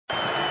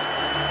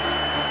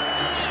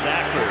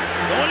Stafford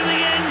going to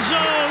the end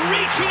zone,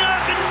 reaching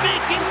up and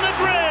making the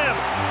grab.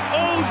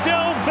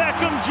 Odell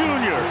Beckham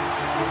Jr.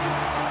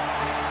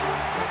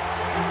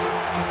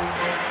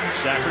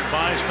 Stafford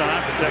buys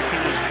time. Protection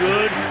is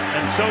good,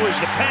 and so is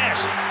the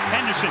pass.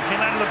 Henderson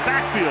came out of the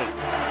backfield.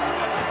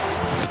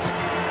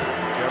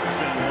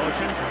 Jefferson in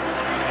motion.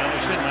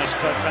 Henderson, nice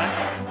cutback.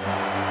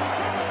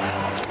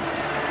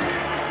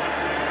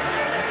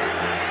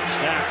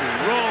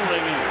 Stafford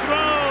rolling and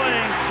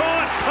throwing.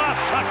 Caught,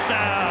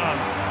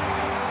 touchdown.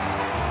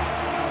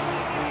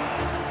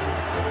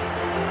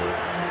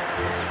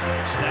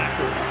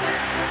 Stafford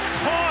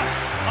caught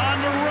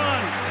on the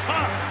run.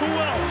 Cup, who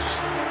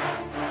else?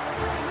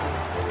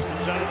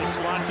 Comes out of the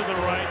slot to the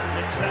right,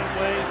 looks that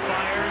way,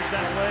 fires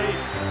that way.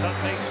 Cup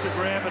makes the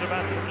grab at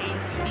about the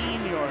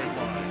 18-yard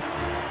line.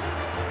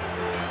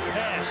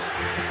 Pass,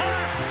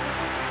 Cup,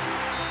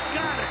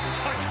 got it,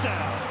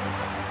 touchdown.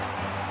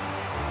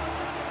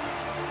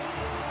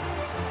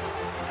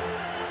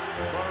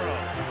 Burrow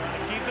trying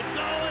to keep it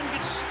going,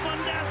 gets spun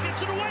down,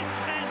 gets it away,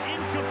 and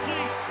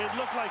incomplete. It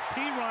looked like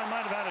P-Ron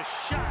might have had a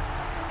shot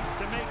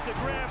to make the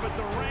grab, but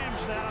the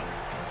Rams now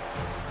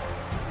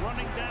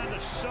running down to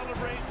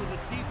celebrate with a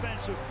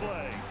defensive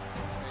play.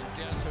 And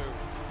guess who?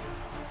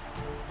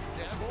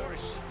 Guess Of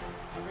course.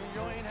 who? I mean, you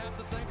don't even have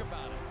to think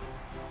about it.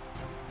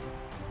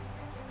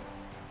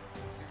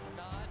 Do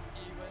not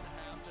even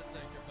have to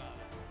think about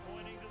it.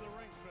 Pointing to the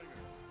ring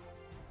finger.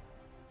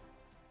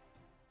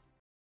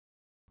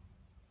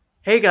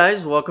 Hey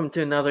guys, welcome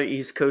to another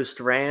East Coast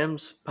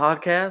Rams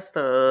podcast.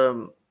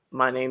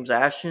 My name's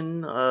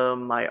Ashton.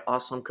 My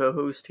awesome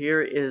co-host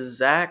here is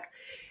Zach.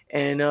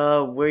 And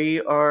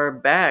we are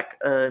back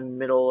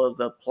middle of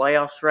the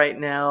playoffs right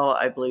now.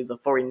 I believe the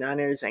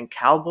 49ers and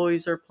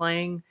Cowboys are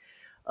playing.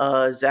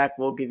 Zach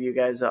will give you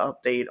guys an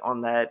update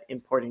on that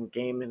important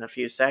game in a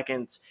few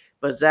seconds.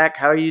 But Zach,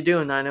 how are you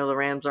doing? I know the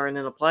Rams aren't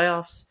in the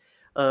playoffs.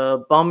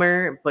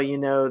 Bummer, but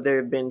there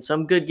have been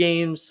some good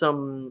games,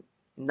 some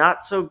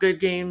not so good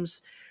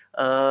games.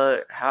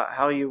 How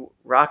are you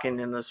rocking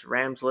in this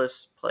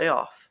Ramsless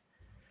playoff?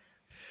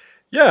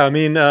 Yeah, I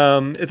mean,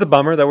 it's a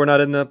bummer that we're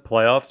not in the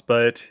playoffs,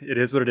 but it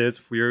is what it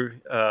is.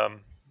 We've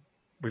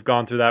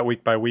gone through that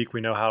week by week. We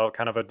know how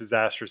kind of a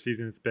disastrous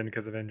season it's been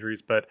because of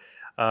injuries, but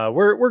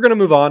we're gonna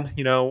move on.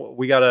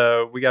 We got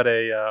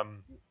a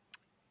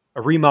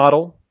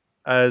remodel,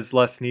 as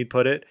Les Snead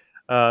put it.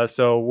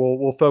 So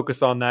we'll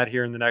focus on that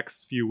here in the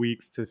next few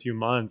weeks to a few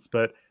months.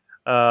 But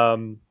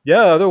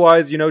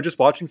otherwise, just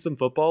watching some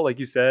football, like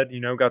you said.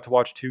 Got to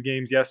watch 2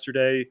 games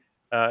yesterday,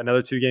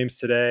 another 2 games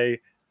today.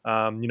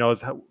 I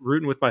was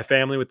rooting with my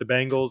family with the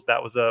Bengals.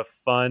 That was a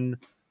fun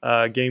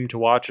game to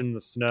watch in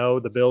the snow.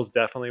 The Bills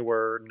definitely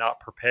were not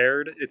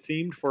prepared, it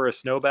seemed, for a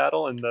snow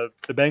battle, and the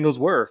Bengals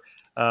were.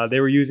 They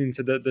were using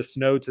the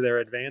snow to their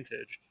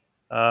advantage.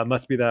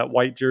 Must be that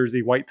white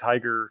jersey, white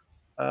tiger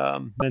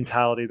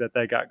mentality that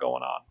they got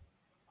going on.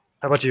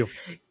 How about you?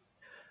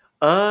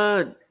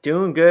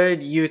 Doing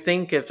good. You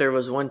think if there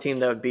was one team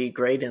that would be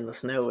great in the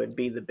snow, it'd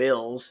be the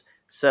Bills.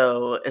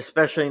 So,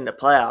 especially in the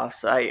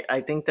playoffs,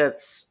 I think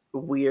that's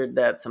weird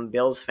that some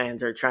Bills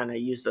fans are trying to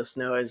use the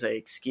snow as an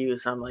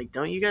excuse. I'm like,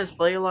 don't you guys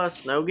play a lot of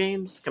snow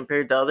games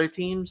compared to other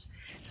teams?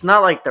 It's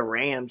not like the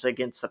Rams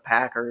against the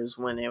Packers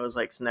when it was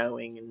like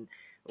snowing, and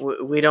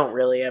we don't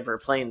really ever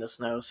play in the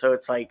snow. So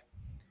it's like,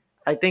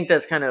 I think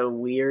that's kind of a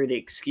weird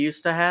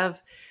excuse to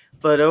have.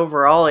 But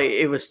overall,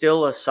 it was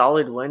still a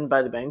solid win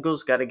by the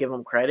Bengals. Got to give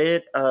them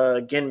credit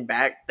getting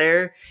back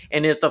there.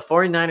 And if the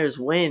 49ers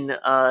win,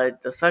 the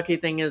sucky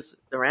thing is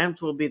the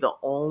Rams will be the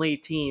only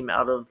team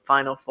out of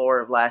Final Four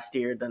of last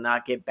year to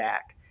not get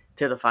back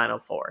to the Final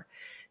Four.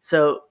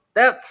 So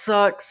that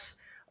sucks.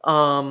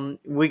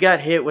 We got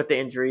hit with the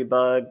injury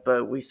bug,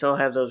 but we still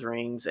have those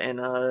rings.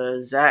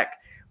 And Zach,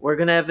 we're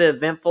going to have an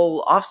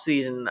eventful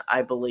offseason,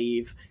 I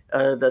believe,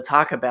 to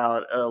talk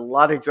about. A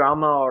lot of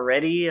drama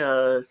already.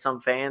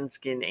 Some fans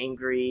getting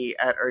angry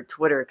at our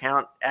Twitter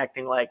account,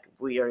 acting like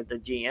we are the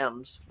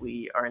GMs.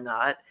 We are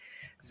not.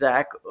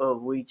 Zach,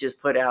 we just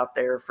put out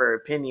there for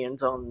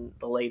opinions on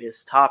the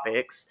latest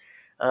topics.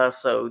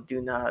 So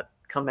do not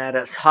come at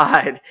us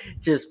hot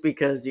just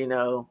because,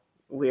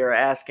 we are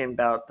asking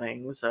about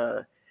things.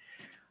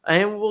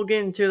 And we'll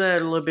get into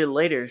that a little bit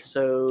later.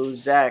 So,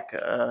 Zach,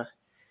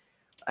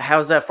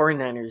 how's that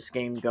 49ers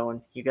game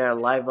going? You got a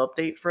live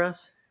update for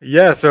us?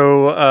 Yeah,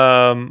 so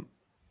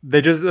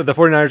the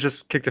 49ers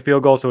just kicked a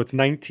field goal, so it's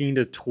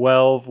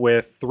 19-12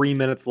 with 3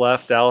 minutes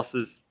left.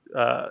 Dallas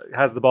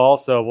has the ball,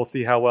 so we'll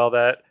see how well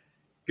that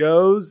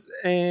goes.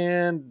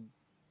 And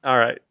all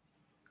right,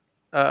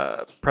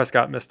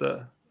 Prescott missed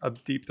a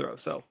deep throw.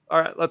 So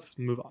all right, let's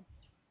move on.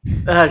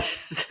 I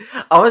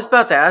was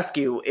about to ask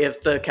you,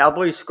 if the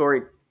Cowboys score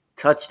a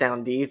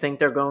touchdown, do you think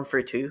they're going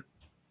for 2?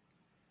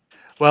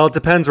 Well, it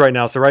depends right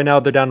now. So right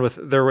now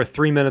they're with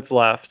 3 minutes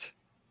left.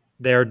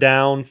 They're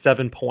down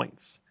 7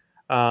 points.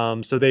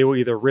 So they will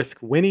either risk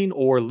winning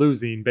or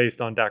losing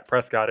based on Dak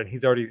Prescott, and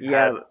he's already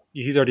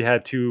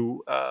had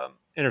 2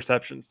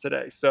 interceptions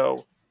today.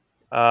 So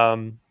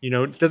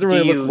it doesn't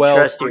really look well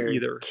trust for your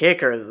either.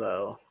 kicker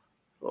though?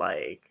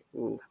 Like,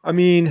 ooh, I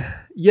mean,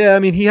 yeah, I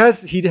mean he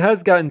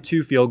has gotten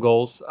 2 field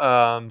goals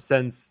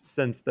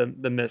since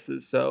the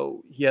misses,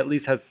 so he at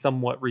least has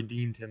somewhat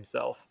redeemed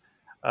himself.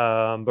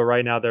 But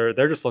right now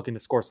they're just looking to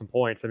score some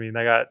points. I mean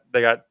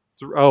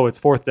oh, it's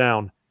fourth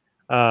down.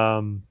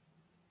 Um,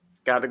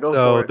 gotta go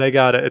so for it. they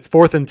got it. It's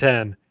 4th and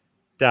 10,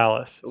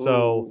 Dallas.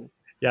 So Ooh,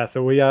 yeah,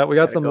 so we got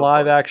gotta some go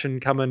live for it. action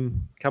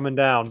coming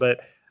down.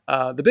 But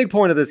the big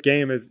point of this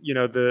game is,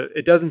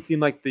 it doesn't seem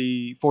like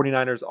the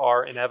 49ers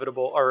are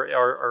inevitable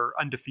or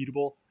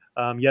undefeatable.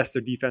 Yes,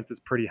 their defense is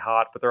pretty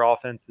hot, but their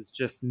offense is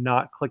just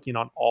not clicking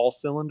on all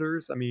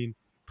cylinders. I mean,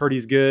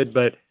 Purdy's good,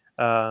 but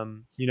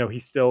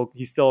he's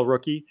still a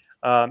rookie,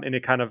 and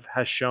it kind of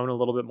has shown a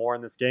little bit more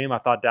in this game. I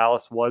thought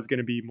Dallas was going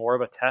to be more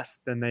of a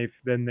test than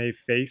they've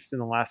faced in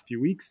the last few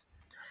weeks.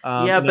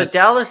 Yeah, And but that's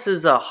Dallas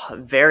is a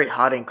very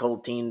hot and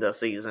cold team this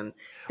season.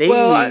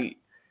 well,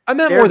 I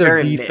meant They're more their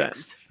very mixed.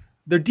 defense.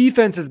 Their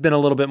defense has been a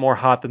little bit more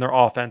hot than their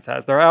offense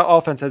has. Their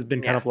offense has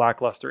been kind Yeah. of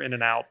lackluster in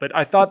and out. But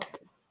I thought,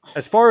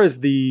 as far as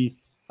the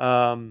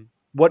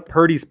what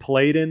Purdy's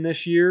played in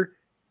this year,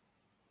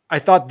 I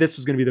thought this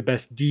was going to be the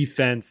best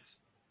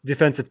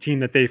defensive team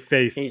that they've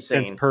faced He's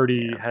since saying,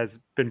 Purdy yeah. has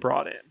been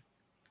brought in.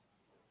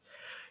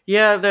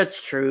 Yeah,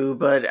 that's true,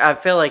 but I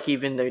feel like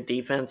even their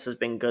defense has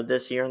been good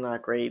this year,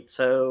 not great.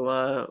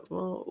 So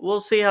we'll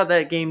see how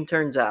that game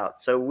turns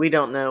out. So we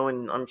don't know,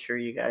 and I'm sure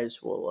you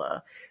guys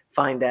will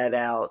find that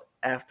out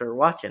after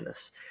watching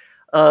this.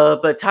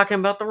 But talking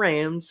about the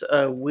Rams,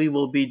 we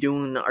will be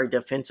doing our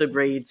defensive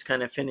grades,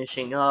 kind of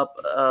finishing up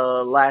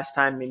last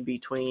time in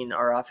between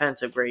our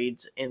offensive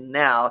grades, and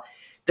now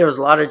there was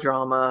a lot of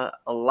drama,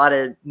 a lot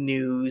of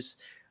news.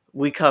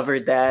 We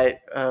covered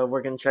that.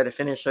 We're going to try to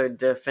finish our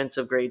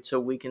defensive grade so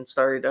we can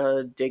start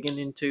digging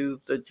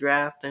into the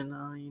draft and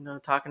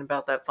talking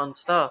about that fun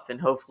stuff, and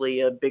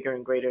hopefully bigger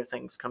and greater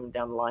things coming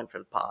down the line for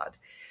the pod.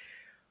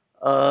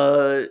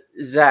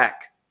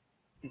 Zach,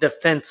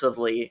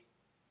 defensively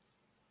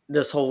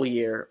this whole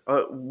year,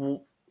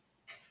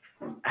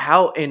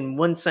 how, in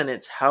one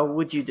sentence, how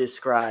would you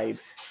describe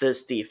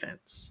this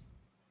defense?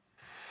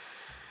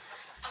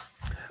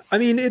 I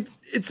mean, it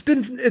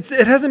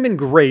hasn't been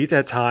great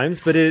at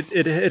times, but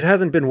it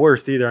hasn't been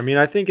worse either. I mean,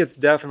 I think it's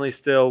definitely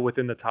still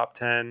within the top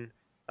 10,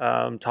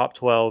 top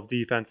 12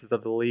 defenses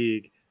of the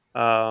league.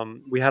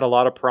 We had a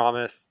lot of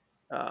promise,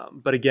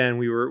 but again,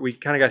 we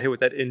kind of got hit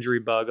with that injury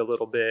bug a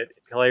little bit.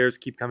 Players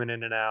keep coming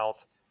in and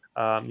out.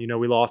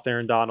 We lost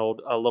Aaron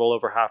Donald a little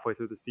over halfway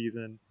through the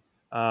season,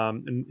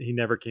 and he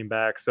never came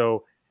back.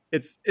 So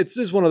it's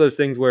just one of those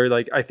things where,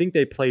 like, I think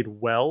they played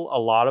well a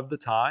lot of the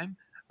time.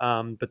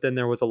 But then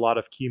there was a lot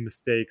of key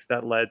mistakes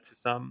that led to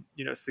some,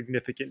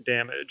 significant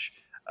damage.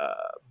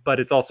 But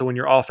it's also when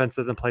your offense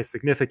doesn't play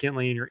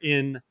significantly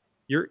and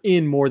you're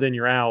in more than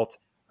you're out,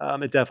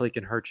 it definitely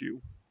can hurt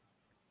you.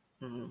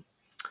 Mhm.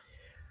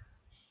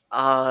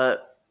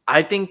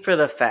 I think for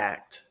the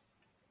fact,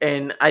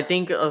 and I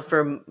think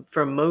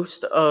for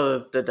most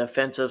of the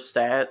defensive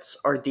stats,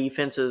 our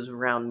defense is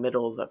around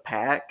middle of the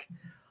pack.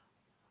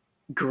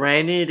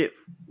 Granted,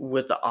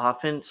 with the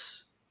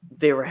offense,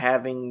 they were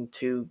having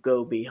to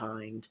go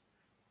behind.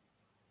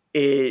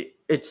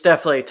 It's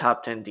definitely a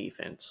top 10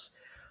 defense.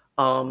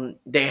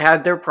 They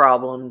had their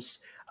problems.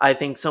 I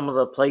think some of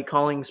the play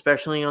calling,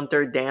 especially on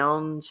third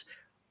downs,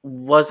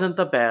 wasn't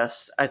the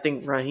best. I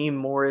think Raheem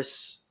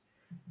Morris,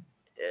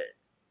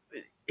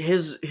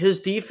 his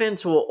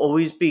defense will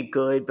always be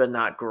good, but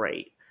not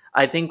great.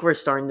 I think we're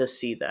starting to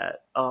see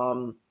that.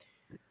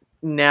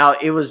 Now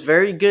it was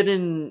very good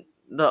in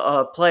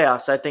the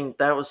playoffs. I think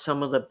that was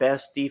some of the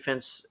best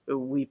defense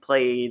we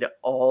played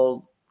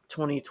all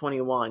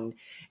 2021,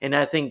 and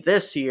I think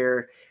this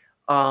year,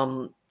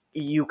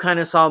 you kind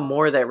of saw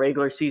more of that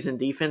regular season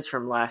defense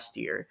from last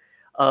year,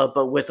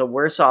 but with a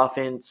worse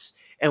offense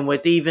and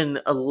with even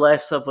a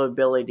less of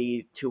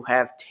ability to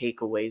have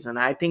takeaways. And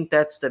I think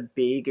that's the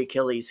big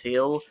Achilles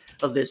heel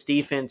of this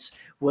defense,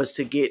 was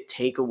to get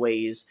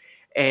takeaways.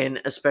 And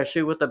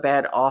especially with the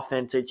bad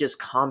offense, it just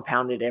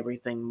compounded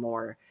everything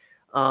more.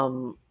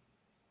 Um,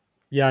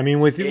 Yeah, I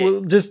mean,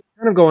 it, just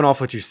kind of going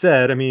off what you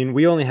said, I mean,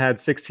 we only had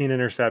 16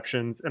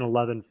 interceptions and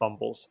 11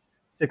 fumbles.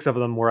 6 of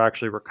them were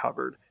actually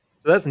recovered.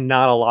 So that's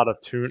not a lot of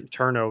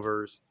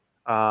turnovers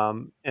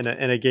in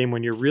a game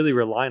when you're really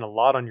relying a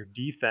lot on your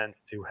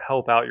defense to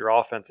help out your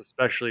offense,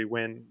 especially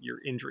when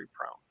you're injury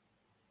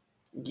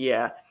prone.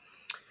 yeah.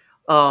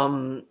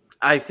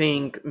 I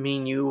think me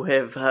and you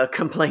have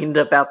complained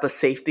about the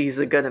safeties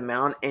a good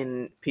amount,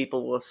 and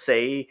people will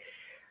say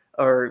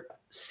or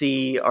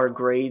see our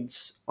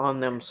grades on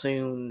them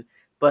soon.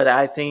 But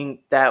I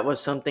think that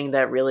was something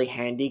that really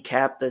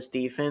handicapped this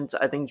defense.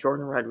 I think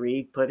Jordan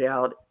Rodriguez put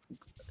out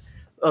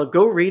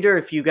go read her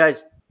if you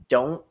guys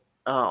don't,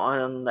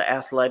 on the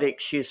Athletic.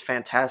 She's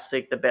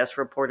fantastic, the best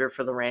reporter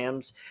for the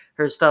Rams.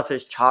 Her stuff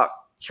is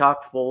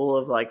chock full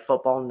of like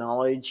football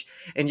knowledge,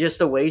 and just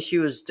the way she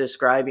was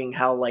describing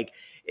how like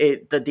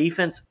the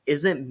defense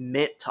isn't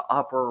meant to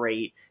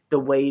operate the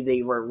way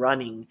they were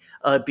running,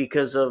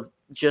 because of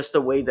just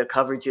the way the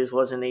coverages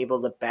wasn't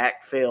able to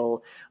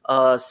backfill.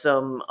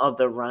 Some of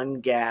the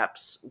run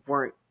gaps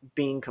weren't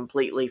being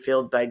completely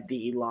filled by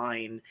D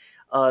line.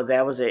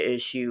 That was an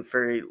issue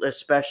for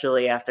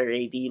especially after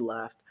AD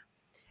left.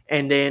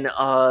 And then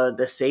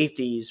the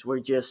safeties were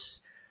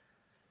just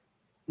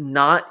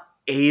not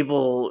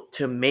able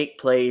to make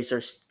plays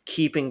or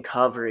keeping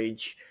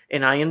coverage.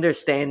 And I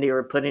understand they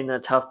were put in a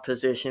tough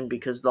position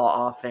because the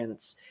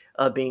offense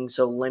being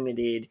so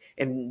limited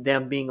and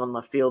them being on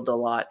the field a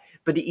lot.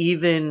 But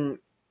even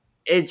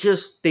it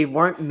just they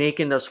weren't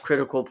making those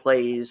critical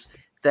plays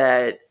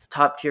that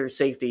top tier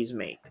safeties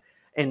make,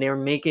 and they're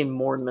making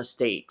more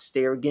mistakes.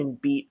 They were getting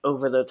beat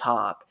over the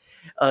top.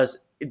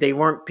 They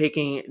weren't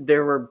picking.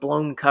 There were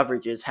blown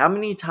coverages. How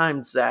many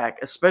times, Zach,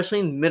 especially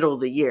in the middle of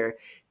the year,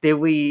 did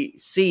we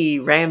see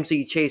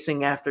Ramsey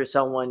chasing after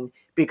someone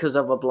because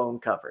of a blown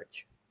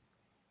coverage?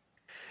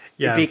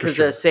 Yeah, for Because a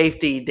sure.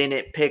 safety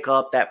didn't pick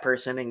up that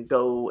person and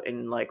go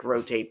and like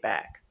rotate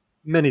back.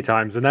 Many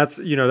times, and that's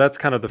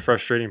kind of the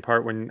frustrating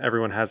part when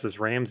everyone has this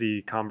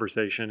Ramsey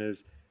conversation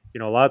is,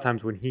 a lot of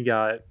times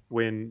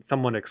when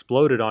someone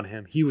exploded on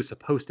him, he was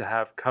supposed to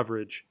have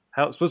coverage,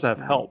 supposed to have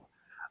Mhm. help,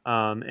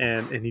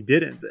 and he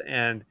didn't.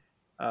 And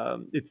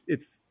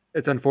it's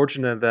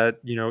unfortunate that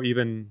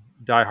even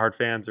diehard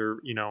fans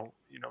or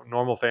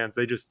normal fans,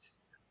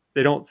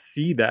 they don't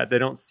see that, they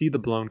don't see the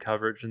blown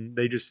coverage, and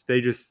they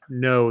just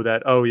know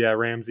that, oh yeah,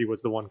 Ramsey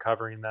was the one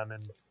covering them,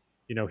 and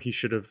he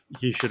should have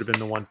been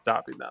the one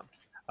stopping them.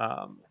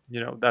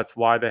 That's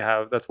why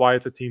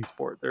it's a team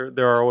sport.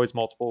 There are always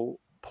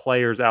multiple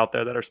players out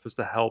there that are supposed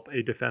to help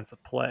a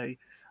defensive play.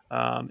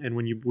 And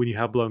when you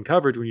have blown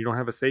coverage, when you don't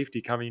have a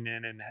safety coming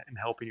in and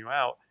helping you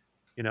out,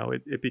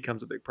 it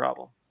becomes a big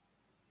problem.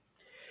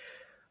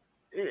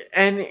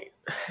 And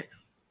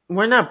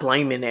we're not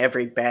blaming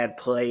every bad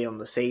play on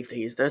the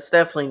safeties. That's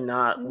definitely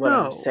not what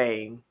I'm No,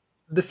 saying.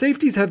 the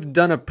safeties have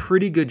done a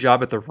pretty good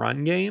job at the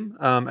run game,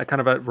 at kind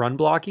of at run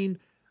blocking,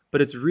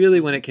 but it's really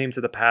when it came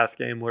to the pass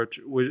game, which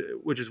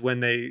is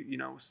when they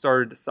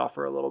started to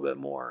suffer a little bit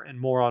more and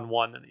more on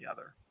one than the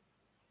other.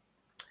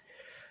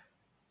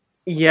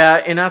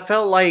 Yeah, and I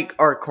felt like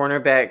our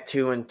cornerback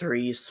 2 and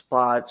 3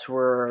 spots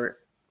were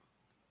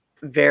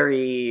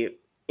very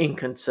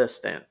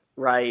inconsistent,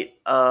 right?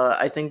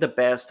 I think the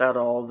best out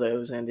of all of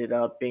those ended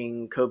up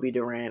being Kobe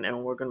Durant,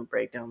 and we're going to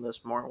break down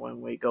this more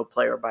when we go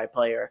player by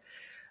player.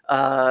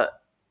 Uh,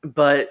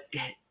 but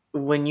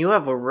when you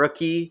have a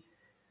rookie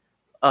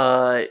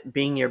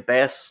being your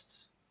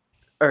best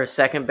or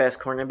second best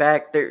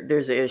cornerback,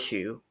 there's an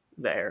issue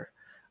there.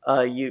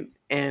 He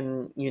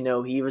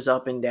was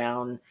up and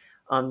down.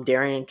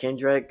 Darian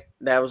Kendrick,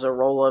 that was a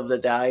roll of the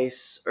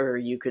dice, or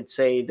you could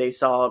say they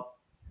saw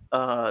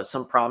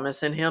some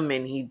promise in him,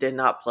 and he did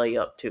not play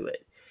up to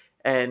it.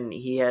 And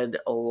he had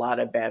a lot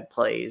of bad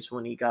plays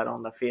when he got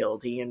on the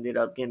field. He ended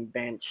up getting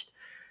benched,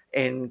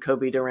 and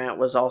Kobe Durant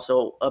was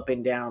also up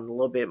and down, a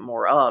little bit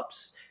more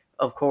ups,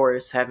 of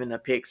course, having a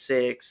pick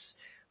six.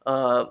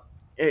 Uh,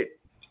 it,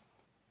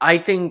 I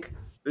think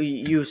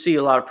you see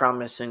a lot of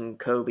promise in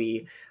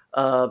Kobe,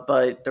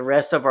 but the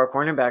rest of our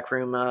cornerback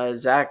room,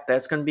 Zach,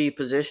 that's going to be a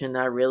position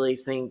I really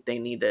think they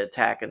need to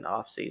attack in the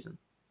offseason.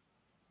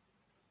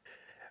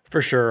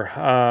 For sure.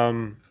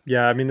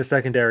 Yeah, I mean the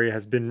secondary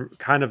has been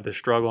kind of the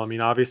struggle. I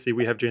mean, obviously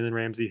we have Jalen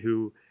Ramsey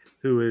who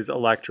is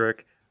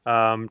electric.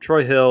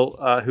 Troy Hill,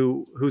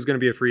 who's going to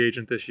be a free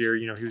agent this year.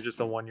 He was just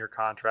a 1 year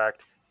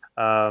contract,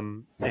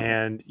 and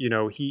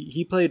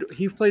he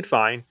played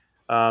fine,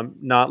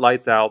 not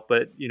lights out,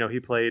 but he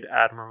played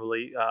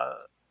admirably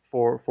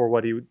for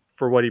what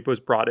he was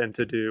brought in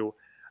to do.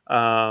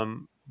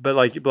 But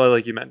like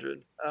you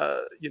mentioned,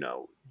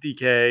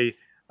 DK,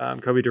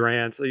 Kobe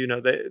Durant, so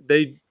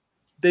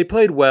they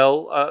played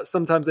well.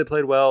 Sometimes they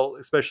played well,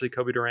 especially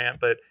Kobe Durant.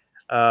 But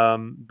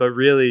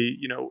really,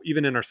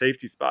 even in our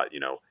safety spot,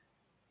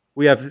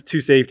 we have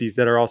two safeties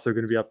that are also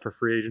going to be up for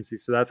free agency.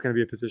 So that's going to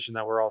be a position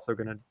that we're also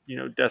going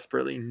to,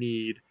 desperately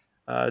need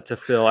to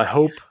fill. I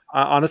hope,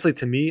 honestly,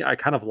 to me, I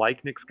kind of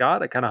like Nick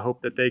Scott. I kind of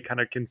hope that they kind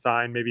of can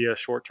sign maybe a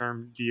short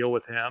term deal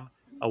with him,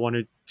 a 1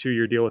 or 2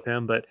 year deal with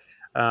him. But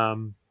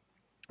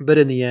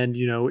in the end,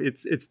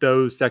 it's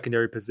those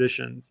secondary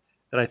positions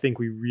that I think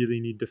we really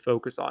need to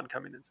focus on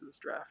coming into this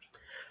draft.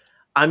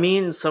 I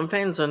mean, some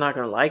fans are not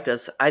going to like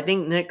this. I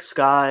think Nick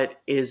Scott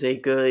is a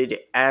good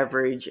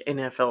average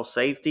NFL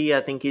safety.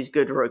 I think he's a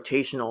good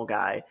rotational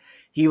guy.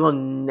 He will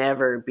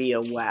never be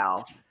a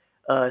wow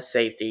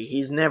safety.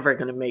 He's never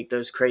going to make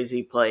those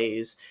crazy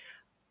plays.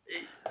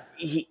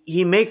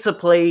 He makes a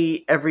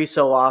play every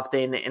so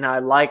often, and I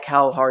like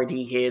how hard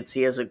he hits.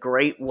 He has a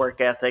great work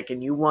ethic,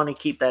 and you want to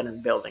keep that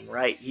in building,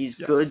 right? He's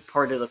Yeah. good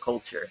part of the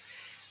culture,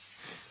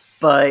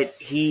 but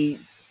he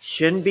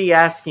shouldn't be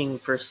asking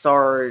for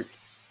star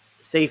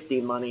safety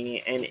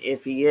money. And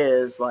if he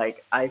is,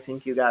 like, I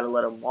think you got to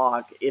let him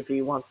walk. If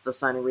he wants to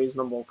sign a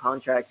reasonable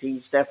contract,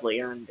 he's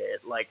definitely earned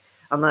it. Like,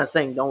 I'm not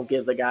saying don't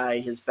give the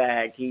guy his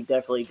bag. He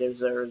definitely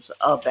deserves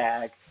a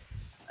bag.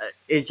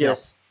 It Yeah.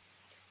 just,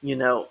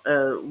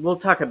 we'll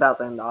talk about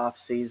that in the off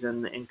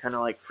season and kind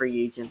of like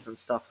free agents and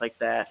stuff like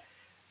that.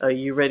 Are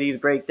you ready to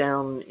break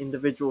down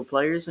individual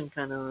players and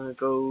kind of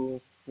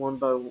go one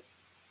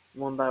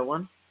by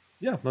one?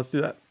 Yeah, let's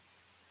do that.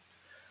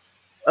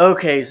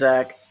 Okay,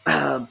 Zach.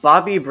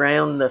 Bobby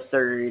Brown the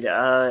third.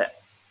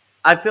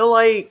 I feel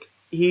like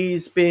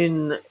he's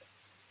been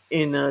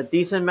in a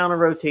decent amount of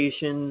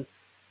rotation.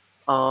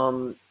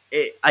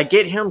 I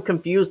get him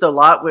confused a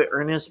lot with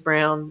Ernest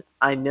Brown.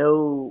 I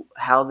know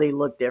how they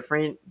look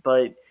different,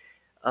 but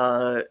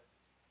uh,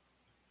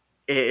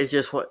 it's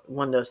just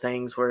one of those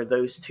things where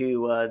those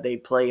two they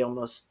play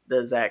almost the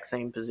exact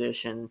same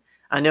position.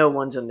 I know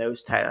one's a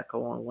nose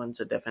tackle and one's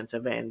a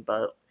defensive end,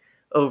 but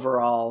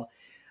overall,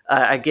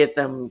 I get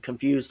them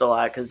confused a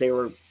lot because they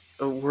were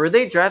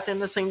they drafted in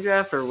the same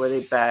draft or were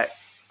they back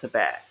to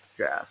back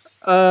drafts?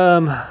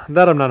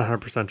 That I'm not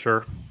 100%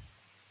 sure.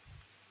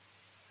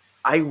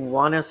 I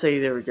want to say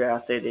they were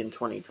drafted in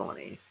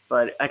 2020,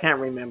 but I can't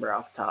remember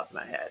off the top of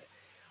my head.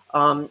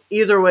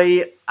 Either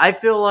way, I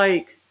feel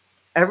like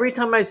every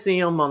time I see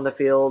him on the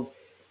field,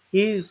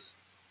 he's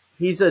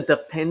he's a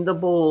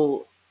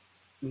dependable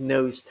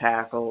nose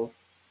tackle.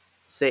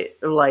 Say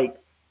like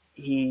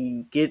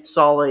he gets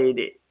solid.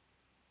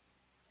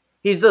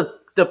 He's a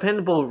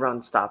dependable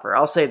run stopper.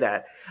 I'll say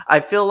that.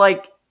 I feel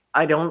like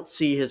I don't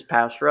see his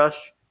pass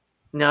rush.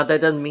 Now that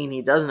doesn't mean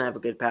he doesn't have a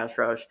good pass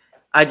rush.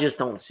 I just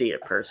don't see it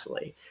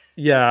personally.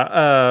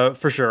 Yeah,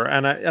 for sure.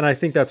 And I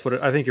think that's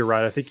what I think you're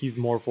right. I think he's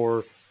more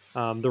for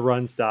the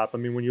run stop. I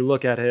mean, when you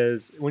look at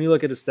his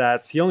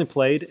stats, he only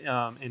played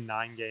in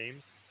 9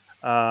 games.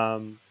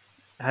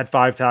 Had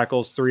 5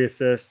 tackles, 3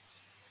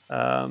 assists,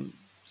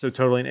 so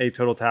totaling 8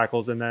 total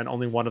tackles, and then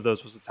only one of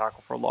those was a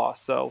tackle for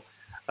loss.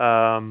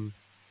 Um,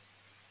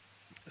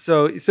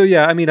 so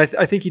yeah. I mean, I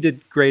think he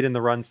did great in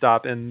the run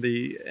stop and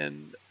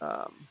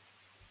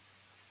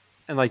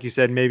like you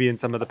said, maybe in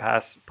some of the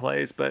pass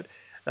plays, but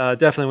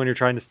definitely when you're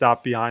trying to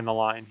stop behind the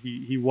line,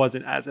 he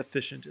wasn't as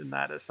efficient in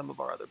that as some of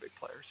our other big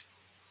players.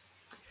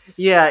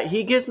 Yeah,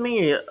 he gives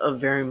me a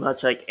very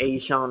much like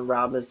Ashawn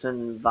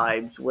Robinson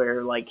vibes,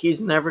 where like he's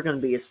never going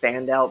to be a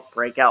standout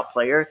breakout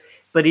player,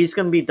 but he's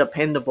going to be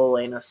dependable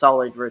and a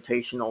solid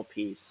rotational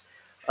piece.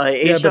 Yeah, but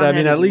Ashawn I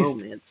mean, had his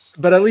moments.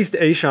 at least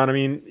Ashawn. I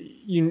mean,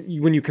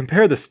 when you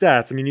compare the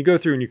stats, I mean, you go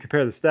through and you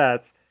compare the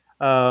stats.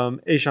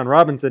 Ashawn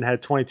Robinson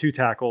had 22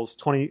 tackles,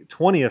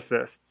 20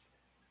 assists,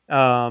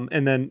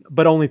 and then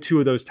but only 2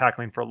 of those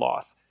tackling for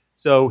loss.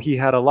 So he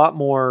had a lot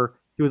more.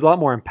 He was a lot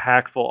more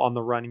impactful on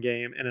the run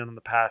game and on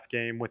the pass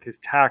game with his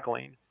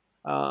tackling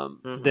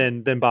Hmm.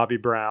 than Bobby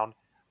Brown.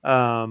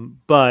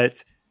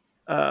 But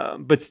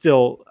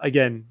still,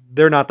 again,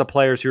 they're not the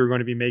players who are going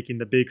to be making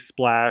the big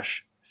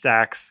splash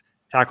sacks,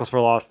 tackles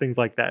for loss, things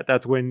like that.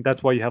 That's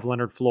why you have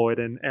Leonard Floyd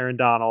and Aaron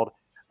Donald,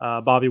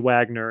 Bobby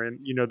Wagner, and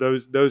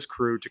those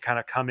crew to kind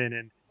of come in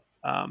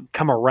and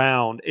come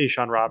around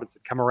Ashawn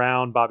Robinson, come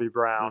around Bobby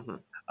Brown,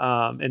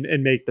 Hmm.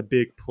 and make the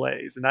big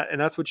plays. And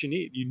that's what you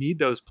need. You need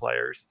those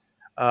players.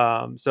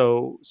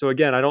 So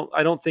again, I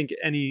don't think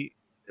any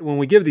when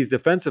we give these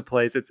defensive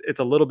plays, it's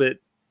a little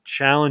bit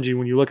challenging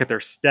when you look at their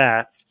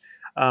stats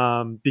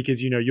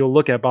because you'll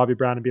look at Bobby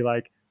Brown and be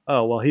like,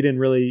 oh well, he didn't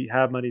really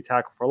have money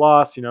tackle for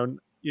loss.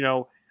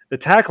 The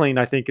tackling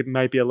I think it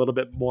might be a little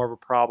bit more of a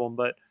problem,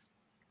 but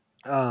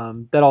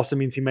that also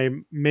means he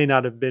may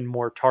not have been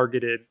more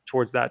targeted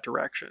towards that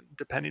direction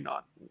depending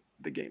on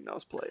the game that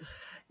was played.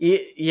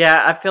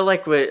 Yeah, I feel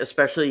like with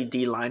especially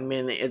D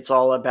linemen, it's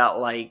all about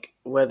like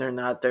whether or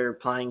not they're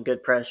applying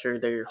good pressure,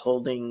 they're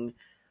holding,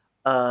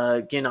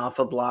 getting off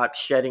of blocks,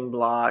 shedding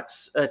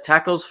blocks.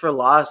 Tackles for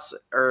loss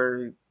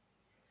are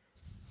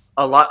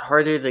a lot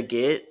harder to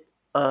get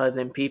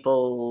than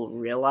people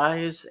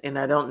realize, and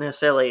I don't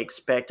necessarily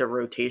expect a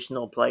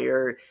rotational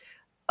player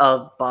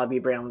of Bobby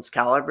Brown's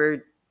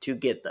caliber to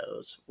get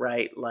those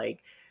right.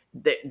 Like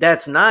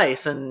that's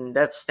nice and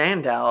that's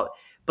standout,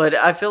 but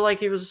I feel like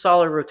he was a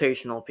solid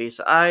rotational piece.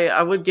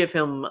 I would give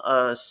him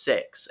a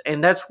 6,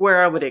 and that's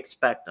where I would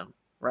expect him.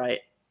 Right,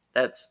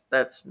 that's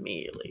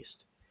me at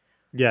least.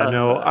 Yeah,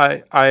 no, Uh,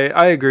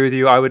 I agree with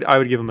you. I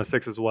would give him a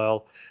 6 as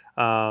well.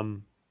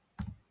 Um,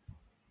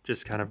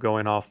 just kind of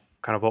going off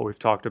kind of what we've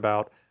talked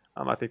about.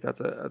 I think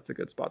that's a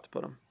good spot to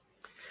put him.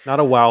 Not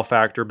a wow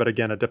factor, but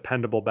again, a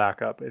dependable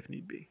backup if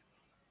need be.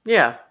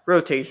 yeah,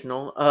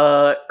 rotational.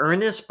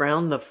 Ernest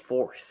Brown the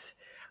fourth.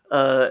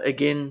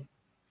 Again,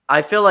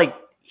 I feel like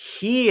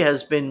he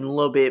has been a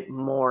little bit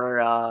more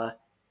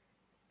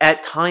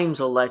at times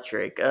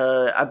electric.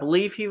 I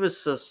believe he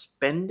was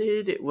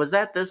suspended. Was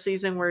that this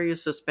season where he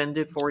was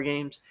suspended 4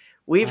 games?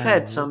 We've I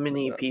had am so looking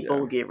many it up. Yeah,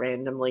 people get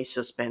randomly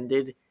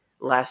suspended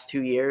last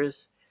 2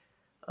 years.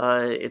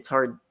 It's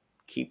hard to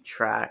keep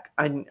track.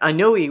 I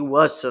know he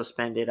was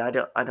suspended. I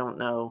don't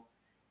know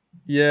if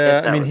yeah.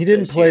 I that mean, was he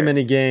didn't this play year.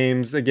 many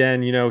games.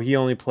 Again, he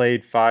only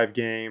played 5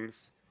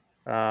 games.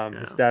 His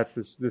Yeah.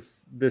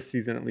 stats this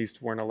season at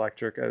least weren't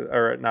electric,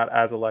 or not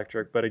as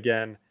electric. But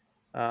again,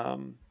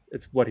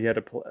 it's what he had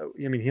to play.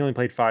 I mean, he only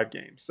played 5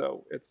 games,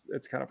 so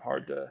it's kind of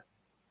hard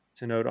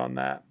to note on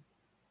that.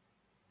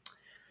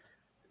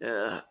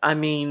 I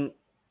mean,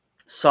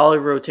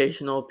 Solid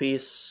rotational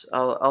piece.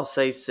 I'll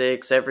say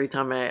 6 every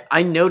time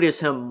I notice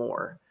him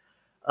more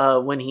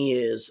when he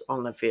is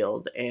on the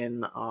field,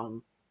 and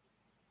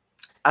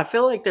I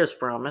feel like there's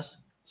promise.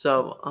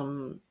 So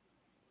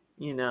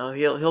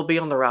he'll be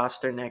on the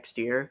roster next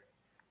year.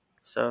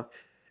 So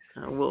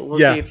we'll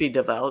see Yeah, if he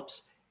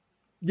develops.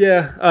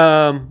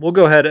 yeah. We'll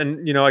go ahead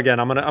and again,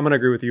 I'm gonna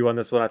agree with you on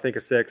this one. I think a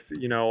 6.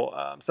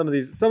 Some of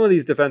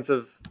these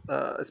defensive,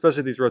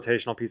 especially these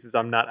rotational pieces,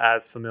 I'm not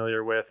as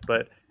familiar with,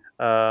 but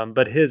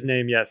his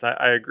name, yes,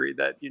 I agree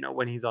that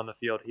when he's on the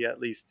field, he at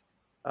least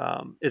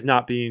is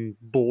not being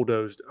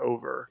bulldozed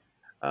over.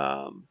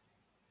 Um,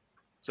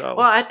 Well, so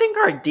I think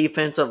our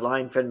defensive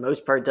line, for the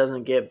most part,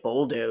 doesn't get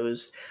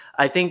bulldozed.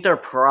 I think their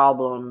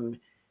problem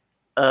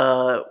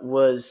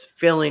was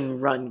filling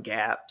run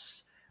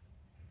gaps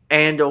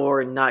and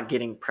or not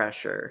getting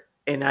pressure.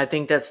 And I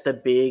think that's the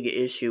big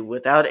issue.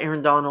 Without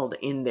Aaron Donald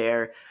in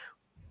there,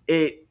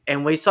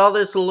 and we saw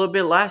this a little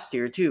bit last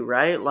year too,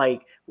 right?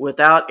 Like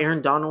without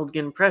Aaron Donald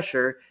getting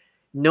pressure,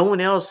 no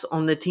one else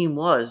on the team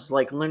was.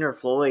 Like Leonard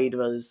Floyd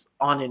was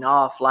on and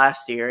off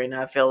last year, and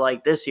I feel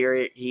like this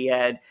year he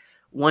had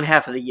one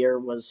half of the year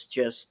was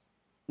just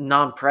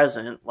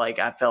non-present. Like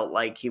I felt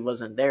like he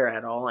wasn't there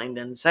at all, and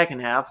then the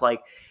second half,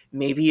 like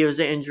maybe it was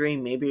an injury,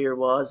 maybe it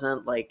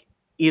wasn't. Like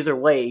either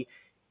way,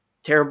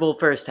 terrible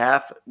first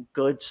half,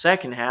 good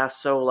second half.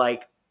 So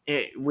like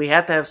we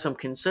had to have some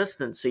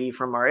consistency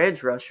from our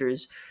edge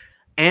rushers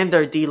and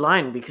our D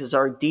line because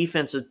our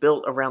defense is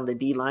built around the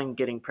D line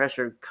getting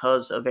pressure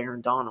because of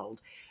Aaron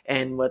Donald.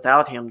 And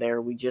without him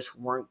there, we just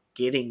weren't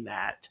getting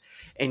that.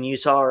 And you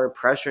saw our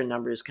pressure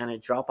numbers kind of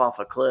drop off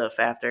a cliff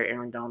after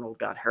Aaron Donald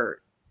got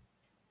hurt.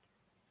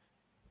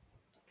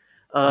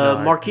 no, I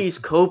agree. Marquise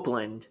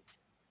Copeland,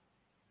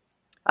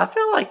 I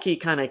feel like he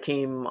kind of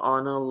came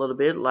on a little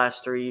bit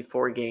last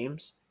 3-4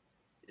 games.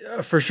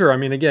 For sure. I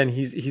mean, again,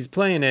 he's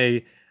playing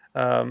in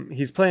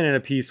a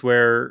piece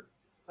where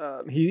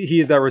he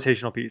is that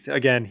rotational piece.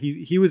 Again,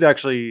 he was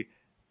actually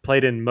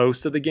played in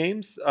most of the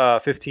games,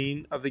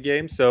 15 of the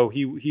games, so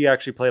he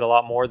actually played a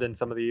lot more than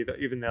some of the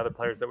even the other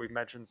players that we've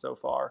mentioned so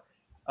far.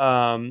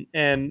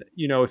 And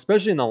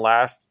especially in the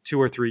last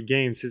 2 or 3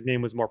 games, his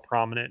name was more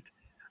prominent.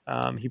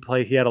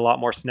 He had a lot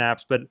more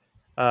snaps, but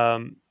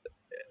um,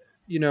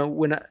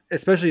 when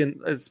especially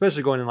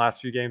going in the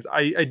last few games,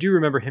 I do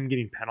remember him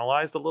getting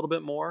penalized a little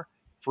bit more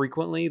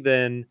frequently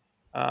than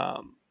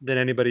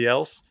anybody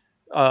else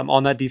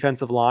on that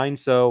defensive line.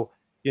 So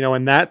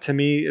and that to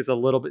me is a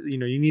little bit you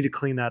need to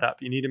clean that up.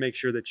 You need to make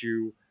sure that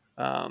you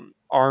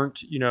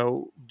aren't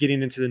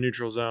getting into the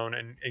neutral zone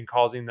and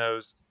causing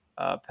those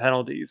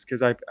penalties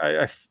because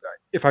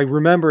if I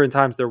remember in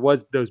times there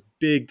was those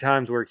big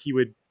times where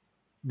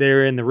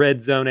they're in the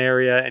red zone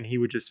area and he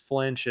would just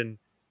flinch and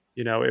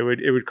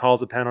it would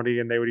cause a penalty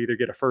and they would either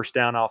get a first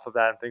down off of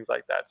that and things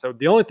like that. So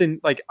the only thing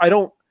like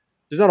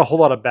there's not a whole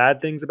lot of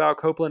bad things about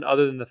Copeland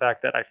other than the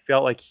fact that I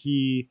felt like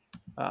he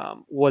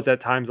was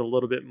at times a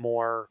little bit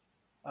more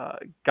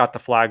got the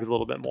flags a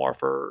little bit more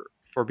for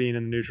being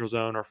in the neutral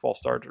zone or false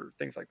starts or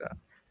things like that.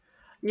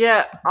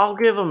 Yeah, I'll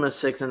give him a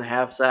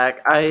 6.5,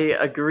 Zach. I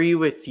agree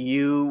with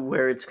you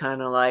where it's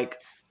kind of like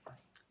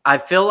I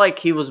feel like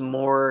he was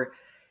more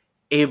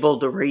able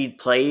to read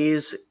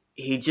plays.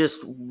 He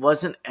just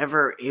wasn't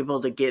ever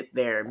able to get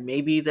there.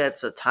 Maybe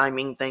that's a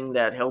timing thing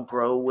that he'll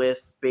grow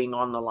with being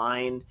on the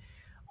line.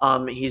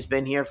 He's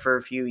been here for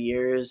a few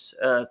years,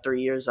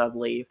 3 years, I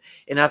believe,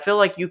 and I feel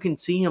like you can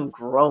see him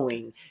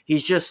growing.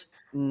 He's just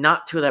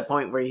not to that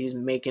point where he's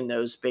making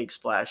those big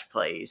splash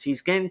plays.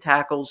 He's getting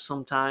tackles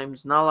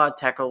sometimes, not a lot of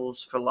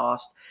tackles for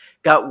lost.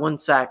 Got one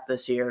sack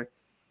this year.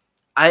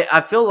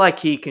 I feel like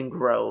he can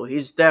grow.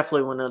 He's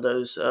definitely one of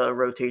those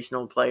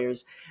rotational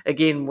players.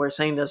 Again, we're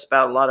saying this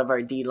about a lot of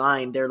our D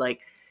line.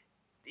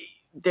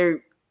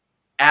 They're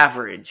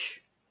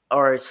average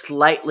or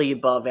slightly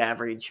above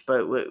average,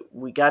 but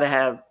we got to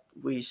have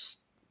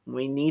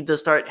we need to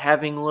start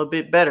having a little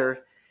bit better.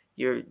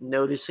 You're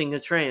noticing a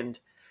trend.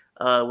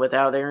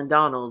 Without Aaron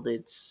Donald,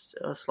 it's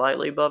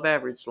slightly above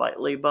average,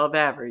 slightly above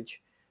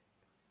average.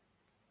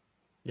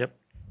 Yep.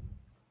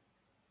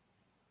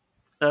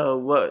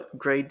 What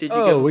grade did you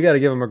give Oh, him? we got to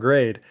give him a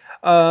grade.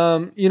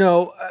 Um, you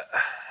know,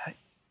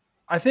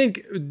 I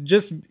think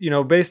just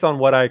based on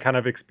what I kind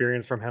of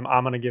experienced from him,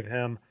 I'm going to give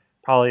him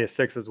probably a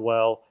 6 as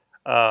well.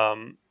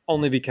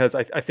 Only because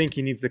I think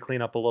he needs to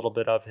clean up a little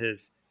bit of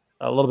his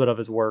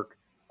work.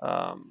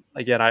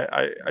 Again,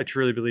 I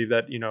truly believe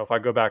that if I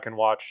go back and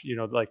watch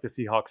like the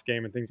Seahawks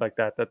game and things like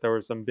that, that there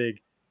were some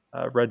big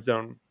red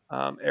zone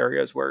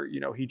areas where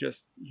he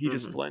just Hmm.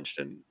 flinched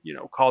and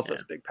caused Yeah.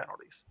 us big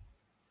penalties.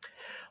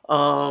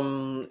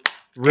 Um,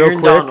 Real Aaron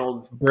quick,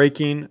 Donald.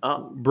 breaking Uh,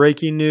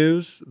 breaking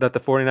news that the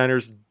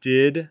 49ers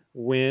did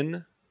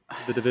win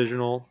the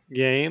divisional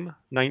game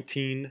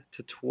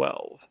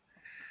 19-12.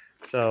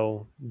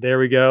 So there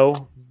we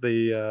go.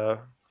 The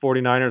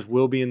 49ers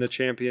will be in the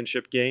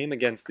championship game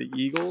against the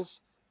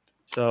Eagles.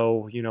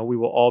 So, we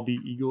will all be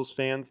Eagles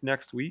fans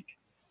next week.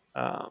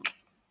 Um,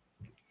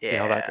 See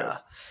how that yeah.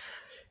 goes.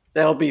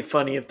 That'll be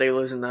funny if they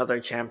lose another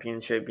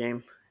championship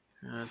game.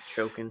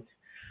 Choking.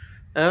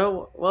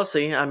 Oh, we'll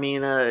see. I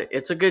mean,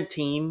 it's a good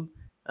team,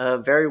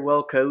 very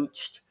well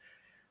coached.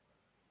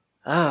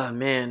 Ah,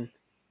 man.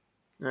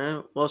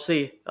 We'll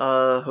see.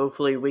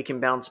 Hopefully we can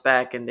bounce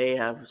back and they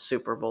have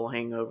Super Bowl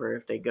hangover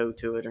if they go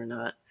to it or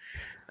not.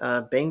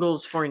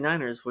 Bengals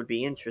 49ers would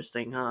be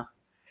interesting, huh?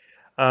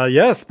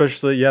 Yeah,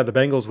 especially the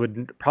Bengals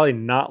would probably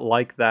not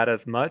like that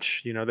as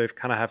much. You know, they've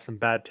kind of have some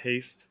bad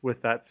taste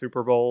with that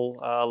Super Bowl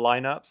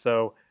lineup.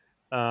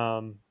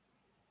 Um,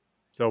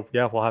 so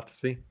yeah, we'll have to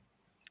see.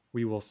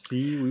 We will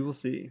see. We will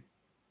see.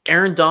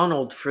 Aaron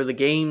Donald for the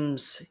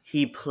games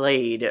he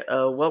played.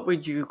 What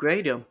would you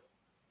grade him?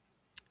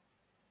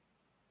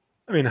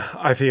 I mean,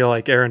 I feel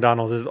like Aaron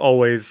Donald is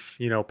always,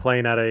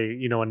 playing at a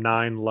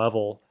 9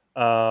 level.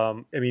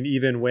 I mean,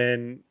 even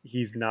when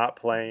he's not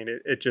playing,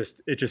 it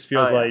just Oh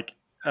feels yeah. like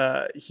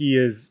he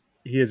is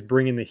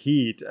bringing the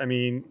heat. I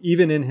mean,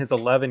 even in his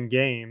 11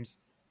 games,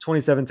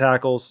 27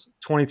 tackles,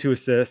 22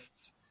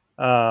 assists,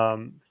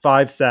 5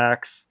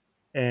 sacks,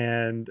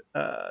 and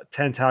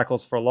 10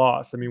 tackles for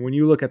loss. I mean, when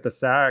you look at the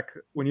sack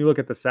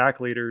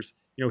leaders,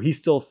 he's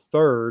still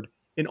third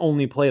and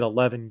only played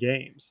 11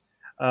 games.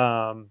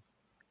 Um,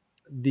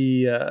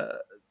 the uh,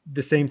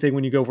 the same thing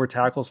when you go for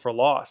tackles for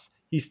loss.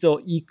 He's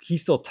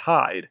still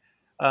tied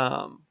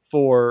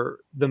for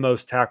the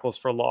most tackles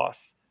for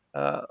loss,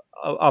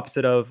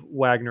 opposite of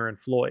Wagner and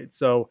Floyd.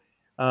 So,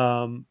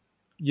 um,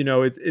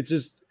 it's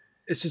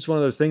just one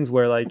of those things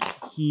where like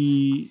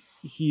he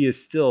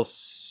is still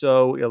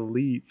so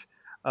elite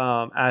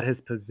at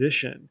his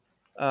position.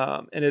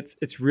 And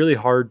it's really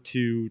hard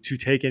to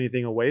take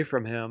anything away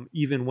from him,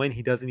 even when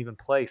he doesn't even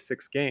play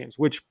 6 games,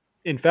 which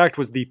in fact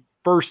was the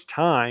first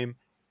time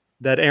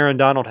that Aaron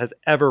Donald has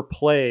ever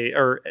played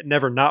or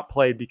never not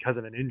played because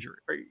of an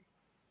injury.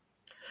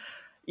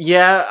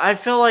 Yeah, I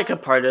feel like a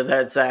part of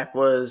that, Zach,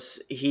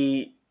 was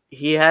he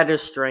had a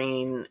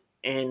strain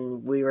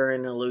and we were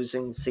in a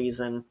losing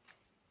season.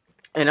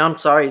 And I'm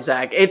sorry,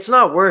 Zach. It's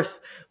not worth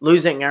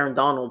losing Aaron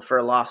Donald for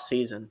a lost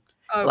season.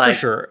 For Like,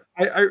 sure.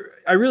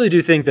 I really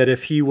do think that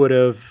if we would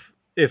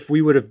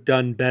have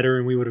done better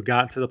and we would have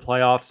gotten to the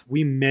playoffs,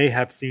 we may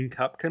have seen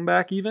Cup come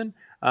back even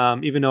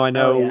though I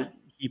oh yeah, know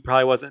he's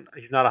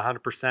not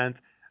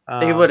 100%.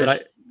 they would But have I,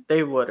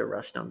 they would have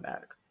rushed him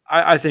back.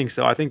 I think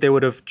so. I think they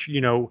would have,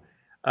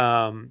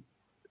 um,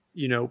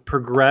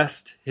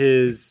 progressed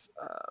his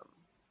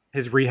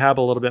rehab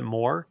a little bit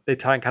more. They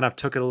kind of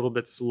took it a little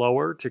bit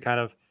slower to kind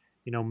of,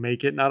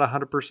 make it not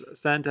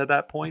 100% at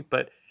that point.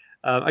 But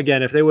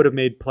again, if they would have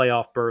made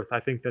playoff berth, I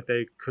think that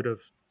they could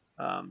have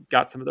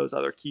got some of those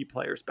other key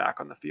players back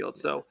on the field.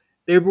 So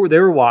they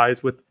were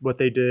wise with what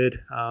they did,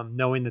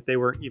 knowing that they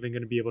weren't even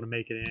going to be able to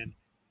make it in.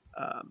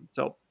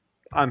 So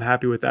I'm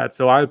happy with that.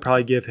 So I would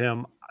probably give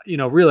him,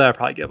 really, I'd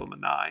probably give him a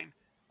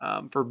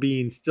 9 for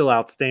being still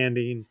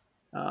outstanding,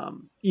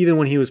 even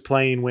when he was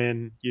playing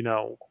when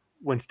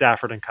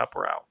Stafford and Cup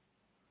were out.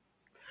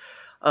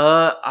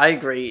 I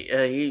agree.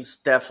 He's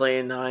definitely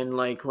a 9.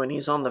 Like when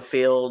he's on the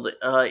field,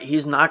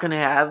 he's not going to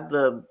have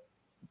the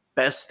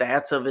best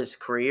stats of his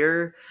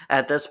career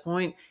at this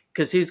point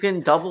because he's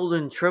getting doubled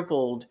and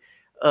tripled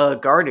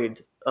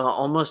guarded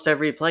almost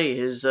every play.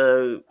 His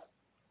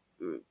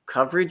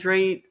coverage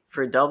rate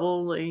for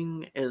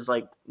doubling is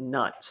like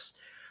nuts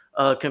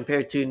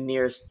compared to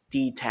nearest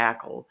D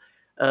tackle.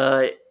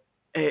 Uh,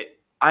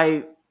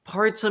 I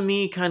parts of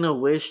me kind of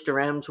wish the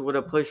Rams would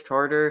have pushed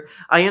harder.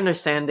 I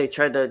understand they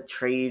tried to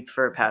trade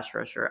for a pass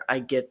rusher. I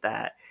get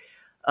that.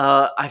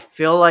 I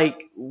feel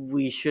like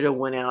we should have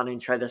went out and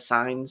tried to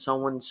sign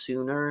someone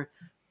sooner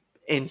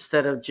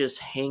instead of just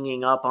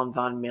hanging up on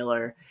Von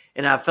Miller.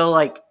 And I feel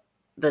like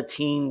the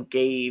team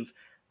gave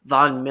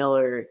Von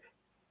Miller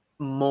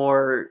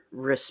more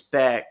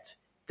respect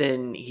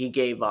than he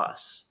gave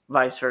us,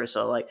 vice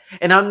versa. Like,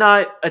 and I'm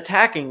not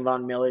attacking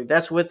Von Miller.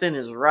 That's within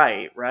his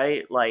right?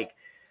 Like,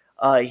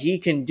 he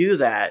can do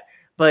that,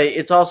 but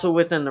it's also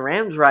within the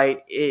Rams'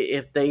 right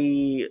if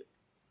they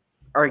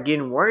are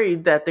getting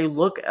worried that they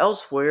look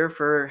elsewhere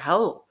for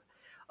help.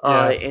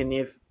 Yeah, And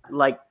if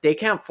like they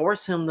can't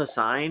force him to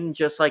sign,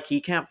 just like he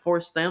can't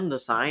force them to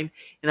sign.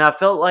 And I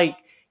felt like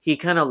he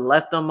kind of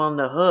left them on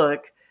the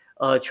hook,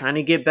 trying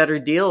to get better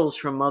deals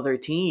from other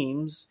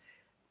teams.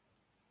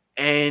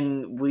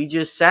 And we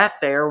just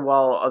sat there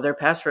while other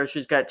pass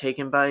rushers got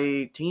taken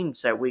by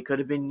teams that we could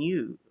have been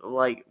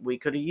we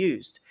could have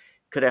used,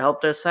 could have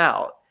helped us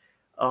out.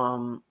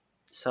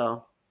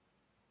 So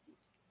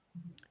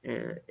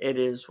it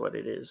is what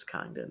it is,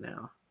 kind of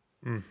now.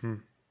 hmm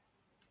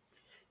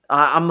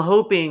I'm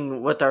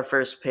hoping with our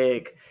first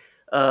pick,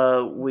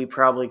 we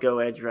probably go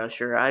edge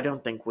rusher. I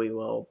don't think we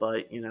will,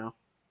 but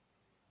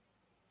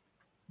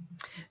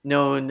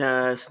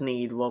knowing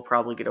Snead, we'll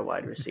probably get a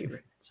wide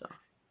receiver. So,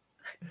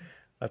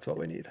 that's what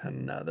we need,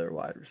 another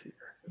wide receiver.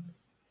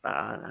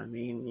 I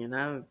mean,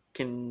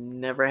 can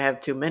never have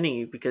too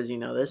many because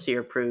this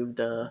year proved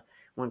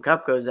when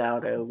Cup goes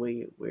out,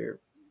 we're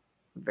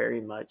very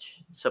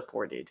much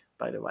supported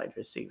by the wide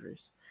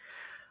receivers.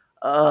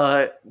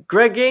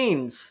 Greg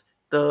Gaines,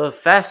 the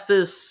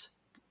fastest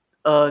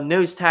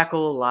nose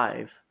tackle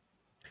alive.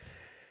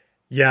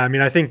 Yeah, I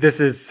mean, I think this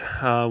is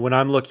when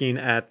I'm looking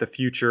at the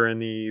future and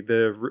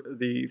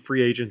the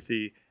free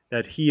agency,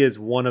 that he is,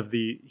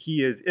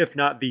 if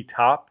not the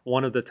top,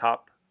 one of the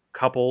top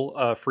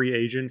couple free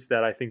agents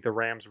that I think the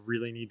Rams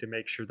really need to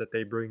make sure that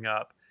they bring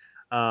up,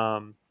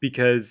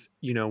 because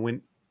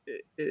and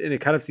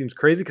it kind of seems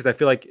crazy because I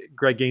feel like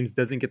Greg Gaines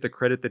doesn't get the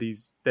credit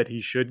that he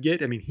should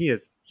get. I mean, he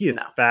is No.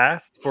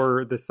 fast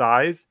for the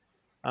size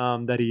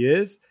that he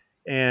is,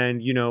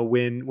 and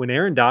when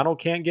Aaron Donald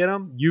can't get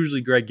him,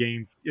 usually Greg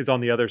Gaines is on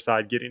the other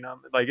side getting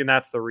them. Like, and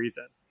that's the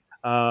reason.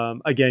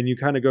 Again, you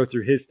kind of go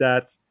through his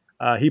stats.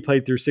 He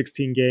played through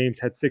 16 games,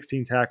 had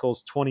 16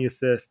 tackles, 20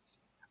 assists,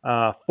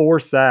 4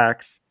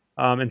 sacks,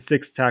 and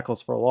 6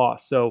 tackles for a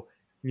loss. So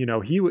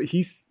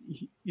that's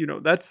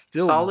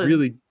still Solid.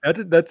 really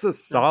that's a Yeah.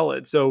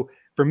 solid. So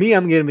for me,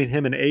 I'm giving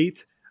him an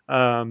 8.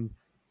 Um,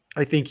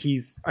 I think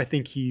he's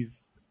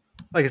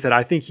like I said,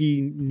 I think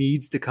he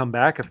needs to come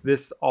back if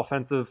this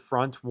offensive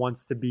front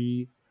wants to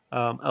be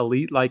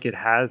elite like it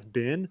has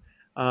been.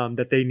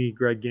 That they need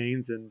Greg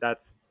Gaines, and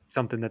that's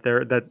something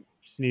that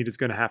Snead is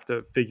going to have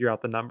to figure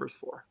out the numbers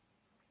for.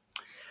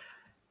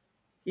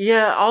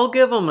 Yeah, I'll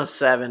give him a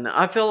 7.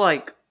 I feel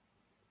like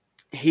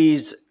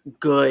he's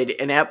good,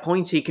 and at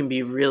points he can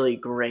be really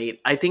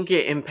great. I think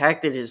it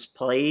impacted his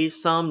play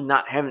some,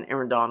 not having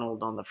Aaron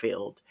Donald on the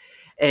field.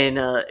 And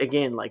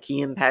again, like he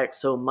impacts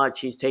so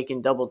much, he's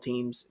taking double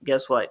teams.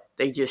 Guess what?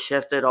 They just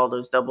shifted all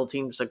those double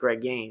teams to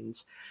Greg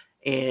Gaines.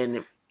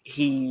 And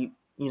he,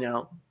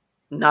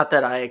 not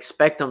that I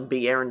expect him to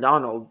be Aaron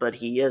Donald, but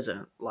he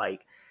isn't.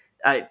 Like,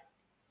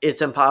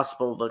 it's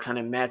impossible to kind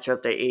of match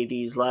up the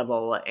AD's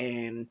level,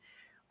 and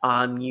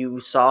you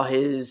saw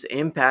his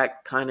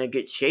impact kind of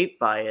get shaped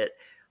by it.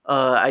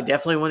 I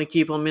definitely want to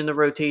keep him in the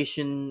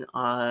rotation,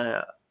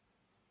 and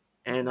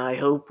I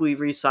hope we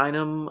re-sign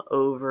him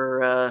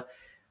over.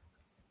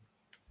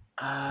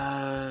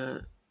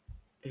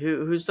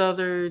 Who's the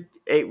other?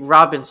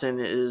 Robinson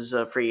is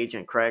a free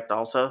agent, correct?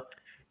 Also,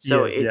 He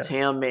so is, it's yes,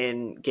 him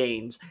and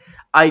Gaines.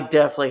 I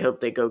definitely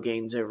hope they go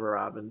Gaines over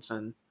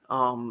Robinson.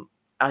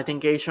 I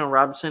think Ashawn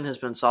Robinson has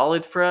been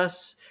solid for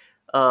us.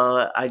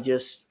 I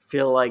just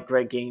feel like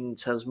Greg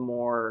Gaines has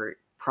more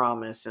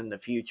promise in the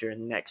future in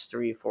the next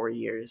 3 or 4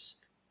 years.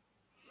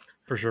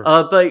 for sure.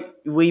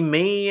 But we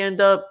may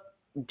end up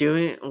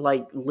doing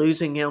like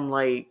losing him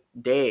like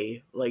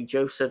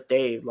Joseph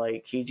Day.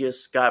 Like he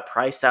just got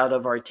priced out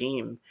of our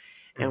team,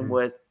 and Mhm.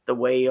 with the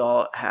way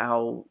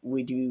how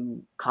we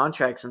do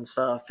contracts and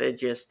stuff,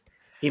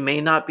 he may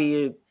not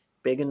be a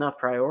big enough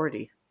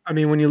priority. I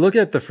mean, when you look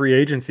at the free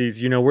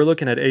agencies, we're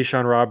looking at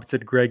Ashawn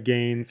Robinson, Greg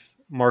Gaines,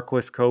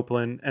 Marquis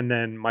Copeland, and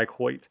then Mike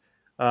Hoyt.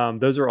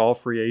 Those are all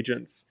free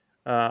agents.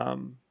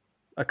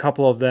 A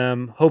couple of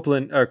them,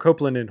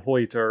 Copeland and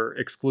Hoyt, are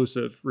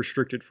exclusive,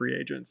 restricted free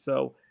agents.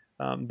 So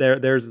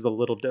theirs is a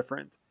little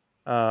different.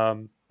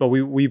 But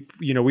we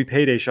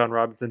paid Ashawn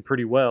Robinson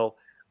pretty well.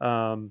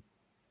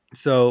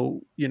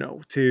 So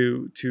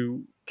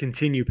to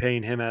continue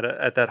paying him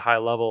at that high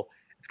level,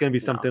 it's going to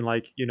be No. something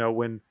like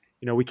when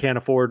we can't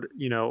afford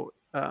Do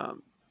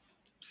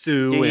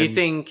Sue you and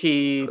think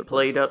he other players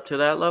played like up to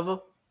that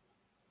level?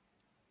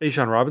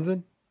 Ashawn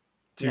Robinson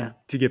Yeah.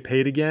 to get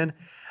paid again.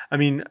 I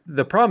mean,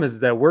 the problem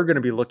is that we're going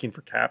to be looking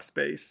for cap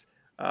space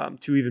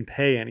to even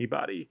pay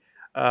anybody.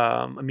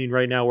 I mean,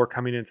 right now we're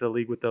coming into the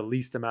league with the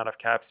least amount of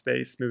cap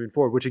space moving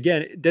forward, which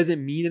again it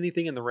doesn't mean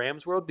anything in the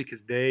Rams world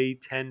because they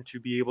tend to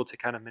be able to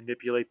kind of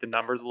manipulate the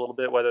numbers a little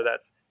bit, whether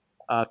that's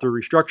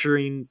through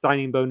restructuring,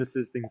 signing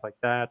bonuses, things like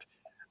that.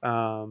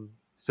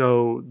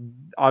 So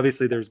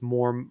obviously there's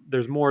more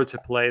to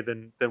play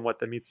than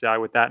what meets the eye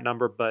with that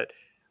number, but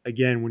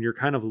again, when you're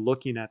kind of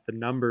looking at the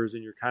numbers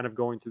and you're kind of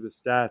going through the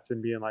stats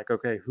and being like,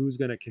 okay, who's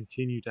going to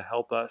continue to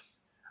help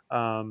us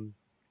um,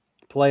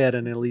 play at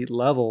an elite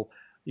level?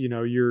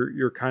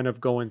 You're kind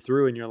of going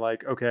through and you're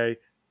like, okay,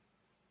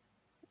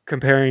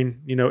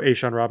 comparing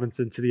Ashawn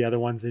Robinson to the other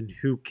ones, and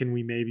who can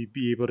we maybe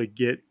be able to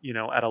get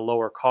at a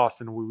lower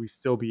cost, and um, will we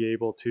still be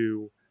able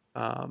to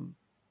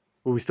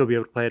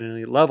play at an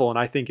elite level? And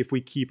I think if we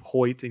keep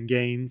Hoyt and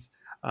Gaines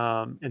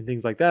and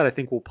things like that, I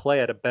think we'll play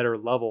at a better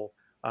level,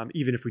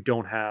 even if we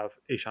don't have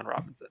Ashawn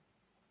Robinson.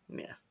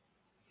 Yeah.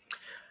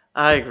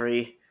 I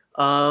agree.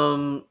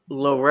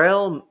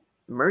 Laurel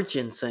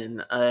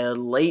Murchison, a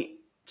late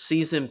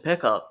season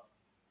pickup.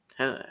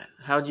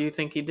 How do you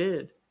think he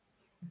did?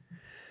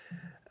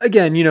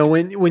 Again,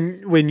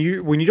 when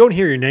you don't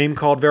hear your name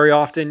called very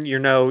often,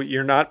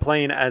 you're not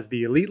playing as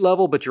the elite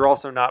level, but you're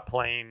also not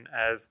playing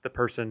as the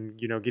person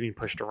getting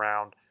pushed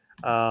around.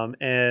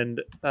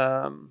 And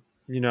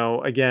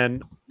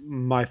again,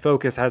 my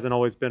focus hasn't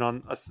always been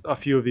on a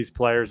few of these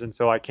players, and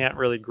so I can't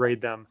really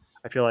grade them.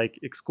 I feel like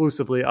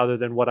exclusively other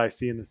than what I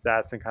see in the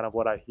stats and kind of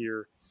what I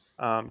hear,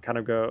 kind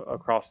of go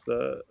across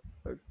the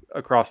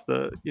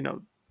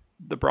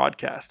the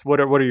broadcast. What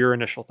are your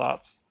initial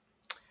thoughts?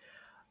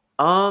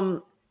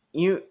 Um,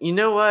 you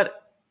know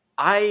what?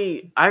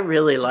 I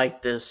really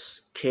like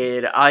this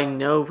kid. I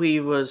know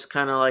he was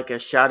kind of like a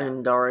shot in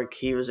the dark.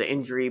 He was an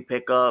injury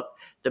pickup,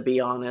 to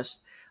be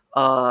honest.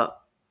 Uh,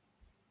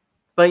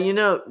 But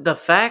the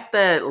fact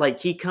that like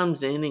he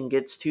comes in and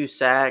gets 2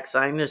 sacks,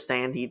 I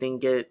understand he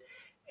didn't get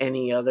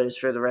any others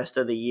for the rest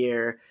of the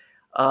year.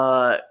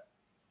 Uh,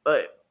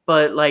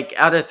 but like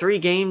out of 3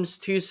 games,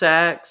 2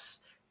 sacks,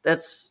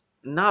 that's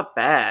not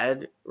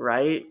bad,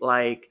 right?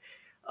 Like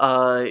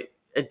uh,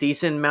 a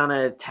decent amount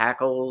of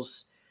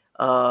tackles.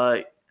 Uh,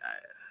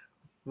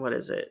 what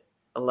is it?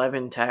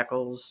 11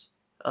 tackles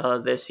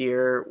this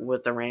year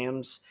with the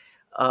Rams.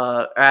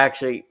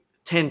 Actually,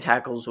 10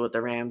 tackles with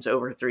the Rams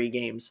over 3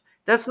 games.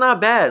 That's not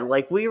bad.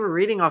 Like we were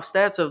reading off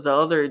stats of the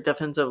other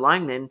defensive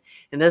linemen,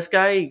 and this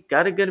guy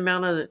got a good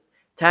amount of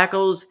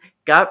tackles,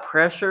 got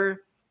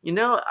pressure.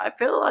 I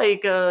feel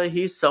like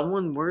he's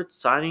someone worth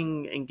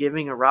signing and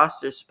giving a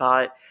roster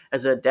spot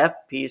as a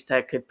depth piece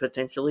that could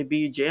potentially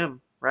be a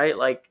gem, right?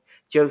 Like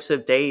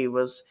Joseph Day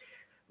was.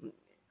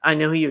 I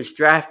know he was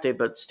drafted,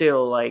 but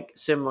still, like,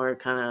 similar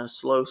kind of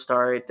slow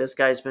start. This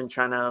guy's been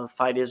trying to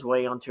fight his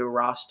way onto a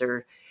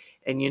roster,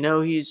 and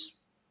he's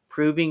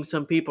proving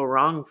some people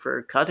wrong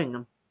for cutting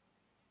him.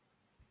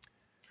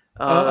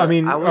 I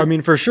mean, I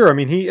would. for sure.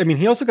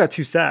 He also got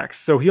 2 sacks,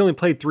 so he only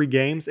played 3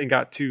 games and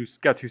got two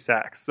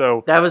sacks.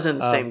 So That was in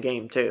the um, same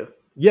game too.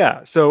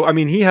 yeah, so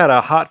he had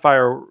a hot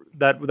fire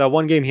that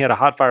one game. He had a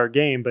hot fire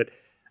game,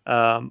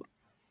 um,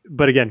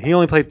 but again, he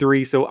only played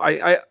 3. So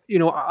I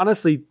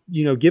honestly,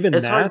 given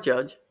It's hard that, to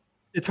judge.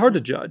 it's hard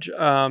to judge.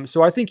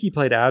 So I think he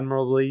played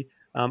admirably.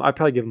 I'd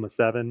probably give him a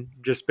 7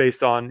 just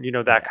based on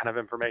that kind of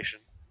information.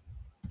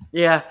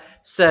 Yeah,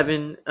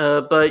 7.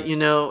 But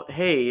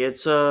hey,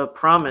 it's a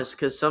promise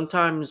because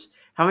sometimes.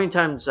 How many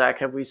times, Zach,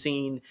 have we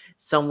seen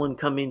someone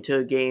come into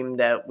a game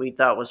that we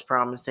thought was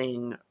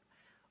promising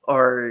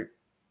or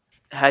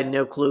had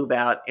no clue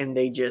about, and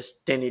they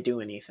just didn't do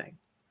anything,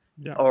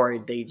 Yeah. or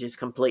they just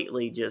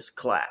completely just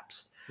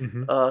collapsed.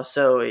 Mm-hmm.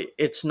 So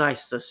it's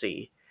nice to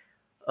see.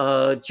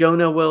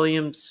 Jonah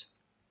Williams.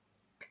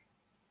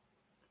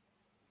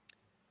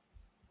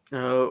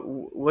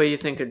 What do you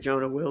think of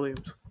Jonah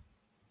Williams?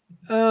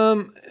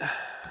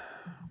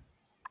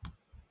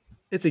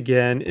 It's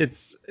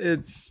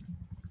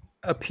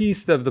a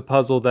piece of the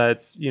puzzle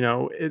that's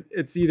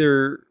it's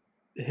either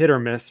hit or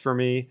miss for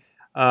me.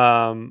 He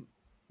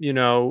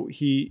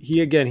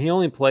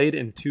only played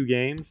in 2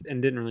 games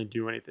and didn't really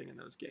do anything in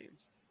those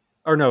games.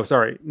 Or no,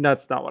 sorry,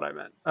 that's not what I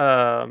meant.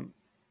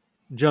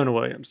 Jonah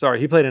Williams,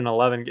 sorry, he played in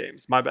 11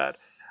 games. My bad.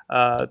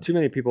 Too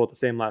many people with the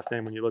same last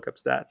name when you look up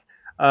stats.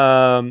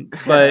 And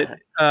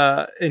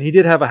he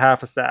did have a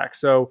half a sack.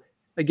 So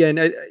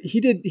again, he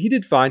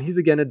did fine. He's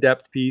again a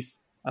depth piece.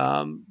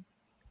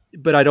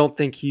 But I don't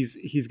think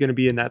he's going to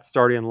be in that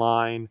starting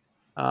line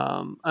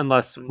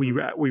unless we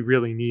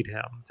really need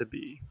him to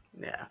be.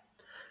 Yeah.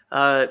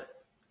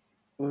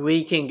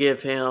 We can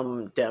give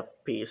him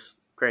depth piece.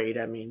 Great.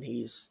 I mean,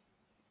 he's.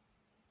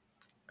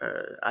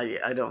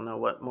 I don't know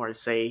what more to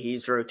say.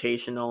 He's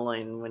rotational,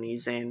 and when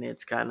he's in,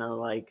 it's kind of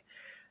like,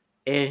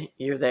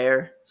 you're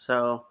there.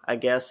 So I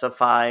guess a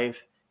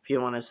 5, if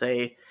you want to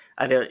say.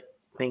 I don't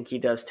think he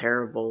does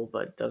terrible,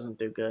 but doesn't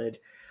do good.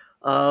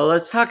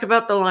 Let's talk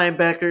about the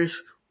linebackers.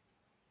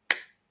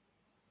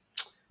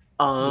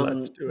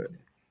 Let's do it.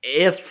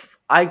 If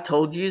I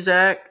told you,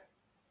 Zach,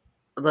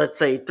 let's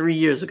say 3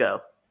 years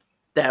ago,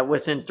 that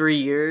within 3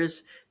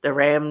 years, the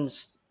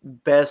Rams'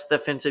 best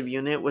defensive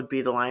unit would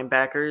be the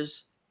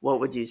linebackers, what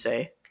would you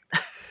say?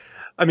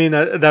 I mean,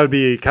 that would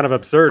be kind of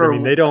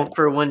absurd. They don't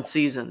for one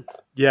season.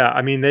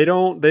 Yeah, they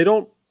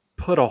don't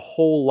put a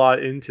whole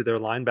lot into their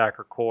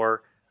linebacker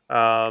core,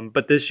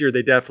 but this year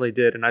they definitely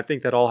did, and I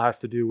think that all has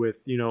to do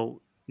with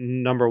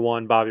number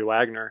one, Bobby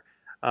Wagner.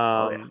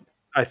 Yeah.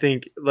 I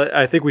think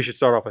we should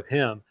start off with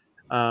him.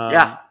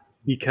 Yeah.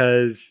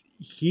 Because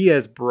he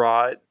has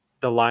brought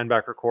the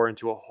linebacker core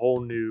into a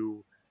whole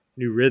new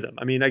rhythm.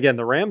 I mean, again,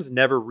 the Rams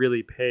never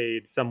really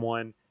paid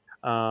someone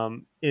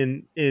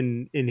in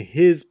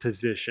his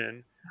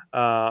position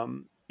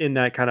in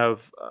that kind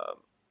of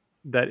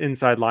that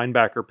inside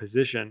linebacker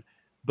position,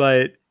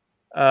 but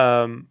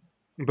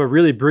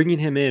really bringing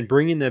him in,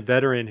 bringing the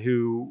veteran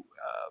who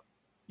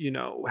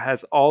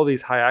has all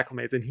these high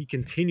acclimates, and he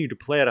continued to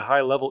play at a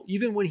high level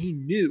even when he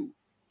knew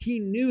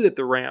that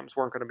the Rams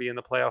weren't going to be in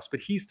the playoffs, but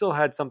he still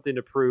had something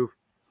to prove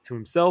to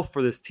himself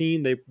for this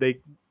team.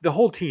 The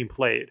whole team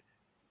played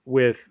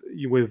with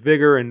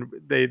vigor, and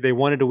they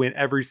wanted to win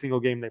every single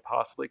game they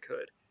possibly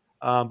could.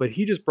 But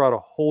he just brought a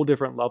whole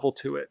different level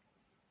to it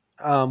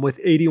with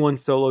 81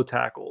 solo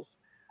tackles,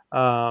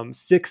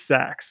 6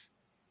 sacks,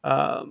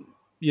 10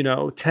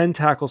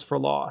 tackles for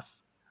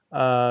loss, 2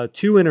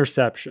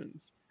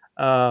 interceptions.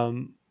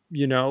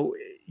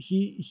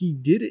 He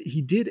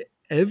did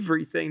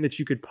everything that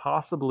you could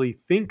possibly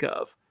think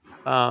of.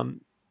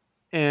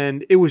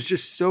 And it was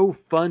just so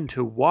fun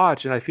to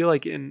watch. And I feel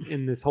like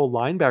in this whole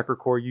linebacker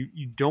core,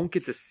 you don't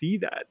get to see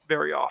that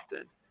very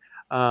often.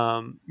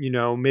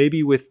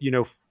 Maybe with,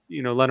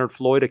 Leonard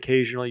Floyd,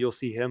 occasionally you'll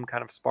see him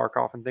kind of spark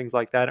off and things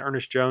like that.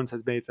 Ernest Jones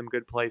has made some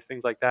good plays,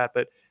 things like that.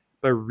 But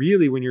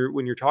really when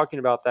you're talking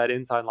about that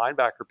inside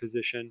linebacker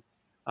position,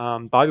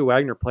 Bobby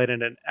Wagner played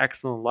at an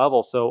excellent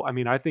level. So,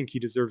 I think he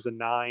deserves a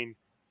 9,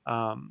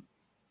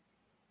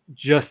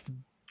 just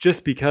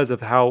because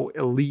of how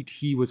elite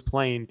he was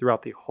playing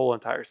throughout the whole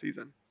entire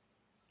season.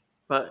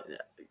 But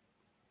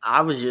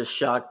I was just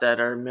shocked that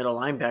our middle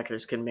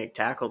linebackers can make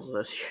tackles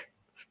this year.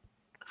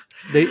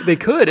 They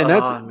could, and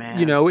that's Oh man.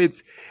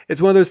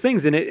 it's one of those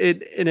things, and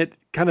it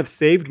kind of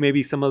saved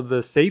maybe some of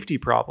the safety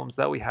problems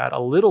that we had a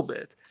little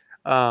bit.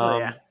 Oh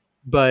yeah.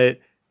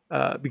 But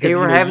because They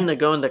were having to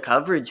go into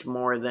coverage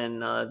more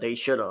than they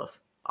should have,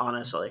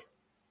 honestly.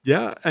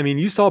 yeah, I mean,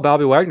 you saw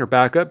Bobby Wagner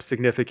back up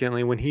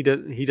significantly when he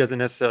doesn't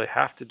necessarily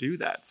have to do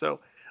that. So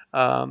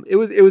it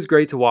was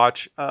great to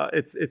watch.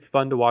 It's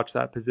fun to watch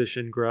that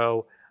position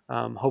grow.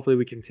 Hopefully,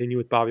 we continue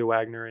with Bobby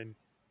Wagner, and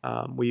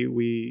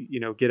we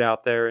get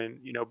out there and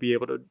be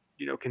able to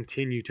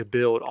continue to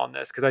build on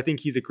this, because I think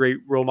he's a great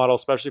role model,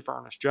 especially for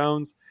Ernest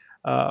Jones.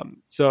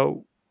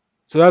 So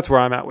that's where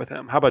I'm at with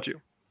him. How about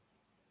you?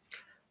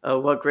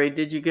 What grade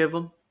did you give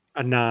him?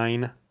 A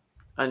 9.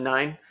 A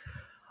 9?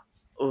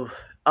 Ooh.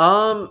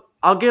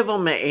 I'll give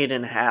him an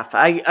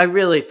 8.5. I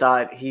really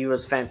thought he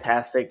was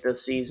fantastic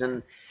this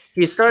season.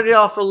 He started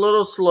off a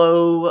little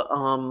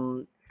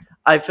slow.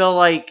 I felt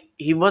like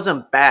he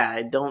wasn't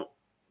bad. Don't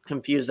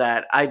confuse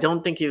that. I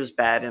don't think he was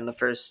bad in the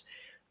first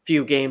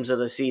few games of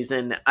the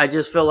season. I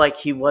just feel like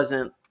he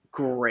wasn't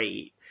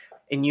great.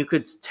 And you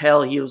could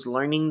tell he was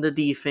learning the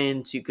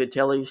defense. You could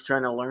tell he was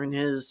trying to learn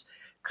his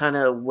kind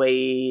of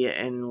way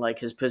and like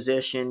his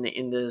position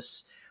in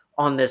this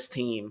on this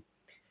team.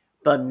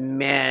 But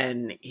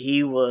man,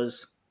 he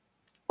was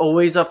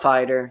always a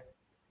fighter,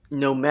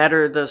 no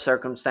matter the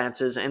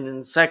circumstances. And in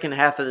the second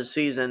half of the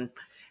season,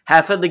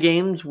 half of the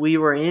games we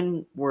were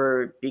in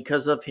were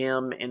because of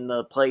him and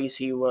the plays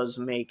he was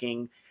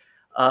making.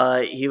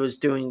 He was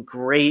doing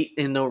great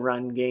in the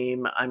run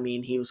game. I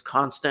mean, he was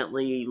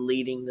constantly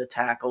leading the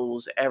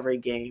tackles every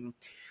game.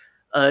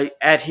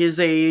 At his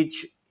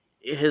age,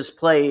 his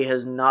play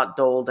has not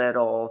dulled at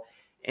all,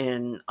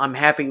 and I'm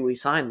happy we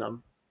signed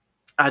him.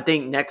 I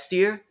think next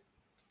year,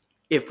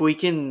 if we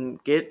can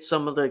get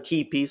some of the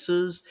key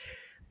pieces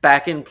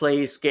back in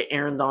place, get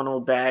Aaron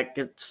Donald back,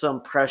 get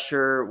some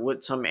pressure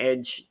with some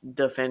edge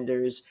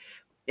defenders,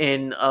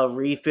 and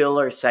refill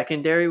our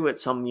secondary with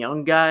some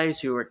young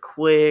guys who are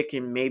quick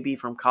and maybe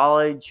from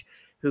college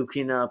who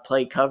can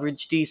play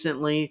coverage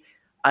decently,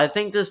 I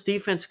think this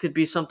defense could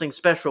be something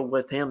special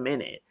with him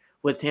in it,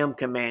 with him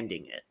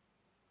commanding it.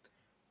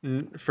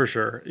 For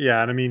sure.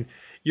 Yeah. And I mean,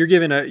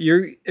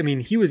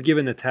 he was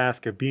given the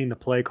task of being the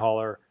play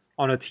caller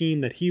on a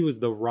team that he was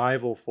the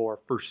rival for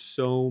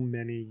so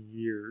many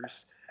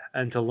years.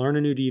 And to learn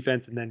a new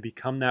defense and then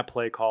become that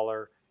play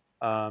caller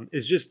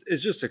is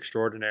just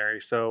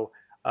extraordinary. So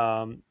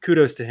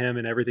kudos to him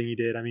and everything he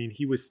did. I mean,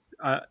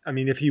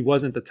 if he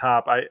wasn't the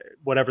top,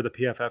 whatever the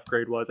PFF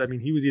grade was, I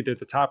mean, he was either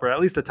the top or at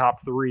least the top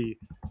 3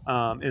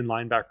 in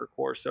linebacker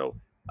core. So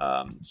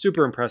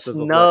super impressive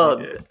of what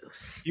he did.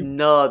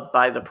 Snubbed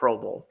by the Pro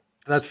Bowl.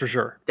 That's for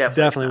sure.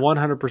 Definitely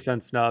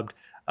 100% snubbed.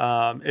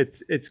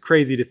 It's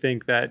crazy to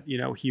think that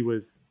he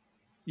was.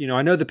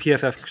 I know the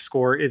PFF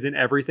score isn't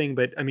everything,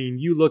 but I mean,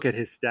 you look at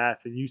his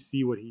stats and you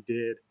see what he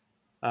did.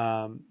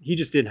 He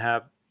just didn't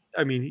have.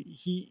 I mean,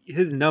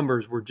 his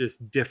numbers were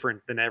just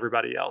different than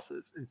everybody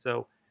else's, and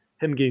so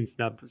him getting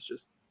snubbed was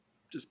just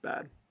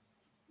bad.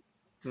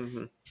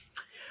 Mm-hmm.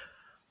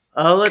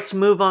 Let's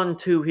move on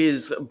to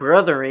his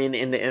brother in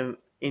the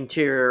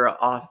interior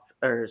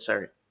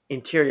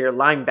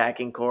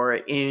linebacking core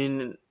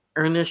in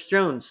Ernest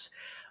Jones.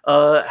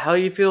 How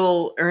you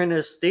feel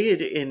Ernest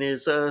did in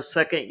his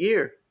second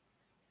year?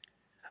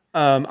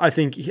 I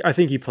think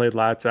he played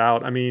lights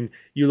out. I mean,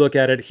 you look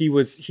at it;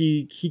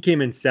 he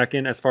came in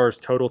second as far as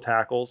total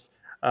tackles,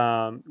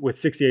 with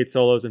 68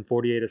 solos and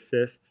 48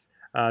 assists.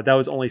 That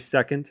was only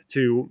second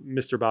to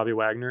Mr. Bobby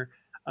Wagner.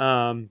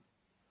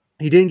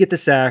 He didn't get the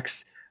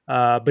sacks,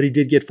 but he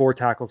did get 4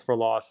 tackles for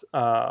loss,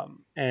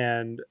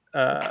 and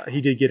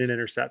he did get an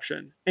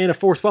interception and a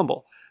forced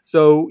fumble.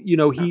 So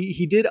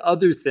he did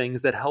other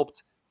things that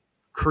helped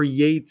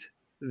create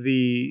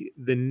the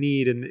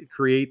need and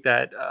create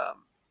that.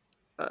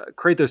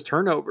 Create those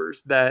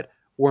turnovers that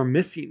were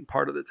missing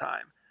part of the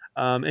time.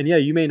 And yeah,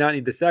 you may not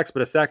need the sacks,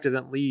 but a sack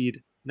doesn't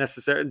lead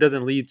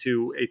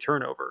to a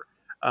turnover.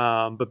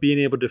 But being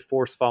able to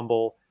force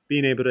fumble,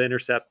 being able to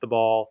intercept the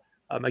ball,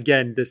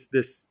 again, this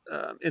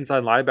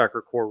inside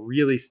linebacker core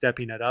really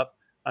stepping it up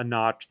a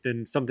notch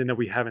than something that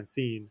we haven't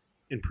seen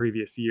in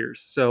previous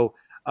years. So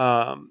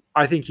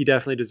I think he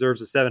definitely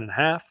deserves a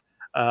 7.5.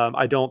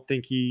 I don't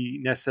think he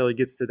necessarily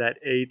gets to that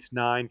 8,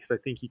 9, because I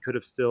think he could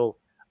have still.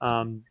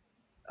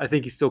 I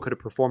think he still could have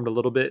performed a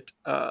little bit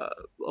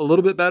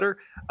better,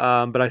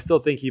 but I still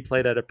think he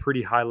played at a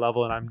pretty high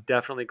level, and I'm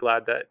definitely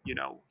glad that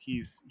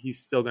he's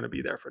still going to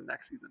be there for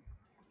next season.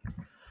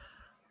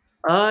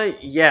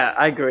 Yeah,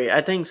 I agree.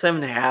 I think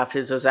 7.5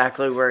 is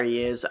exactly where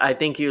he is. I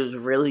think he was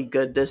really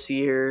good this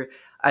year.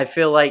 I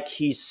feel like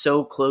he's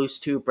so close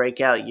to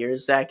breakout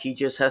years, Zach. He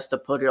just has to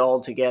put it all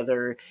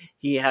together.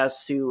 He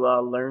has to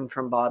learn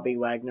from Bobby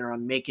Wagner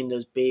on making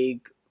those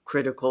big,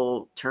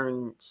 critical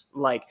turns,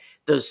 like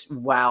those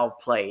wow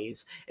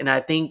plays. And I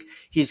think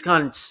he's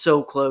gone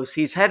so close.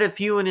 He's had a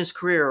few in his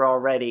career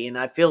already, and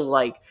I feel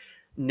like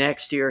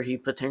next year he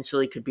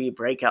potentially could be a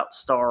breakout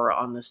star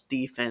on this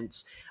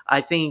defense.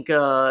 I think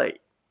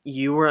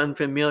you were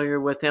unfamiliar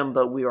with him,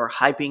 but we were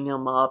hyping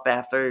him up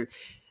after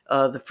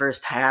the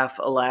first half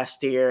of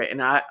last year,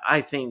 and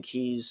I think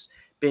he's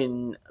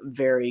been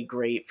very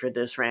great for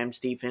this Rams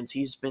defense.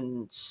 He's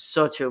been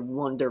such a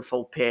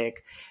wonderful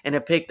pick, and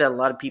a pick that a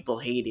lot of people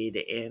hated,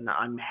 and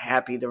I'm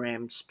happy the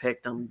Rams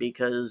picked him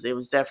because it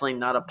was definitely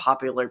not a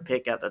popular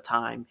pick at the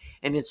time,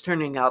 and it's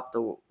turning out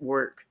to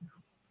work.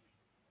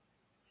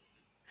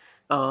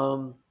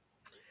 Um,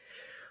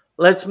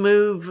 let's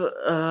move,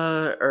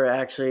 or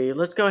actually,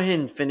 let's go ahead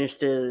and finish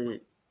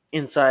the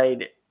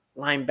inside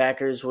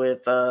linebackers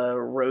with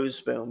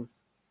Roseboom.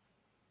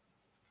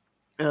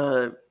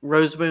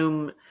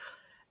 Roseboom,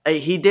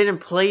 he didn't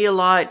play a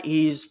lot.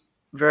 He's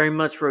very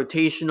much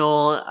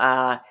rotational.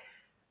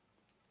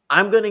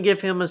 I'm going to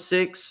give him a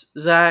 6,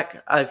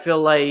 Zach. I feel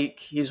like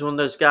he's one of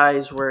those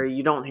guys where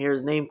you don't hear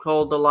his name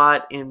called a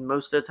lot, and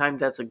most of the time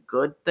that's a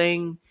good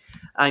thing.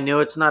 I know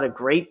it's not a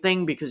great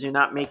thing because you're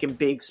not making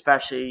big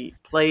special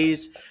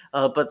plays,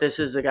 but this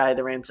is a guy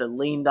the Rams had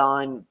leaned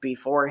on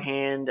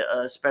beforehand,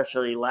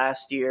 especially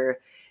last year,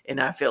 and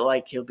I feel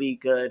like he'll be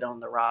good on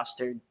the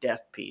roster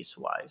depth piece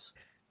wise.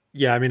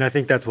 Yeah, I mean, I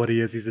think that's what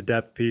he is. He's a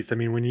depth piece. I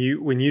mean, when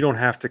you don't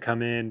have to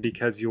come in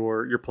because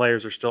your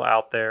players are still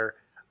out there,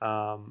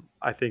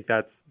 I think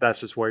that's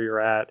just where you're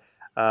at.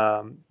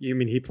 You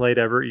mean he played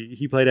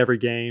every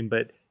game,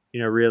 but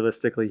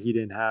realistically, he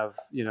didn't have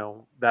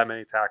that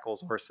many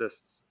tackles or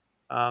assists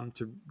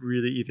to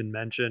really even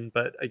mention.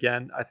 But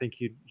again, I think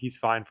he's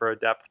fine for a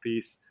depth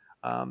piece,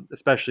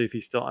 especially if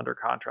he's still under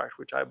contract,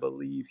 which I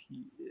believe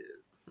he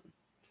is.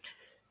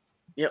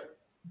 Yep.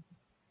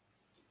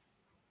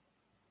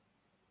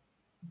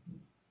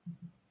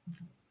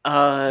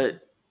 Uh,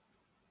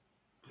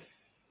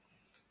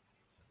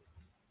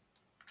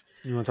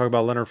 You want to talk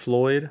about Leonard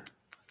Floyd?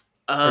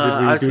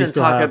 I was Do we going to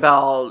still talk have?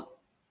 about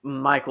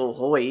Michael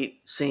Hoyt,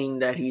 seeing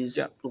that he's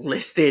Yeah.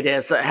 listed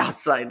as an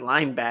outside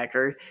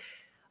linebacker.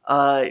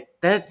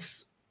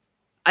 That's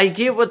I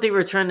get what they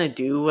were trying to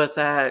do with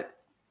that,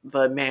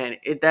 but man,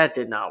 that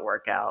did not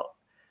work out.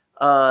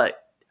 Uh,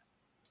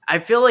 I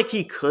feel like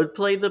he could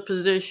play the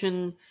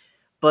position,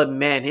 but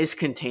man, his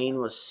contain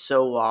was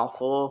so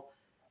awful.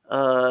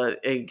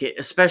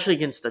 Especially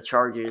against the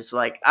Chargers.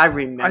 Like I I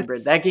remember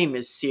that game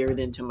is seared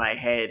into my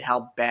head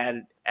how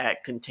bad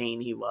at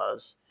contain he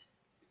was.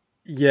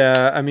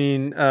 Yeah, I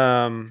mean,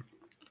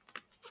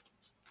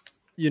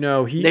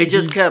 They he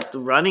just kept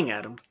running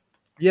at him.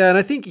 yeah, and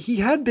I think he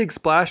had big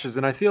splashes,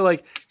 and I feel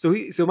like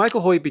so Michael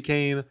Hoyt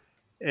became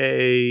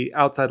a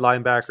outside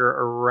linebacker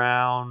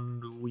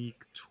around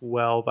week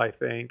 12, I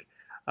think,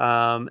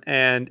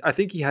 and I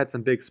think he had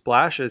some big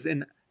splashes,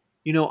 and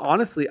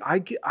honestly, I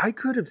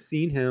could have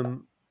seen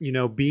him,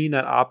 being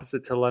that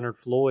opposite to Leonard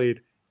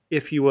Floyd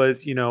if he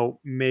was,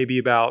 maybe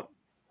about,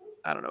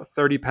 I don't know,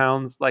 30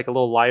 pounds, like a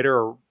little lighter,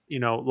 or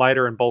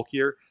lighter and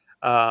bulkier.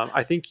 I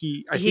He think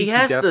he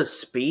has the definitely.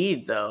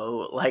 speed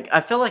though. Like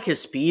I feel like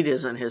his speed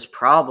isn't his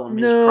problem.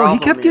 His No, he problem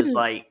kept is getting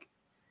like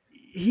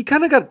he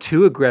kind of got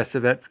too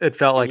aggressive. It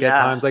felt like at yeah,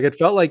 times, like it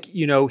felt like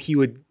he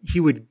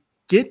would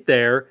get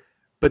there,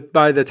 but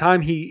by the time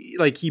he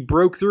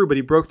broke through, but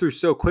he broke through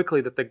so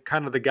quickly that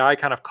the guy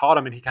kind of caught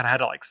him, and he kind of had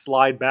to like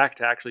slide back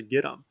to actually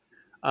get him.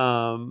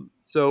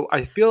 So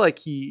I feel like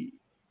he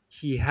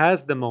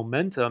has the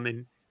momentum,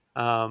 and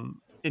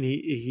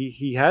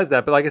he has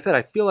that. But like I said,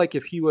 I feel like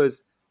if he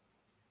was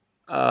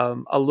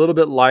a little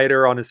bit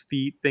lighter on his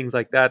feet, things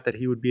like that, that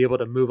he would be able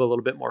to move a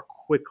little bit more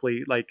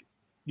quickly, like,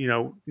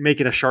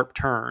 making a sharp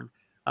turn.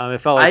 It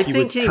felt like I he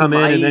think would come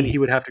in and then he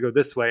might would have to go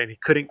this way, and he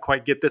couldn't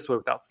quite get this way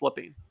without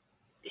slipping.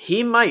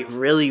 he might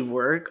really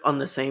work on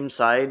the same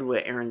side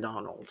with Aaron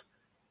Donald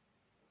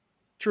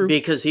True.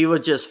 because he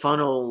would just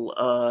funnel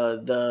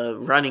the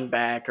running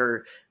back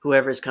or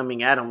whoever's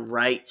coming at him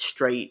right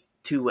straight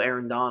to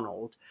Aaron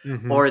Donald,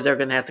 Hmm. or they're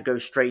gonna have to go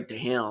straight to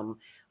him.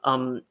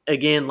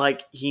 Again,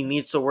 like he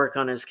needs to work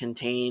on his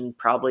contain.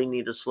 Probably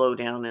need to slow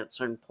down at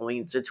certain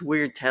points. It's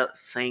weird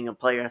saying a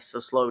player has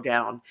to slow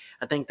down.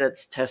 I think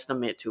that's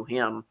testament to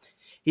him.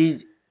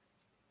 He's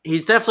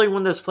he's definitely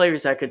one of those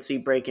players I could see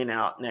breaking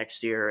out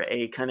next year.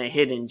 A kind of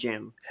hidden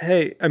gem.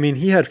 Hey, I mean,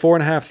 he had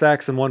 4.5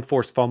 sacks and one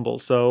forced fumble.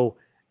 So,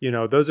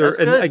 those are, That's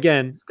and good.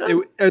 again, It's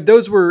good.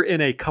 those were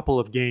in a couple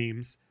of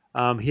games.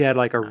 He had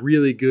like a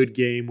really good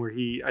game where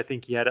I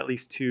think he had at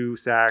least 2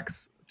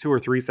 sacks, 2 or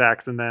 3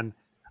 sacks, and then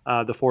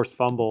the forced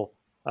fumble.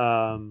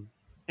 Um,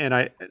 and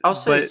I'll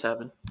say but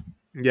 7.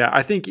 yeah,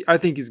 I think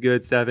he's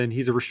good. 7.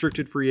 He's a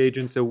restricted free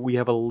agent, so we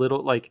have a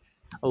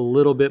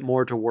little bit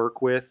more to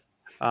work with.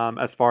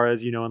 As far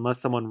as unless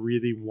someone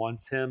really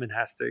wants him and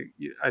has to,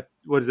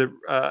 what is it?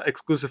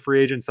 Exclusive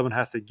free agent. Someone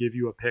has to give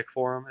you a pick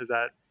for him. Is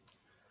that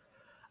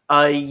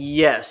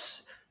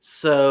Yes.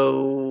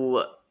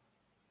 So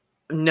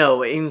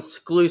no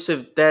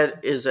exclusive.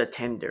 That is a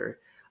tender.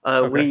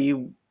 okay?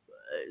 We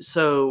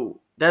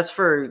so that's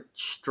for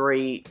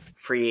straight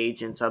free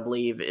agents, I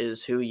believe,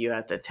 is who you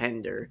have to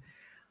tender.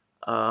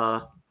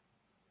 Uh,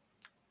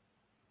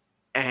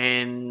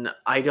 and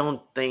I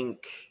don't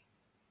think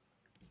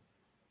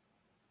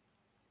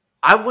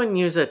I wouldn't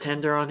use a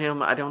tender on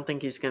him. I don't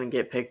think he's going to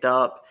get picked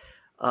up.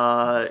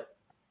 Uh,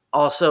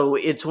 Also,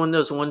 it's one of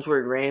those ones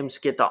where Rams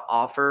get the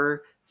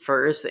offer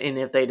first, and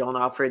if they don't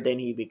offer, then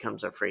he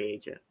becomes a free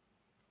agent.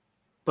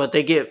 But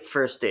they get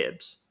first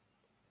dibs,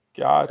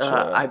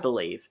 Gotcha. I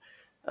believe.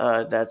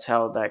 That's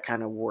how that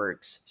kind of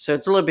works. So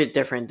it's a little bit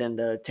different than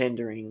the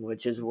tendering,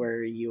 which is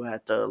where you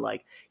have to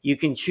you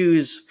can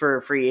choose for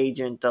a free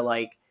agent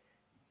to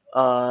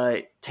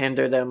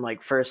tender them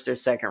first or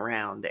second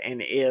round,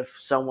 and if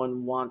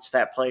someone wants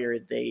that player,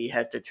 they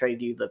have to trade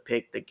you the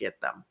pick to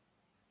get them.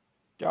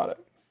 Got it.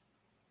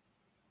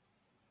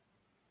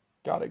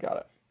 Got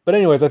it. But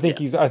anyways, I think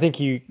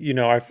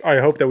Yeah. I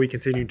hope that he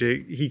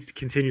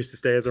continues to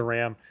stay as a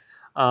Ram,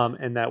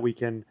 and that we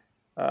can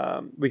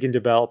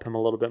develop him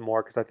a little bit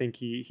more, because I think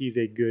he's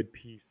a good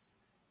piece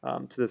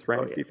to this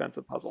Rams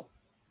defensive puzzle.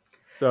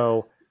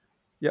 So,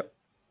 yep.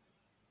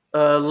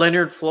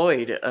 Leonard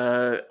Floyd.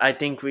 I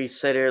think we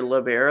said it a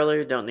little bit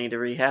earlier. Don't need to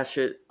rehash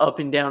it. Up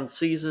and down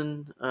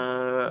season.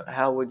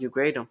 How would you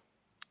grade him?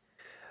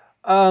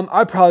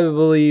 I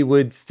probably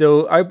would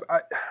still.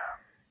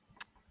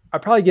 I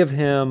probably give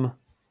him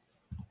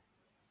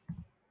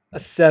a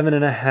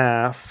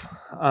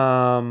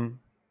 7.5.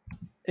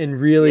 And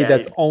really,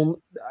 that's only.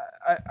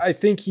 I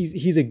think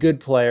he's a good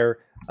player.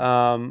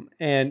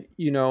 And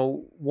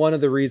one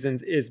of the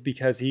reasons is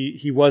because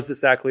he was the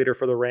sack leader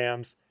for the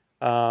Rams.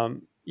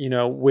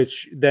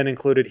 Which then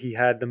included he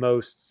had the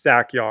most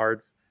sack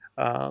yards.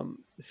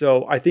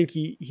 So I think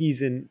he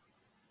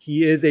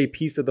is a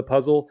piece of the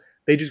puzzle.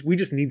 We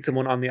just need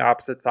someone on the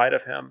opposite side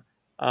of him.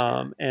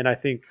 And I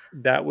think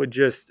that would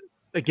just,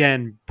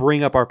 again,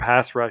 bring up our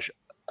pass rush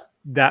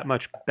that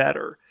much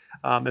better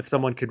if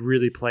someone could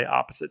really play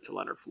opposite to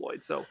Leonard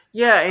Floyd. So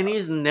yeah, and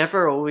he's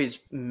never always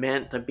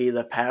meant to be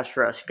the pass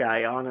rush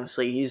guy.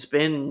 Honestly, he's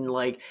been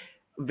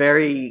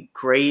very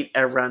great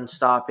at run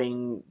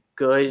stopping,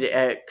 good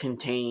at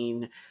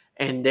contain,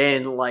 and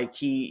then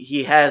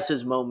he has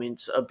his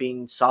moments of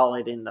being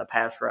solid in the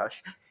pass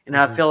rush. And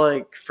I feel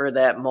like for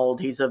that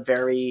mold, he's a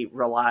very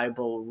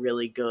reliable,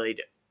 really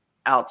good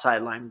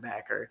outside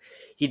linebacker.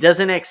 He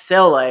doesn't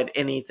excel at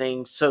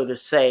anything, so to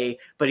say,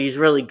 but he's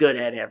really good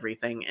at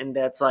everything, and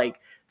that's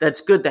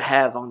good to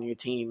have on your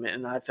team.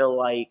 And I feel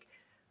like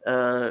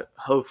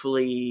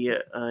hopefully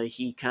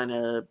he kind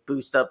of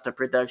boost up the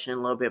production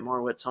a little bit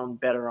more with someone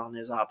better on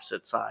his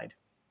opposite side.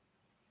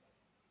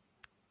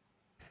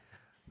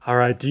 All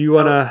right. Do you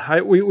want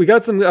to? We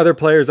got some other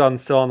players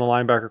still on the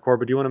linebacker core,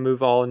 but do you want to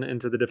move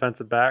into the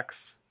defensive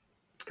backs?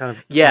 Kind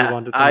of Yeah, move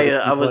on to some of the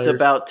I was players.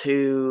 about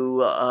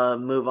to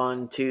move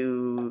on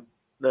to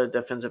the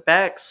defensive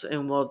backs,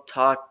 and we'll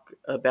talk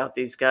about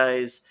these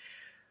guys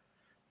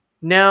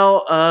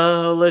now.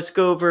 Let's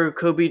go over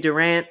Kobe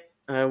Durant.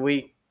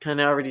 We kind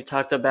of already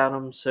talked about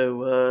him,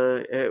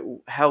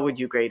 so how would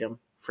you grade him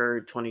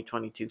for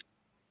 2022?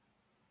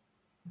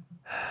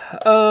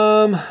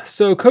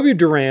 So Kobe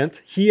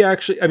Durant, he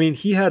actually, I mean,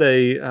 he had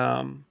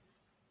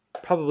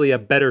probably a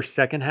better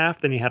second half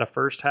than he had a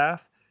first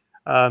half.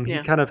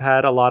 He kind of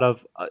had a lot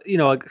of,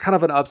 kind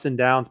of an ups and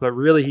downs, but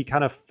really he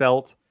kind of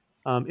felt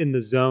in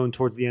the zone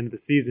towards the end of the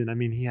season. I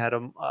mean, he had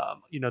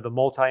the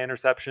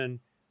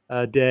multi-interception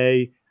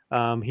day.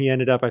 He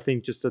ended up, I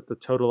think, just at the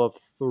total of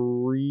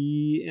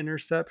 3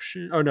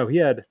 interceptions. Oh no, he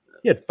had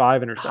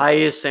 5 interceptions.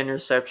 Highest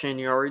interception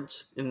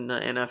yards in the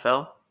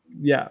NFL.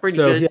 Yeah, pretty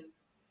good.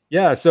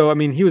 So I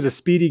mean, he was a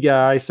speedy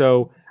guy.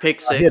 So pick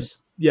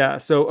 6. He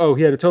had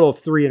a total of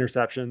 3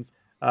 interceptions.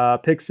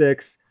 Pick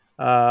 6.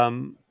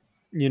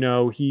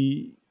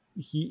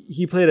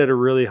 He played at a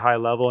really high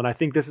level, and I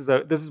think this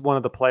is one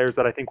of the players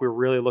that I think we're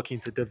really looking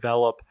to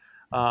develop.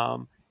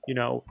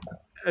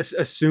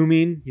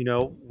 Assuming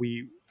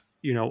we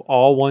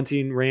all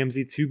wanting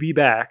Ramsey to be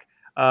back,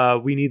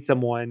 we need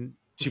someone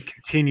to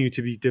continue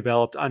to be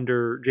developed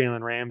under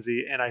Jalen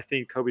Ramsey, and I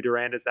think Kobe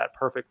Durant is that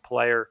perfect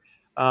player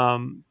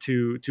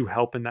to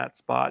help in that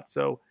spot.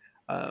 So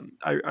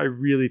I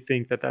really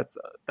think that's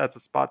a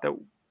spot that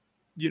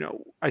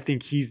I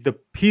think he's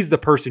the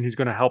person who's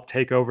going to help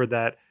take over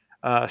that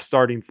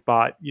starting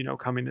spot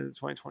coming into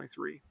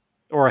 2023,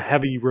 or a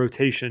heavy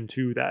rotation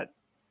to that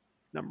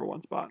number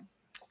 1 spot.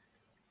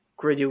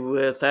 Gritty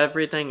with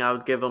everything, I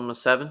would give him a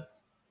 7.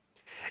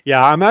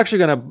 Yeah, I'm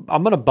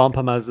gonna bump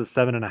him as a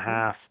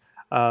 7.5.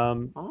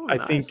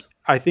 Nice.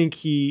 I think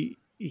he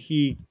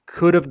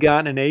could have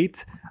gotten an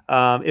 8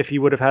 if he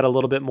would have had a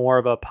little bit more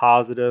of a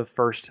positive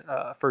first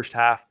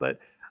half, but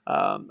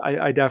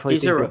I definitely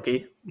think a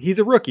rookie. He's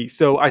a rookie,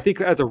 so I think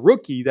as a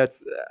rookie,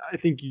 I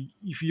think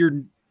if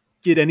you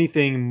get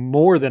anything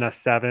more than a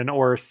 7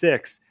 or a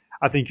 6,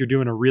 I think you're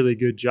doing a really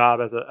good job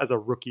as a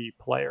rookie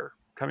player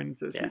coming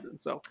into the season.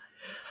 So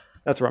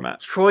that's where I'm at.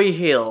 Troy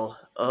Hill.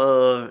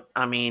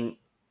 I mean,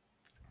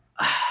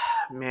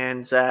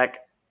 man, Zach.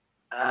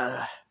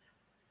 I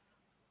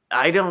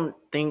don't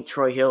think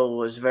Troy Hill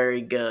was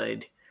very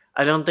good.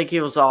 I don't think he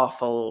was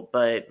awful,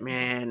 but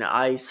man,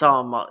 I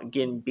saw him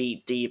getting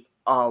beat deep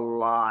a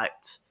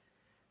lot.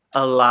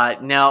 A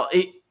lot. Now,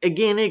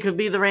 again, it could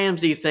be the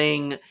Ramsey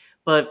thing,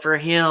 but for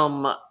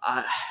him,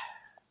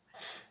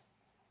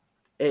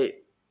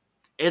 it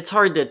it's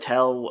hard to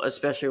tell,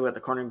 especially with the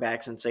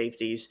cornerbacks and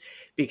safeties,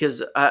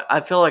 because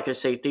I feel like a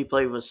safety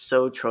play was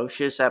so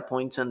atrocious at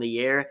points in the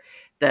year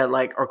that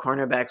like our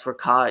cornerbacks were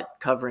caught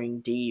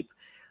covering deep.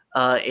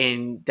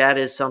 And that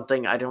is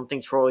something I don't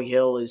think Troy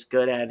Hill is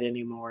good at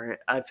anymore.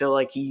 I feel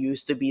like he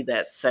used to be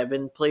that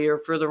 7 player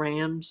for the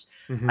Rams.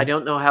 I Hmm.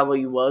 don't know how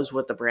he was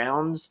with the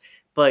Browns,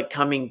 but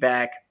coming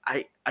back,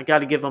 I got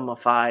to give him a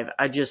 5.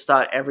 I just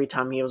thought every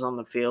time he was on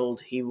the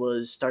field, he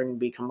was starting to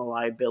become a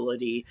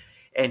liability,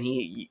 and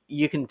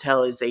you can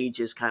tell his age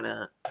is kind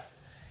of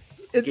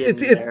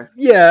It's getting there.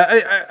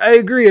 yeah, I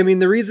agree. I mean,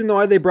 the reason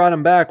why they brought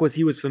him back was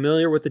he was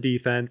familiar with the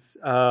defense.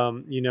 He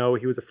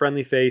was a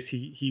friendly face.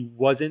 He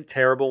wasn't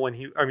terrible when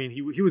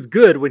he was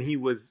good when he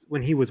was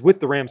with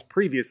the Rams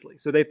previously.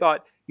 So they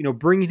thought,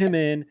 bringing him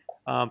in,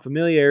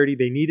 familiarity.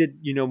 They needed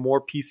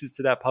more pieces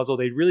to that puzzle.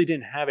 They really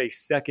didn't have a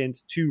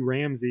second to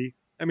Ramsey.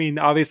 I mean,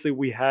 obviously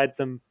we have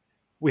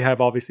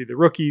obviously the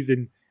rookies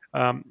and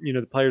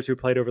the players who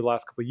played over the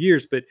last couple of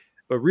years, but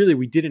really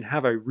we didn't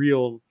have a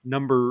real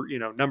number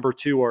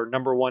 2 or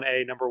number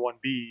 1A, number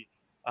 1B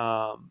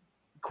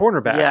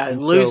cornerback. Yeah, And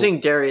so losing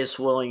Darius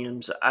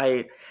Williams,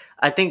 I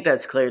think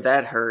that's clear.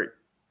 That hurt.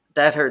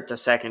 That hurt the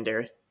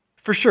secondary.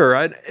 for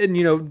sure,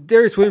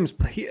 Darius Williams,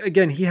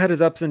 he had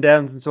his ups and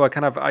downs, and so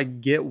I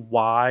get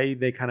why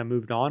they kind of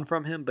moved on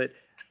from him, but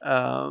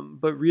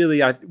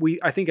really I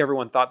think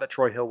everyone thought that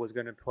Troy Hill was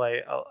going to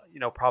play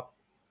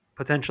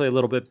potentially a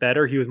little bit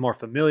better. He was more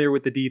familiar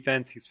with the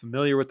defense. He's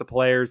familiar with the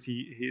players.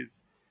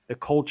 He's the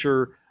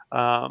culture,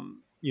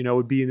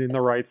 would be in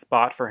the right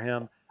spot for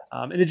him.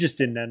 And it just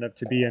didn't end up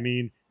to be. I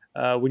mean,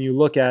 when you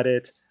look at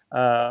it,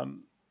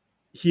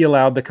 he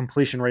allowed the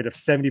completion rate of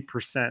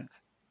 70%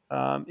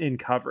 in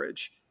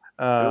coverage.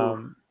 Ooh,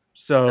 that's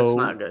So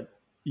not good.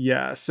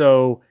 yeah,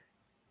 so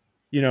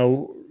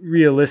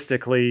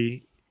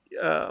realistically,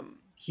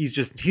 he's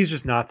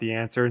just not the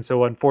answer, and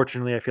so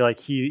unfortunately, I feel like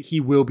he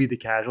will be the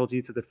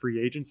casualty to the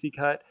free agency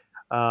cut.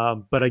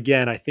 But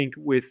again, I think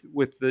with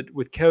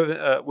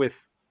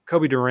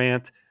Kobe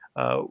Durant,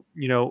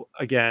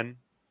 again,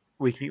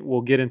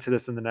 we'll get into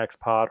this in the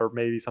next pod or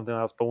maybe something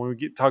else. But when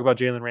we talk about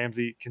Jalen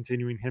Ramsey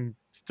continuing him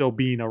still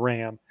being a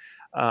Ram,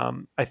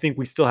 I think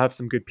we still have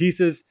some good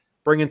pieces.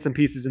 Bring in some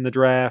pieces in the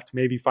draft,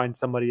 maybe find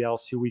somebody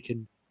else who we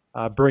can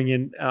bring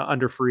in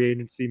under free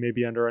agency,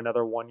 maybe under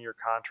another 1-year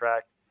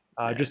contract,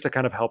 Yeah. just to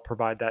kind of help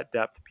provide that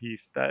depth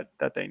piece that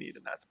they need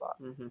in that spot.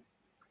 Hmm.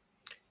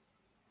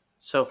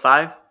 So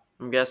 5,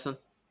 I'm guessing.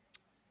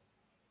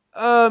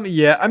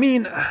 Yeah, I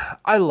mean,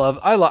 I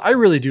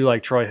really do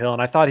like Troy Hill,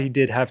 and I thought he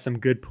did have some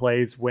good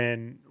plays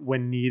when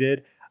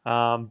needed.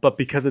 But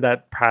because of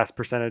that pass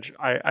percentage,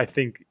 I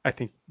think a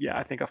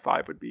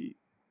 5 would be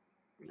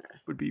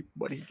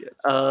what he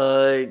gets.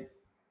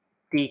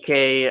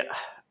 DK,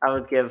 I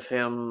would give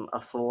him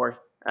a 4.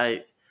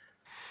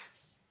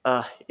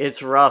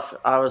 It's rough.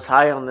 I was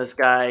high on this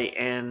guy,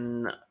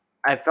 and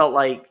I felt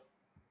like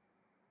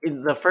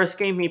in the first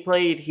game he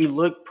played, he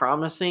looked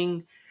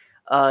promising.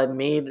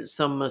 Made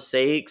some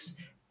mistakes,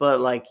 but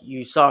like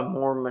you saw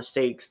more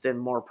mistakes than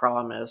more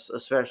promise,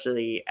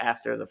 especially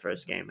after the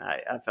first game.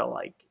 I felt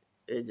like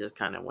it just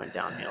kind of went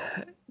downhill.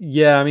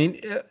 Yeah, I mean,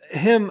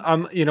 him.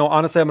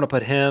 Honestly, I'm going to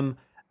put him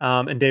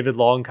and David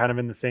Long kind of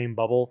in the same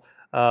bubble.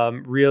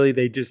 Really,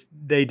 they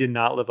did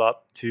not live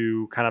up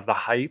to kind of the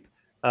hype.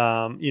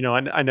 I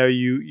know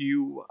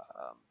you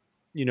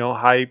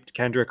hyped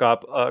Kendrick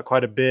up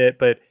quite a bit,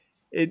 but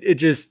it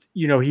just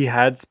he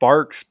had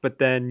sparks, but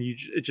then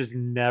it just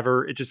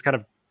kind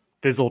of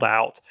fizzled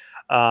out.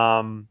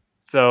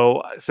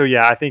 So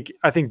yeah, I think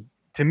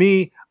to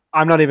me,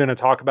 I'm not even going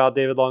to talk about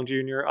David Long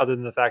Jr. other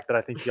than the fact that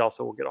I think he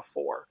also will get a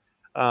 4.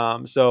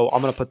 So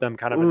I'm going to put them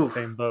kind of in the Oof.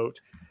 same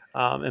boat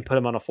and put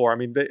them on a 4. I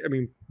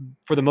mean,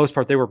 for the most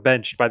part, they were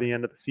benched by the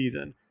end of the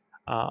season.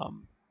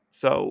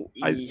 So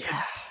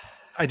Yeah.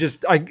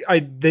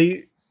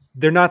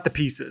 they're not the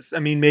pieces. I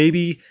mean,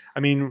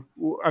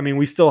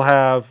 we still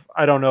have.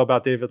 I don't know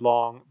about David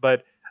Long,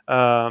 but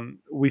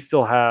we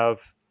still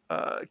have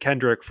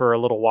Kendrick for a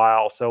little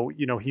while. So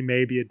he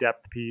may be a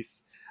depth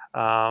piece.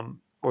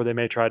 Or they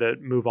may try to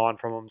move on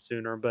from him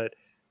sooner, but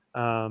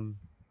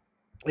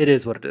it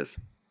is what it is.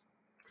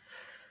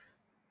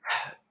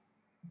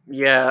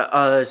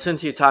 Yeah,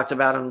 since you talked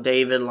about him,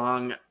 David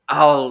Long,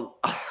 I'll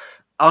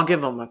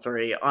give him a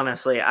 3.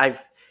 Honestly,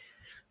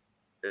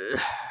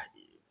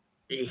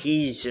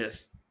 he's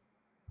just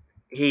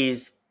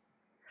he's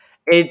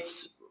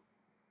it's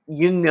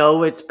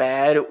it's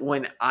bad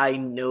when I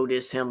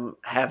notice him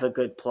have a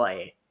good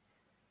play.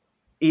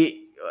 It,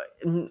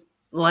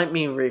 let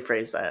me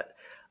rephrase that.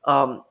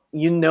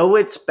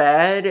 It's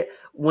bad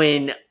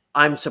when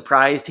I'm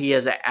surprised he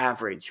has an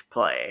average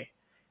play,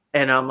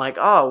 and I'm like,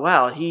 oh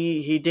wow,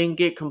 he didn't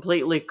get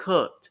completely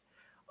cooked,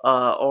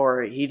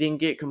 or he didn't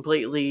get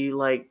completely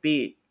like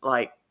beat.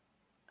 Like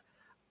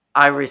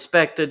I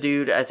respect the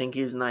dude. I think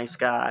he's a nice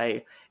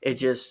guy. It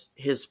just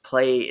his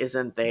play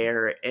isn't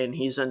there, and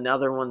he's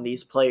another one of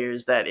these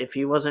players that if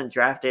he wasn't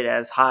drafted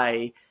as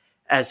high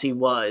as he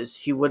was,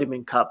 he would have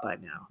been cut by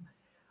now.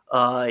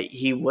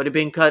 He would have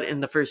been cut in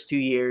the first 2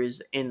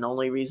 years, and the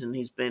only reason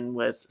he's been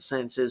with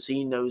since is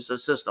he knows the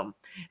system.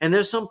 And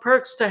there's some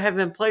perks to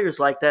having players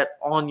like that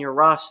on your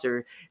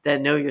roster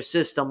that know your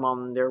system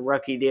on their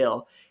rookie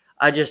deal.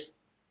 I just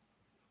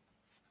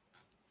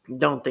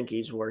don't think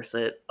he's worth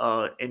it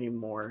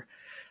anymore.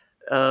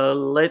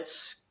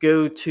 Let's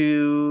go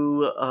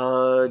to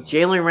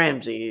Jalen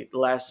Ramsey.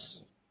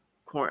 Last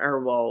corner.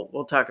 Well,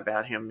 we'll talk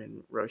about him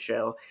in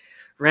Rochelle.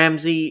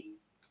 Ramsey,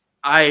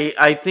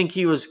 I think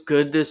he was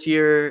good this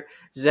year.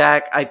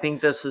 Zach, I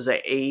think this is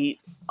a 8.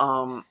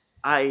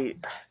 I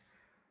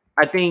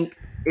think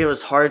it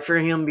was hard for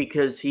him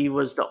because he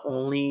was the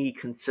only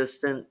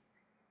consistent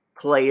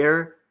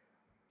player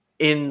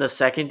in the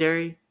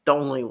secondary, the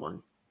only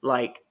one.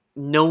 Like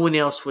no one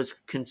else was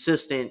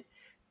consistent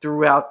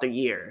throughout the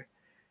year,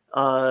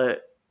 uh,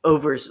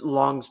 over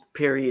long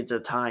periods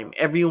of time.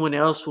 Everyone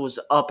else was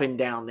up and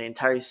down the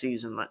entire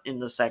season in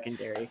the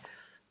secondary.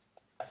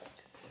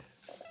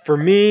 For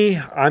me,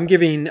 I'll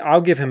give him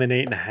an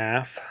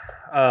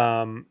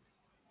 8.5.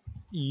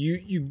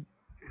 You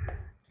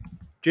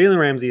Jalen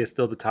Ramsey is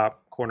still the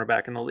top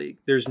cornerback in the league.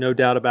 There's no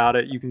doubt about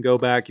it. You can go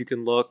back, you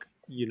can look,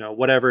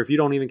 whatever. If you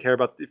don't even care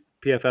about the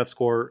PFF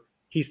score,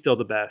 he's still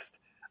the best.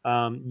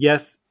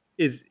 Yes,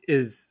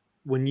 is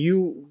when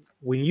you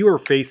are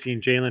facing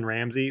Jalen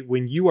Ramsey,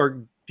 when you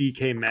are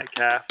DK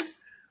Metcalf,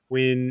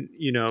 when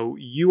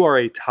you are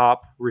a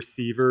top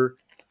receiver,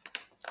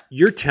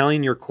 you're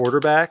telling your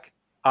quarterback,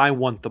 I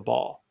want the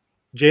ball.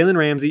 Jalen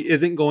Ramsey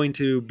isn't going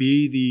to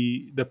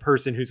be the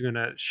person who's going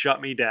to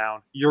shut me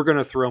down. You're going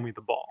to throw me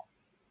the ball.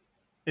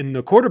 And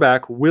the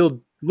quarterback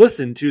will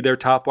listen to their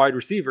top wide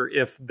receiver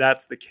if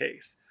that's the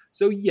case.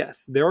 So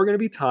yes, there are going to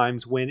be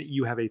times when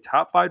you have a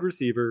top 5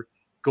 receiver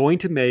going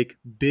to make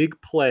big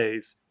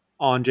plays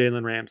on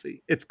Jalen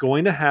Ramsey. It's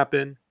going to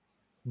happen,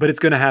 but it's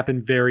going to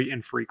happen very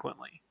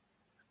infrequently.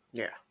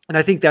 Yeah. And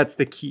I think that's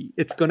the key.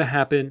 It's going to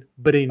happen,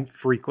 but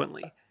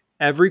infrequently.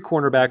 Every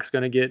cornerback is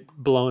going to get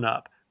blown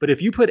up. But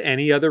if you put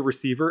any other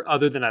receiver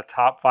other than a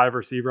top 5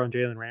 receiver on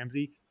Jalen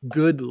Ramsey,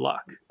 good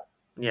luck.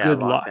 Yeah,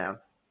 good luck. Down.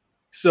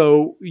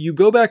 So you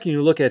go back and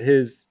you look at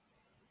his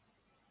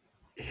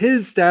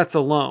stats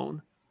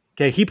alone.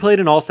 Okay, he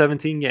played in all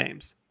 17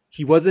 games.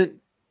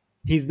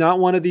 He's not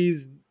one of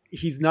these,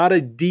 he's not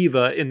a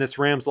diva in this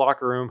Rams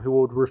locker room who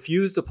would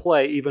refuse to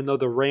play even though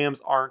the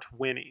Rams aren't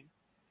winning.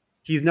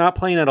 He's not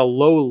playing at a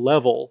low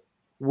level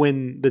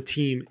when the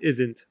team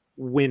isn't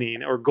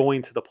winning or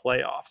going to the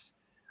playoffs.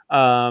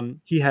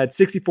 He had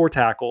 64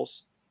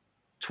 tackles,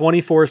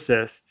 24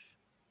 assists.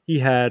 He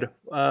had,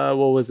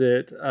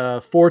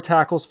 4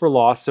 tackles for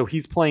loss. So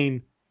he's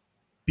playing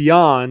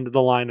beyond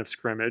the line of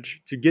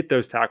scrimmage to get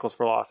those tackles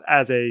for loss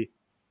as a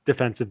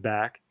defensive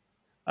back.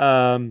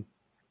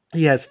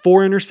 He has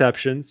 4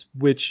 interceptions,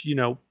 which,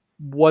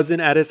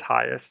 wasn't at his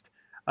highest.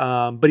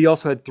 But he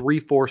also had 3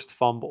 forced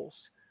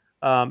fumbles,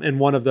 and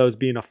one of those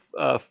being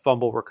a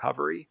fumble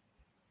recovery.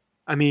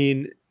 I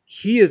mean,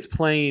 he is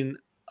playing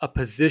a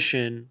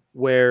position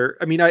where,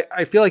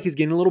 I feel like he's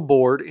getting a little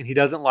bored and he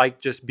doesn't like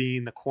just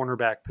being the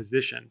cornerback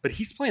position, but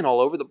he's playing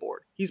all over the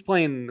board. He's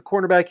playing the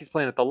cornerback. He's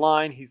playing at the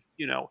line. He's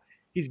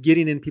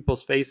getting in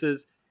people's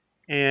faces.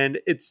 And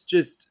it's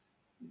just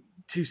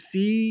to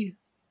see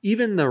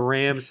even the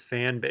Rams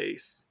fan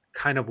base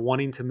kind of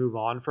wanting to move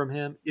on from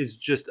him is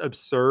just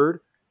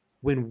absurd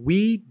when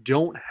we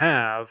don't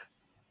have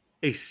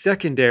a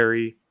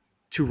secondary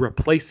to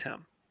replace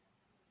him.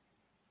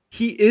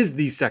 He is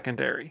the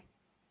secondary.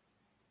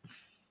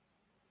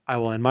 I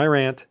will end my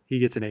rant. He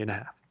gets an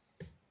 8.5.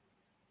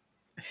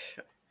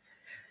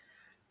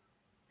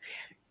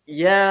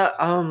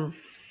 Yeah.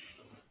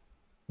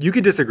 You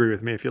can disagree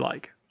with me if you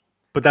like,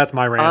 but that's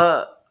my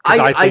rant.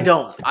 I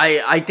don't.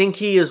 I think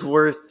he is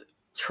worth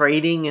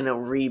trading in a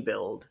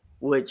rebuild,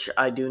 which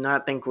I do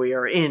not think we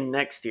are in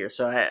next year.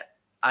 So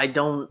I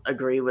don't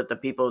agree with the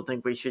people who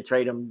think we should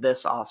trade him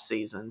this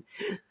offseason.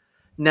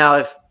 Now,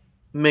 if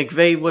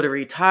McVay would have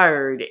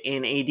retired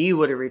and AD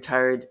would have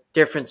retired,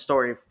 different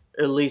story,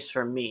 at least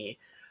for me.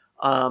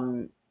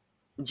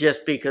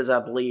 Just because I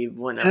believe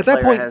when a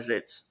player has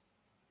its...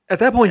 At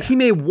that point, he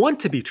may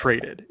want to be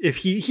traded. If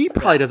he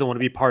probably doesn't want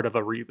to be part of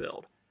a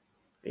rebuild.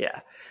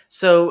 Yeah.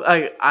 So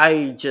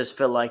I just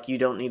feel like you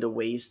don't need to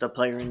waste a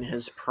player in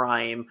his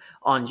prime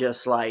on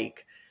just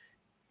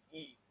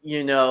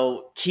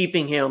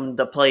keeping him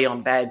to play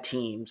on bad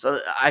teams.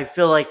 I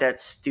feel like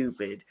that's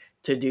stupid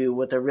to do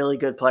with a really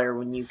good player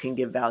when you can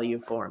get value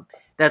for him.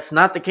 That's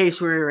not the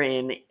case we're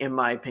in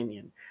my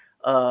opinion.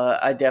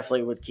 I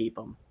definitely would keep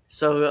him.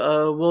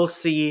 So we'll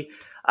see.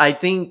 I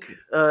think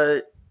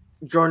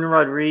Jordan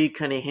Rodriguez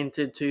kind of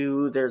hinted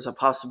to there's a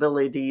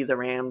possibility the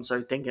Rams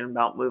are thinking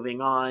about moving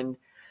on.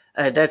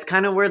 That's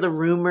kind of where the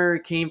rumor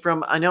came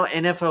from. I know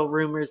NFL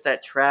Rumors,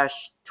 that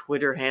trash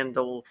Twitter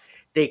handle,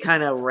 they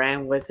kind of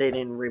ran with it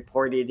and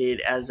reported it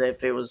as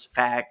if it was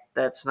fact.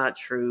 That's not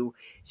true.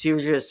 She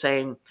was just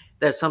saying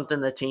that's something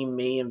the team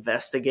may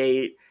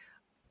investigate.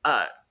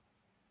 Uh,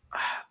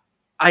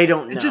 I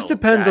don't It just know,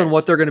 depends on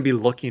what guys. they're going to be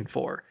looking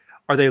for.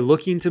 Are they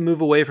looking to move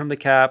away from the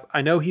cap?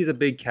 I know he's a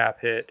big cap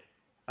hit.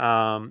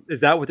 Is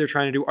that what they're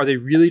trying to do? Are they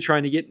really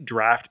trying to get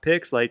draft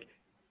picks? Like,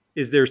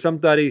 is there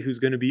somebody who's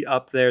going to be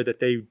up there that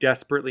they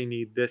desperately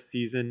need this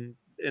season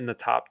in the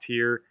top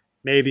tier?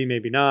 Maybe,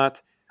 maybe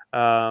not.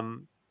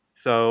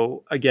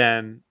 So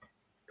again,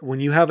 when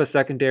you have a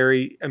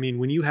secondary, I mean,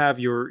 when you have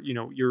your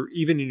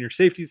even in your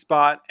safety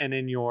spot and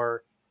in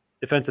your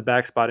defensive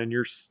back spot, and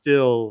you're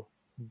still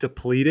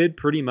depleted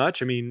pretty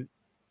much. I mean,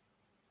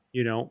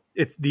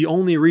 it's the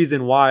only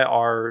reason why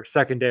our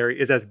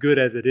secondary is as good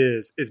as it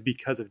is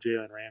because of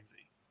Jalen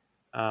Ramsey.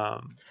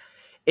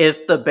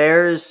 If the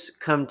Bears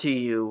come to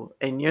you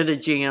and you're the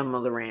GM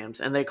of the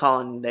Rams and they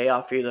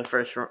offer you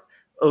the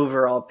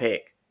overall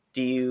pick,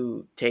 do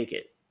you take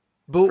it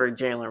But for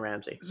Jalen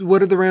Ramsey?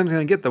 what are the Rams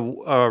going to get?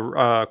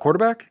 The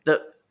quarterback?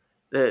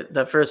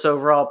 The first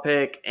overall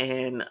pick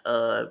and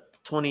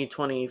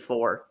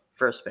 2024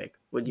 first pick.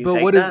 Would you But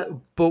take what is that?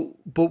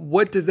 but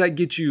what does that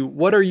get you?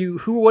 What are you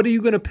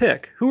going to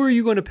pick? Who are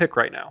you going to pick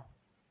right now?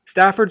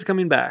 Stafford's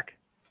coming back.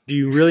 Do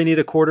you really need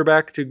a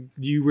quarterback do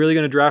you really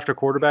going to draft a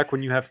quarterback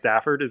when you have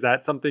Stafford? Is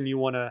that something you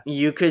want to?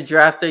 You could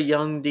draft a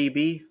young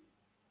DB.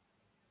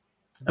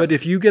 But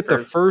if you get the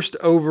First, first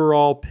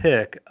overall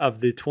pick of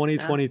the yeah.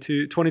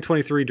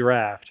 2023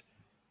 draft,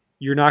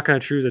 you're not going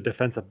to choose a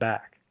defensive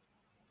back.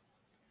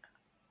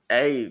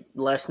 Hey,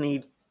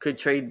 Lesney could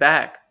trade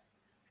back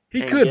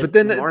He and could, but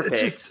get then more it's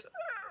picks. just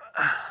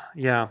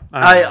yeah,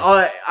 I don't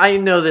know. I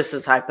know this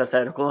is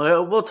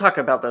hypothetical. We'll talk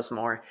about this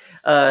more.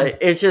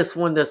 It's just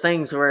one of those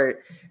things where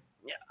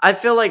I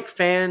feel like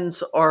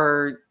fans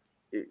are.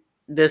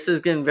 This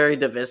is getting very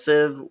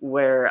divisive.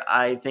 Where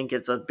I think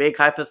it's a big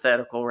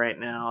hypothetical right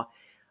now.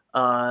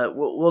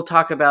 We'll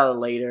talk about it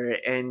later.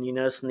 And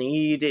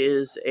Snead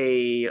is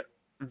a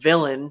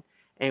villain,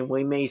 and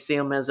we may see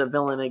him as a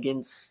villain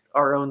against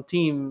our own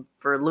team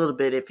for a little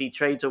bit if he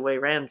trades away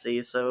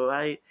Ramsey. So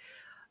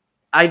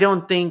I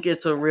don't think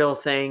it's a real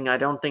thing. I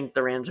don't think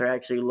the Rams are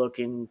actually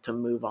looking to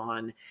move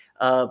on.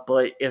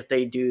 But if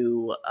they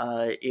do,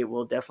 it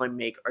will definitely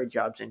make our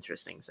jobs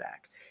interesting,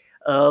 Zach.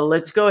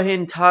 Let's go ahead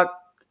and talk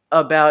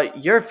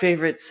about your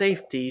favorite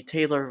safety,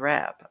 Taylor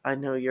Rapp. I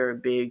know you're a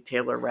big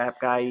Taylor Rapp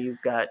guy.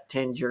 You've got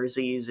 10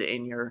 jerseys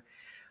in your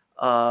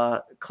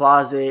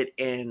closet.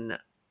 And,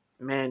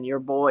 man, your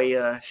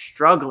boy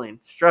struggling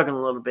a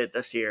little bit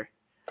this year.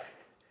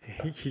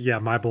 Yeah,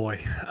 my boy.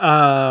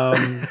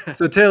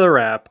 So Taylor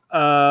Rapp.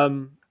 I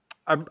mean,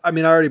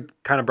 I already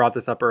kind of brought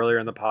this up earlier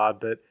in the pod,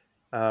 but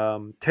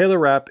Taylor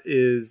Rapp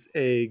is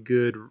a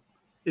good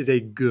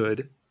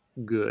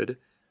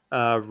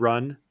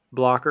run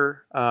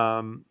blocker.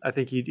 I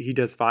think he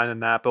does fine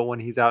in that, but when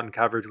he's out in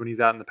coverage, when he's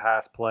out in the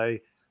pass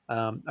play,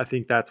 I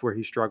think that's where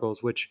he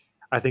struggles, which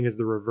I think is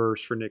the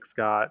reverse for Nick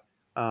Scott.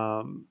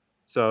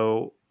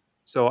 So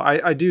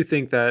I do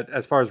think that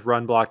as far as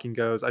run blocking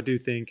goes, I do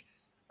think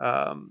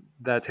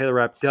that Taylor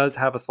Rapp does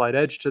have a slight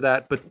edge to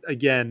that. But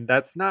again,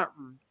 that's not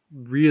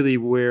really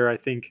where I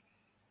think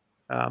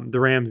the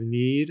Rams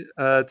need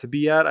to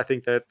be at. I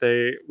think that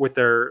with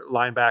their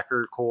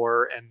linebacker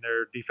core and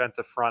their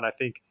defensive front, I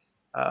think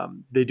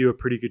they do a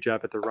pretty good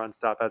job at the run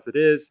stop as it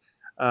is.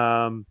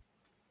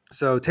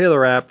 So Taylor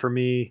Rapp for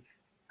me,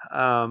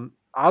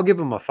 I'll give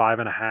him a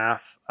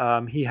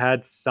 5.5. He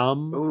had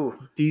some Ooh.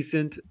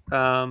 decent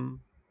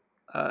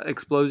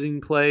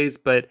exploding plays,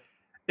 but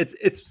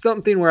it's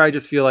something where I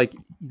just feel like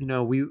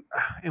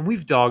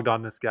we've dogged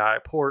on this guy,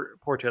 poor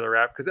Taylor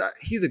Rapp, because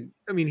he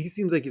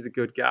seems like he's a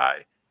good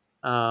guy.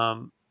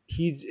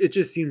 It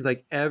just seems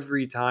like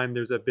every time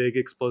there's a big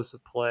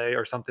explosive play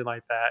or something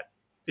like that,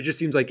 it just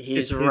seems like it's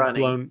He's his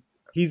running.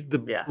 he's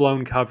the Yeah.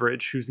 blown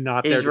coverage who's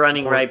not there He's to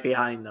running support. right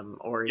behind them,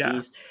 or Yeah.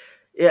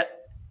 yeah.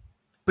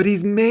 But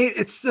he's made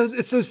it's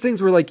those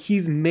things where like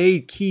he's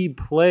made key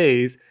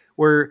plays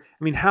where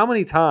how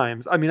many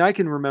times? I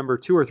can remember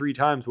 2 or 3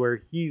 times where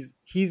he's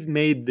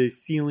made the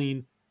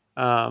ceiling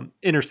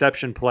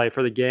interception play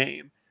for the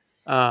game.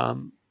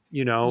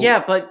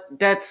 Yeah, but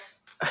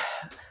that's.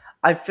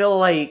 I feel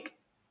like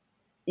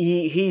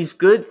he's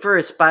good for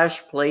a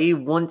splash play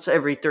once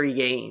every 3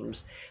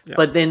 games, Yeah.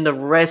 but then the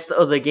rest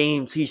of the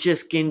games he's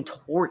just getting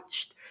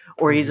torched,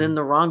 or he's in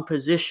the wrong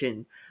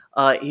position.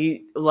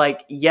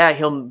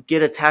 He'll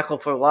get a tackle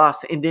for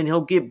loss, and then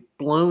he'll get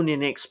blown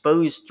and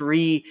exposed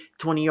 3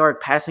 20-yard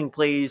passing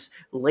plays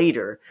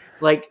later.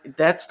 Like,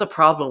 that's the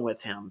problem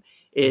with him,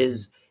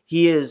 is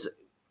he is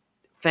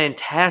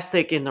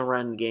fantastic in the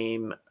run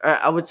game.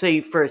 I would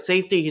say for a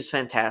safety, he's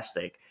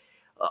fantastic.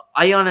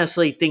 I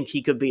honestly think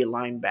he could be a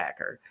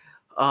linebacker,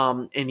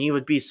 and he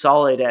would be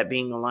solid at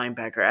being a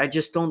linebacker. I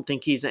just don't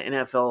think he's an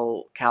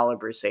NFL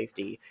caliber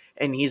safety,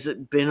 and he's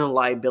been a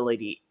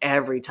liability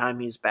every time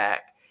he's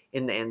back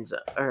in the end zone,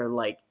 or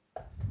like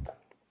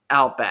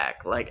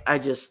Outback. Like, I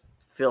just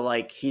feel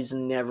like he's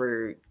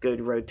never good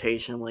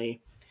rotationally,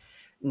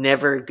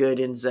 never good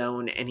in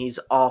zone, and he's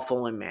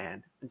awful in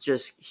man.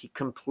 Just he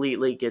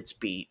completely gets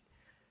beat.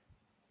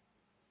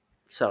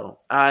 So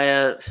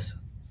I'll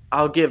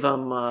give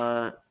him.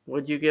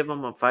 Would you give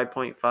him a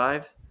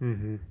 5.5?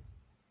 Mm-hmm.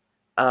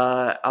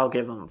 I'll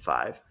give him a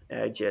 5.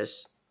 I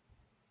just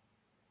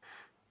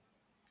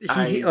He,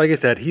 I like I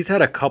said, he's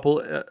had a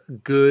couple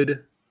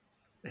good.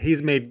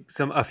 He's made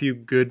a few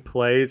good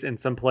plays and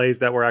some plays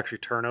that were actually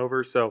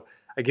turnovers. So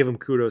I give him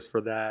kudos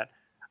for that,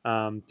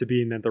 to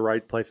being at the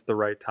right place at the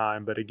right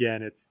time. But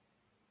again,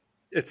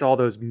 it's all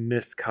those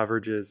missed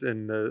coverages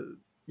and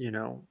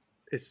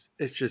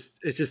it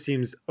just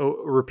seems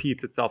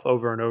repeats itself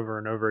over and over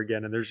and over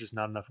again, and there's just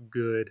not enough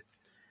good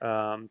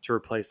to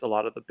replace a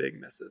lot of the big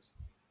misses.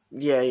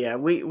 yeah,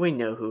 we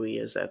know who he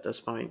is at this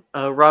point.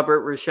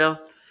 Robert Rochelle.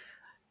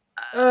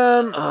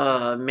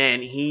 Um,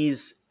 Man,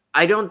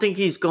 I don't think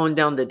he's going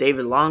down the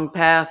David Long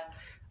path.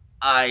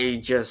 I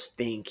just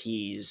think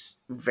he's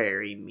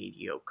very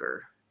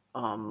mediocre.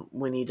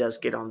 When he does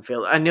get on the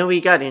field, I know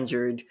he got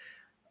injured.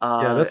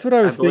 yeah, that's what I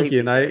I was believe thinking.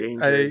 he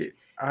got injured.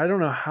 I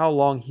don't know how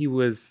long he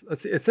was.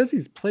 Let's see, it says he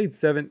played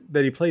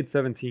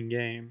 17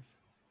 games.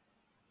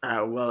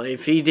 Well,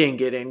 if he didn't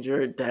get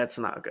injured, that's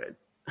not good.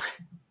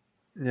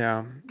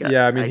 Yeah,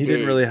 yeah. I mean, I he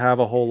didn't did. really have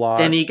a whole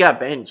Then lot. he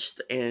got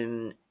benched,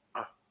 and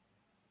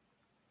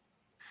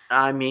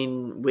I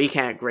mean, we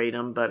can't grade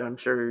him, but I'm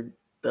sure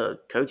the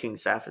coaching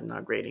staff is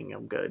not grading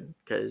him good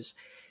because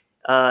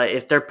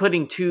if they're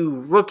putting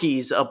two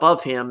rookies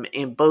above him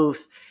and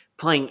both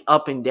playing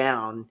up and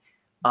down,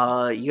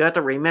 you have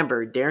to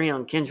remember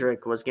Darion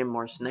Kendrick was getting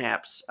more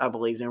snaps, I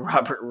believe, than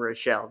Robert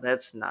Rochelle.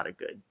 That's not a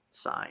good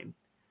sign.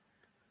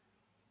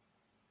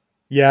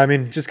 Yeah, I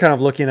mean, just kind of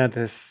looking at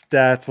the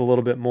stats a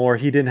little bit more,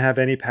 he didn't have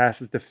any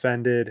passes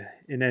defended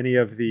in any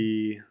of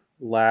the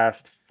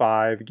last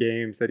 5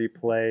 games that he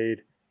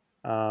played,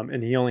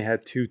 and he only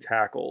had 2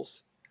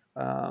 tackles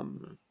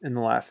in the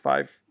last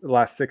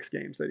 6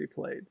 games that he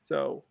played.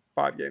 So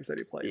 5 games that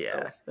he played.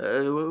 Yeah,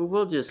 So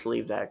we'll just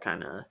leave that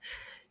kind of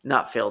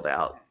not filled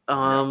out.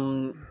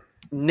 yeah,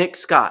 Nick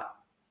Scott.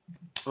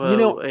 you Well,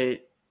 know, I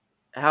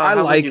how would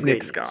you like Nick grade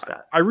Nick Scott.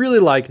 Scott? I really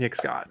like Nick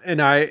Scott, and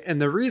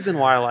the reason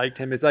why I liked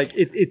him is like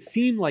it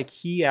seemed like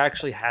he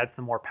actually had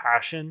some more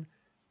passion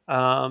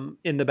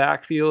in the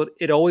backfield.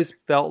 It always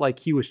felt like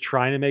he was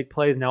trying to make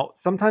plays. Now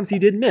sometimes he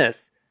did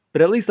miss,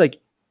 but at least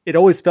like it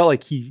always felt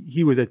like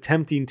he was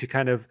attempting to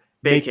kind of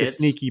Big make the hits,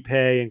 sneaky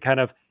pay and kind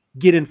of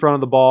get in front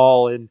of the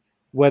ball, and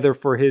whether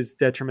for his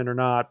detriment or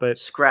not. But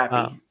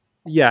scrappy.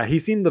 yeah, he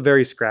seemed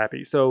very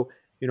scrappy. So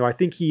I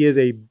think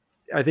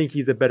I think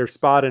he's a better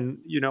spot, and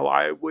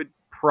I would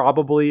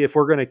probably, if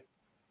we're gonna,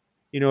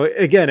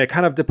 again, it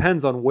kind of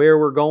depends on where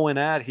we're going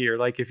at here.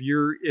 Like if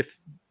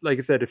like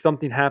I said, if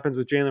something happens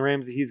with Jalen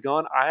Ramsey, he's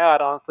gone. I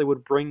honestly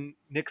would bring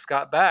Nick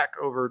Scott back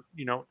over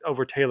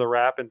over Taylor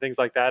Rapp and things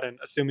like that, and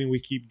assuming we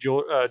keep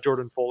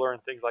Jordan Fuller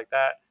and things like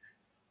that,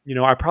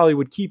 I probably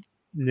would keep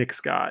Nick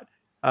Scott.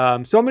 So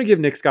I'm going to give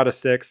Nick Scott a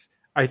 6.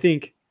 I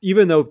think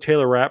even though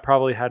Taylor Rapp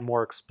probably had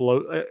more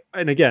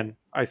and again,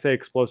 I say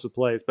explosive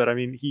plays, but I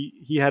mean,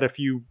 he had a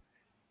few,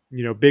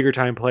 bigger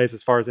time plays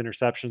as far as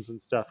interceptions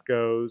and stuff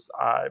goes.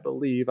 I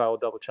believe I will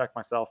double check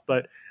myself,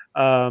 but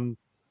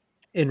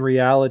in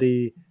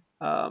reality,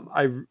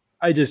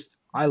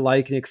 I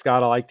like Nick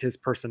Scott. I liked his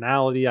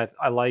personality. I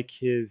like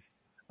his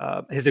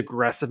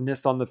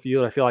aggressiveness on the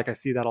field. I feel like I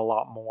see that a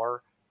lot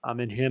more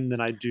in him than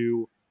I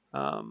do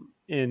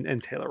in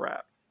Taylor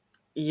Rapp.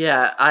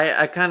 Yeah,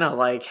 I kind of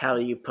like how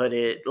you put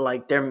it.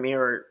 Like they're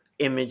mirror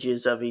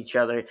images of each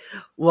other.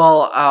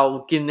 Well,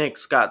 I'll give Nick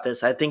Scott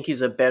this. I think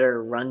he's a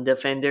better run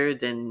defender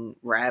than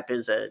Rapp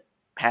is a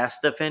pass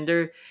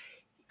defender.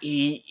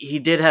 He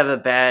did have a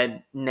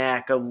bad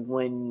knack of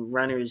when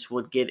runners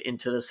would get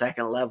into the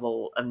second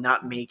level of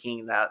not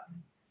making that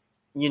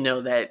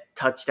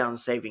touchdown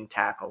saving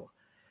tackle.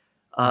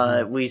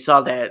 We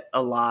saw that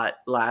a lot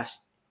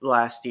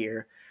last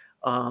year.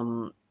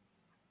 Um,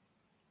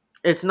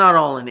 it's not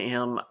all in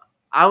him.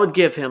 I would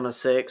give him a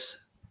 6.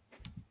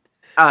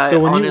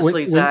 So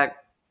Honestly, Zach,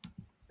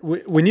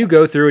 when you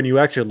go through and you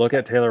actually look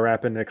at Taylor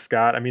Rapp and Nick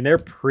Scott, I mean, they're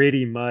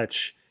pretty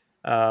much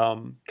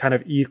kind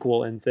of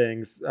equal in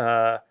things.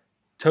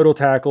 Total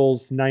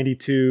tackles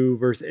 92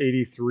 versus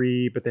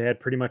 83, but they had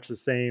pretty much the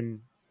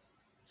same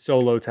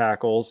solo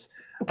tackles.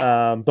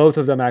 Both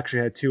of them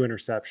actually had 2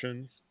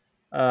 interceptions,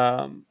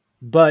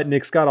 but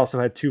Nick Scott also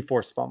had 2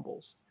 forced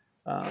fumbles.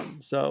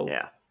 So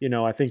yeah,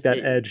 I think that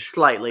edge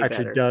slightly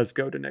actually better. does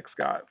go to Nick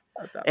Scott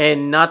at that point.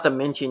 And not to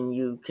mention,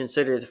 you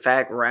consider the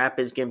fact Rapp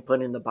is getting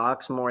put in the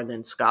box more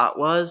than Scott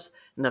was,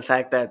 and the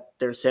fact that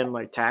they're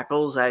similar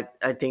tackles. I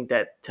think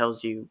that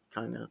tells you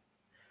kind of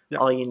Yeah.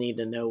 all you need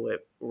to know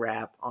with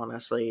Rapp,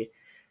 honestly.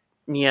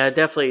 Yeah,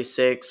 definitely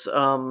 6.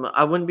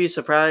 I wouldn't be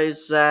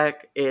surprised,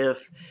 Zach,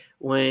 if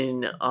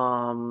when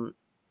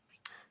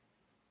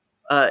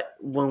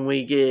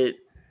we get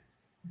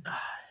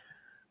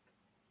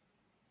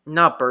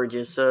not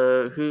Burgess,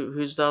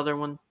 who's the other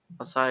one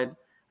aside?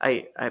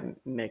 I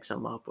mix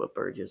them up with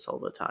Burgess all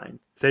the time.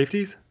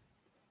 Safeties?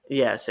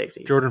 Yeah,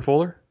 safeties. Jordan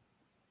Fuller?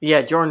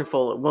 Yeah, Jordan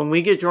Fuller. When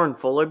we get Jordan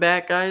Fuller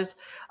back, guys,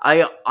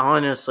 I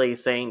honestly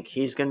think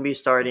he's going to be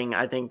starting.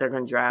 I think they're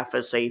going to draft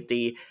a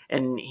safety,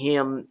 and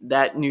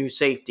that new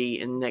safety,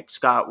 and Nick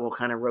Scott will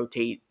kind of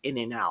rotate in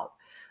and out,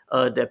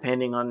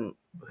 depending on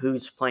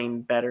who's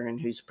playing better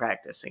and who's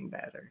practicing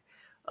better.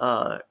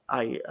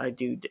 I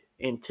do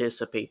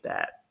anticipate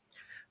that.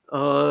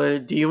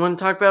 Do you want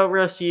to talk about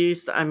Russ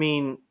Yeast? I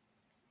mean,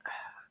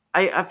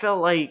 I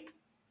felt like,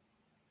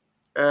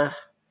 uh,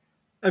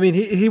 I mean,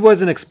 he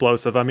wasn't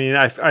explosive. I mean,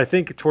 I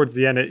think towards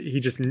the end,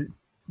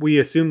 we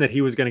assumed that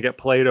he was going to get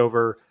played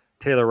over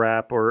Taylor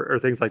Rapp or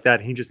things like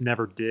that. And he just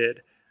never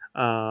did.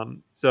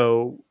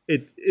 So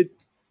it's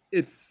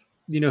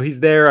he's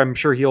there. I'm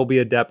sure he'll be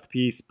a depth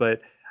piece,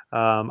 but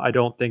I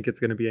don't think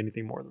it's going to be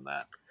anything more than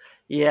that.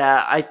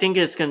 yeah, I think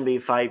it's going to be a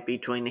fight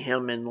between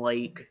him and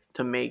Lake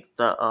to make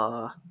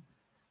the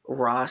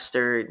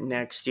roster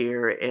next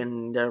year,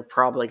 and they're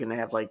probably going to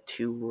have like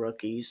 2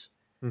 rookies.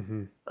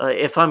 Mm-hmm.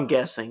 If I'm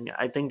guessing,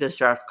 I think this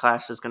draft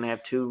class is going to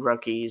have 2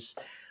 rookies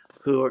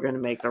who are going to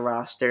make the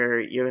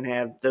roster. You're going to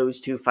have those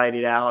 2 fight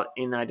it out,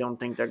 and I don't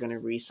think they're going to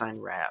re-sign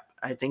Rapp.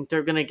 I think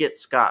they're going to get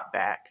Scott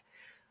back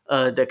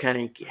to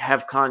kind of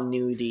have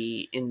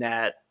continuity in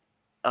that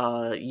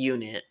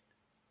unit.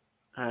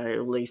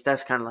 At least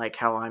that's kind of like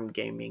how I'm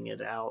gaming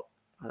it out.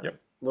 Yep.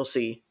 We'll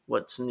see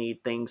what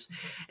Snead thinks.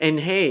 And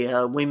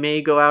hey, we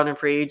may go out in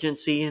free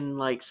agency and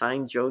like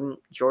sign Jordan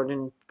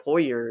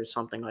Poyer or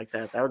something like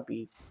that. That would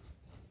be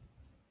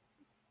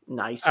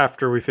nice.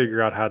 After we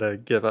figure out how to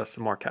give us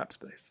some more cap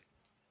space.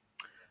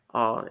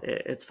 Oh,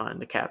 it's fine.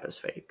 The cap is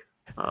fake.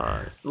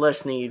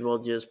 Les Need will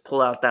just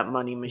pull out that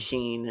money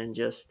machine and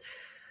just,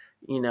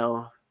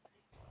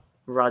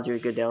 Roger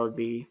Goodell would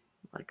be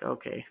like,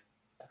 okay.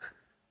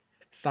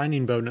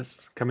 Signing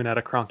bonus coming out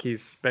of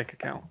Kroenke's bank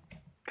account.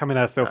 Coming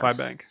out of SoFi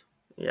Bank.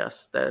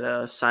 Yes,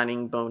 that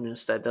signing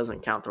bonus that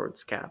doesn't count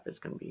towards cap is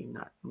going to be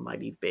not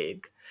mighty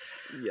big.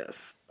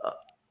 Yes.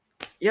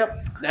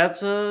 Yep,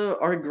 that's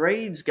our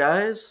grades,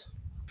 guys.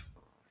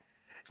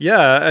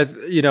 Yeah,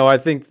 I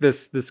think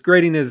this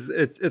grading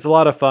it's a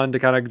lot of fun to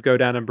kind of go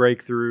down and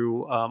break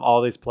through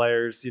all these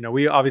players.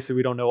 We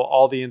don't know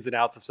all the ins and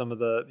outs of some of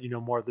the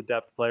more of the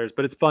depth players,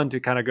 but it's fun to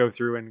kind of go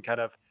through and kind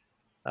of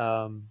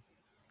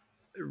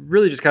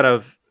really just kind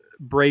of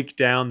break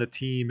down the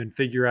team and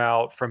figure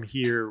out from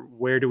here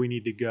where do we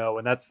need to go,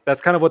 and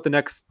that's kind of what the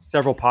next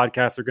several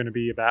podcasts are going to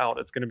be about.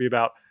 It's going to be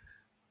about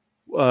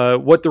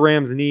what the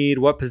Rams need,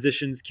 what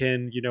positions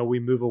can we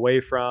move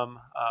away from,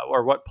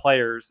 or what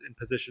players in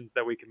positions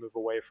that we can move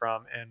away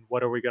from, and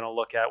what are we going to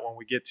look at when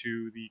we get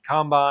to the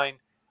combine,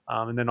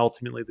 and then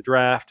ultimately the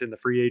draft and the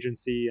free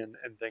agency and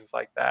things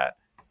like that.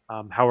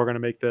 How we're going to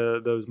make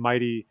those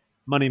mighty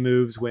money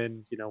moves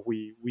when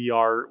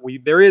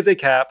there is a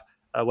cap.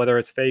 Whether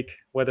it's fake,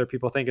 whether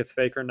people think it's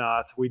fake or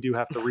not, we do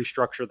have to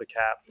restructure the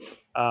cap.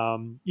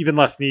 Even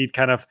Les Need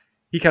kind of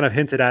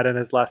hinted at in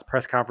his last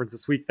press conference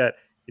this week that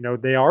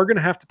they are going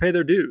to have to pay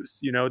their dues.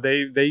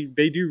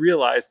 They do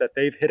realize that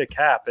they've hit a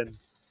cap and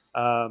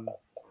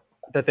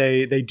that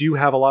they do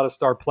have a lot of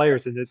star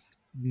players, and it's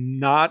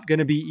not going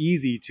to be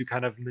easy to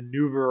kind of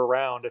maneuver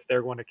around if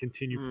they're going to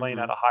continue playing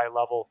at a high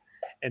level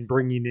and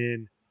bringing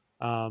in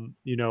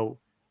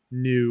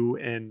new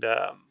and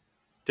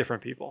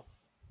different people.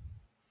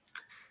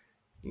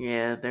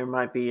 Yeah, there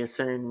might be a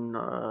certain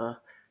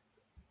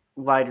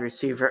wide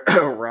receiver,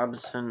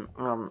 Robinson,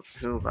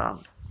 who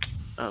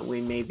we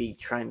may be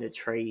trying to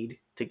trade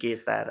to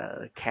get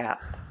that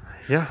cap.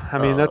 Yeah, I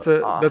mean that's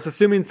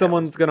assuming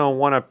someone's gonna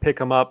want to pick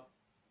him up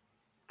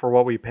for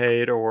what we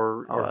paid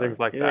or things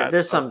like that.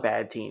 There's some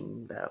bad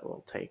team that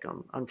will take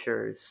him. I'm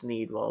sure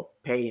Snead will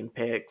pay in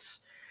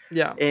picks.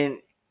 Yeah, and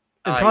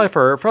probably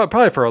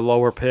for a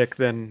lower pick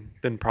than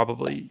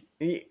probably.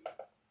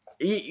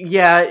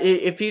 Yeah,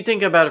 if you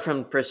think about it from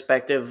the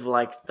perspective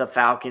like the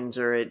Falcons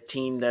are a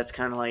team that's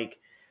kind of like,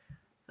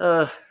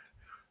 kind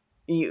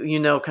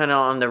of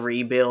on the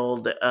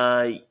rebuild,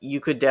 you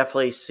could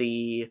definitely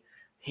see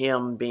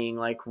him being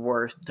like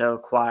worth to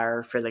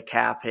acquire for the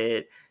cap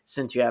hit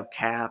since you have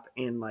cap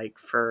and like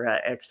for an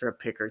extra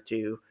pick or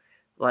 2.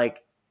 Like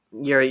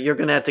you're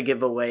gonna have to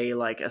give away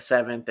like a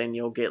 7th and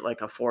you'll get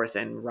like a 4th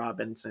and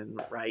Robinson,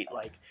 right?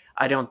 Like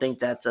I don't think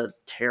that's a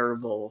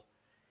terrible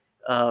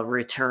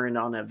return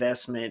on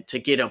investment to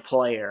get a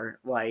player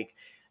like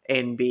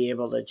and be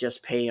able to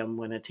just pay him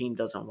when a team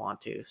doesn't want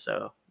to.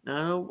 So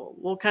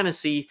we'll kind of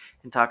see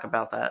and talk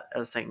about that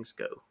as things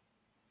go.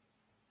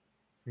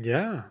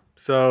 Yeah,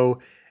 so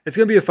it's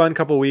gonna be a fun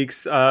couple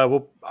weeks.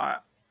 I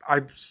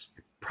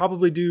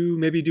probably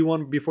do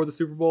one before the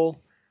Super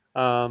Bowl.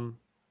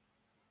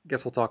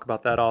 Guess we'll talk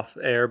about that off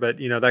air, but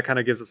that kind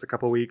of gives us a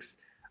couple weeks.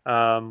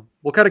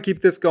 We'll kind of keep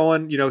this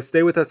going.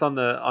 Stay with us on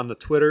the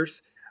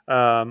Twitters.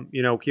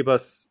 Keep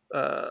us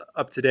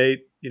up to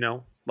date.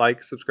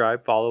 Like,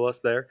 subscribe, follow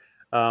us there.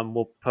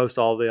 We'll post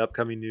all the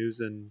upcoming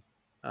news and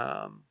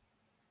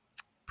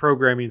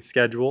programming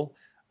schedule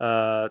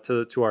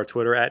to our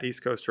Twitter at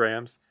East Coast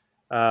Rams.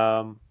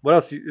 What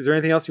else? Is there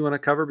anything else you want to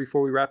cover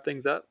before we wrap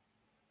things up?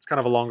 It's kind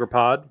of a longer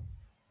pod.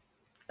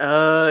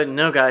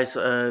 No, guys.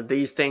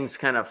 These things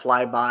kind of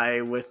fly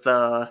by with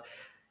the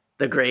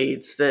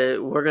grades.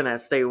 We're gonna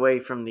stay away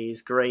from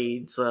these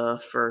grades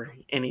for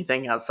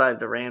anything outside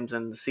the Rams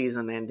and the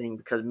season ending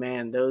because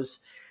man,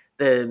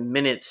 the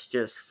minutes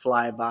just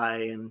fly by,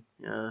 and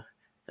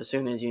as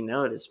soon as you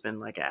know it, it's been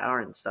like an hour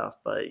and stuff.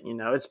 But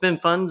it's been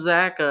fun,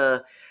 Zach.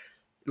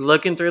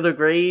 Looking through the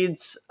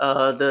grades,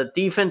 the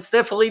defense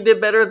definitely did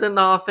better than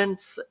the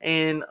offense,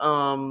 and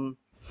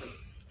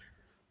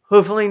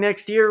hopefully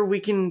next year we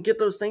can get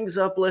those things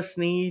up. Less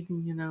need,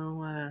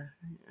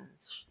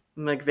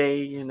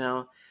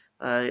 McVay.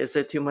 Is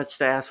it too much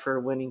to ask for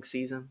a winning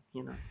season?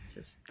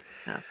 Just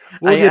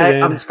We'll get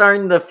it I'm in.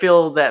 starting to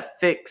feel that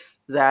fix,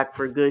 Zach,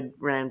 for good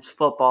Rams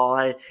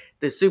football.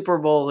 The Super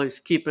Bowl is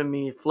keeping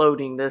me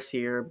floating this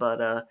year,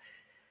 but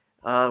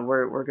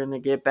we're gonna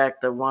get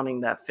back to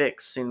wanting that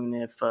fix soon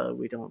if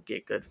we don't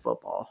get good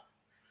football.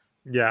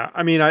 Yeah,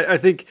 I mean, I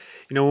think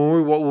when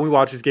we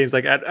watch these games,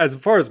 like as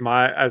far as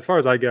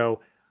I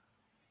go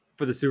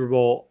for the Super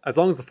Bowl, as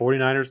long as the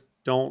 49ers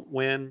don't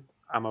win,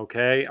 I'm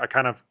okay. I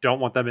kind of don't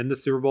want them in the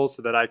Super Bowl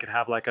so that I can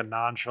have like a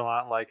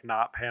nonchalant, like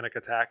not panic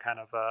attack kind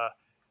of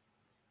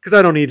because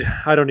I don't need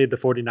the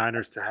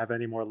 49ers to have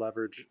any more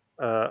leverage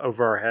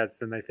over our heads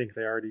than they think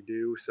they already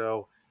do.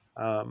 So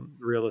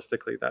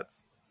realistically,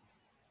 that's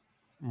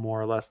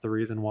more or less the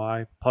reason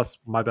why. Plus,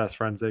 my best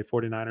friend's a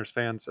 49ers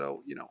fan,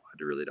 so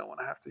I really don't want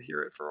to have to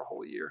hear it for a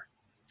whole year.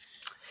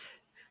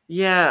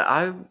 Yeah,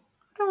 I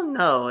don't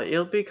know.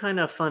 It'll be kind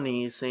of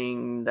funny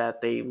seeing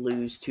that they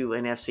lose 2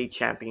 NFC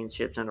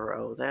championships in a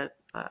row. That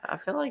I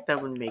feel like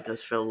that would make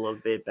us feel a little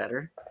bit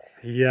better.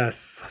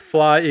 Yes,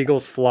 fly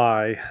Eagles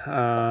fly.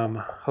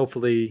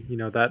 Hopefully,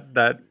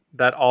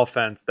 that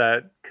offense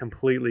that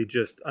completely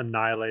just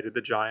annihilated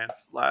the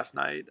Giants last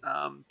night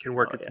can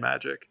work Oh its yeah,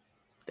 magic.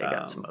 they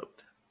got Um,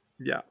 smoked.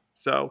 yeah,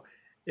 so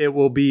it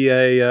will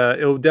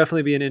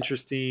definitely be an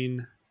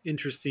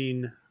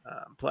interesting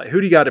play. Who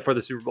do you got it for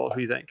the Super Bowl? Who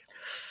do you think?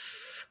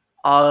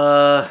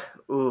 Uh,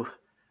 ooh,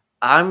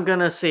 I'm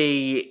gonna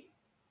say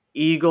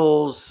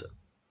Eagles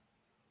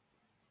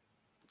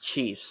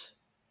Chiefs.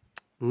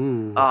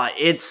 Ooh,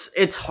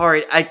 It's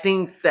hard. I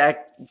think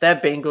that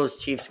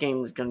Bengals Chiefs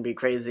game is gonna be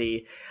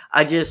crazy.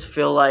 I just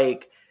feel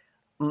like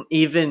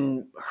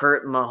even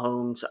hurt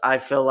Mahomes, I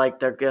feel like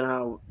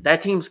that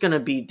team's gonna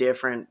be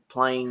different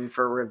playing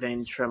for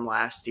revenge from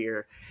last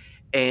year,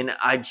 and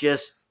I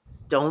just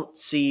don't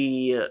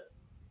see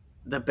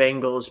the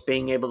Bengals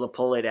being able to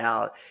pull it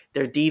out.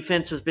 Their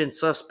defense has been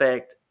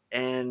suspect,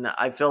 and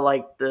I feel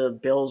like the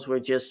Bills were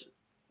just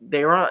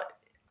they were.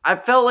 I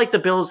felt like the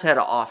Bills had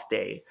an off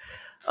day,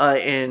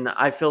 and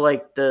I feel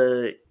like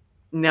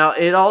now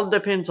it all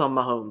depends on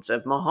Mahomes.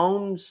 If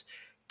Mahomes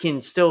can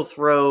still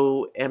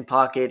throw and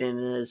pocket and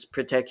his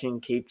protection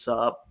keeps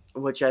up,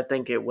 which I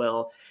think it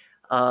will,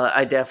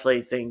 I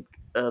definitely think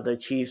the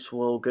Chiefs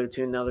will go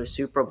to another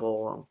Super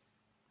Bowl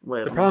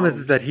with the problem is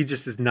Mahomes. that he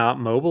just is not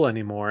mobile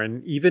anymore.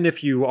 And even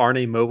if you aren't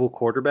a mobile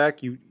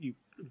quarterback, you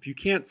if you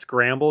can't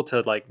scramble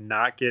to like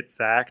not get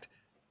sacked,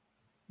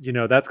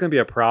 that's going to be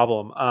a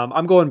problem.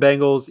 I'm going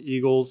Bengals,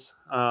 Eagles,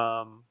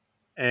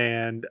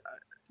 and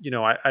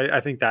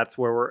I think that's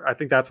where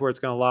it's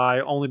going to lie.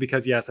 Only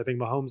because yes, I think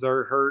Mahomes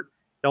are hurt.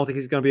 I don't think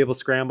he's going to be able to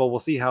scramble. We'll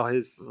see how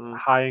his Mm.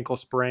 high ankle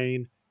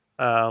sprain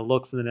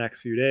looks in the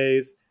next few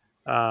days.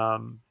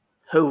 Um,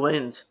 Who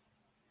wins?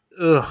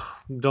 Ugh,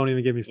 don't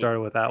even get me started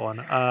with that one.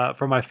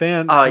 For my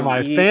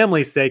You,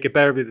 family's sake, it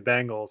better be the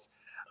Bengals.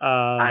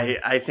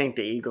 I think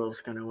the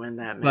Eagles gonna win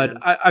that, But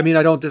man. I mean,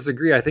 I don't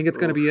disagree. I think Oof. it's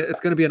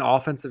going to be an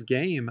offensive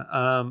game.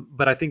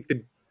 But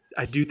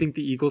I do think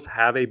the Eagles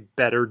have a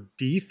better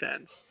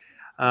defense.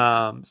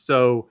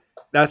 So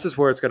that's just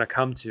where it's going to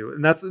come to,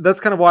 and that's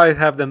kind of why I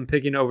have them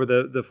picking over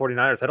the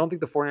 49ers. I don't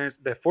think the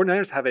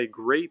 49ers have a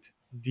great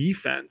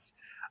defense,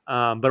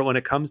 but when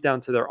it comes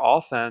down to their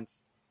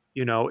offense,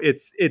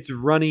 it's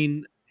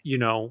running,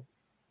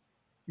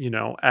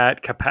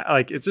 at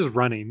like it's just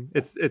running.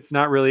 It's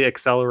not really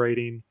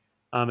accelerating,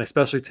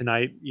 especially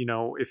tonight.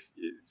 If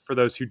for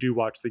those who do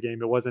watch the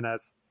game, it wasn't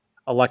as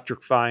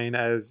electrifying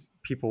as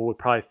people would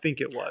probably think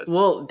it was.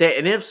 Well, the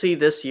NFC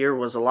this year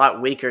was a lot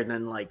weaker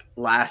than like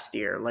last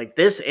year. Like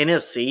this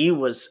NFC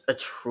was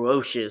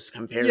atrocious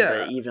compared to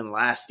Yeah, even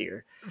last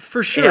year. for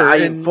Yeah, sure.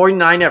 And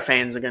 49er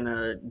fans are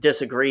gonna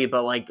disagree,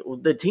 but like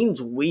the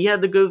teams we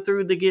had to go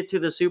through to get to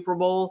the Super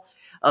Bowl,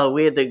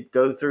 we had to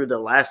go through the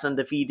last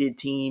undefeated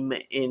team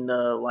in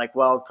the like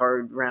wild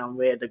card round.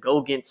 We had to go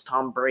against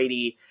Tom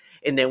Brady,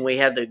 and then we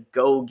had to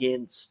go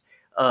against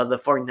the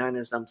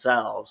 49ers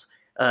themselves,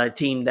 a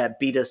team that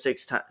beat us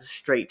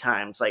straight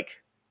times.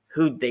 Like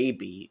who'd they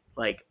beat?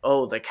 Like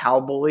the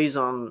Cowboys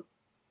on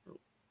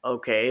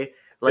okay, they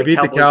like beat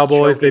the Cowboys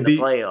Cowboys. choke in the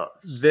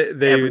playoffs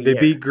every They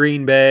beat year.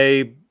 Green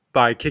Bay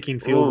by kicking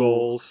field Ooh.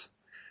 goals,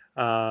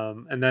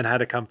 and then had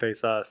to come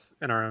face us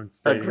in our own A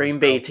stadium. Green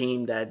Bay So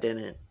team that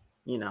didn't,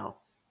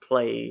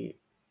 play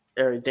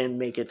or didn't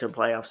make it to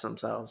playoffs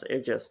themselves.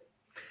 It just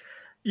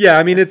Yeah,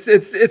 I mean it's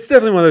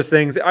definitely one of those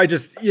things. I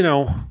just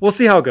we'll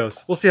see how it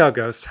goes.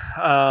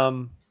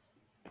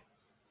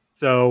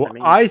 So I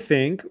mean, I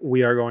think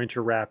we are going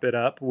to wrap it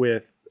up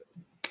with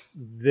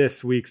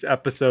this week's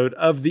episode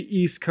of the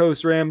East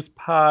Coast Rams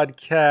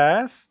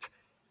podcast.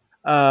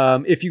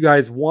 If you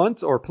guys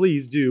want, or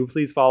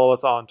please follow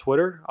us on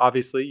Twitter.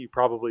 Obviously, you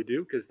probably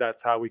do because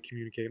that's how we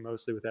communicate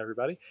mostly with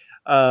everybody.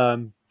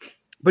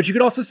 But you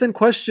can also send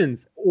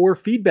questions or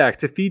feedback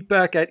to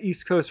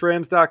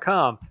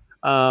feedback@eastcoastrams.com.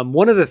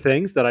 One of the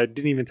things that I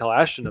didn't even tell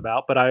Ashton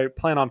about, but I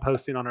plan on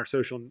posting on our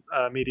social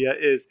media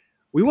is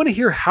we want to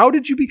hear, how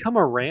did you become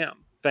a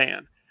Ram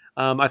fan?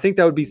 I think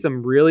that would be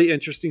some really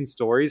interesting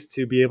stories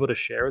to be able to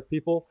share with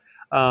people.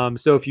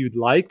 So if you'd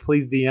like,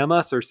 please DM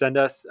us or send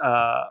us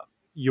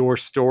your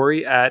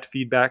story at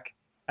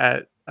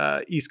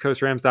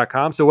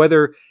feedback@eastcoastrams.com. So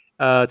whether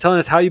telling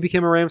us how you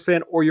became a Rams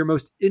fan or your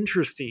most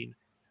interesting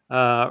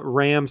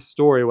Rams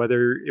story,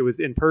 whether it was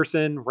in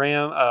person,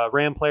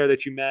 Ram player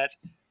that you met,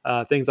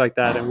 things like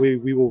that, and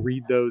we will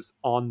read those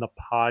on the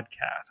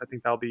podcast. I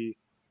think that'll be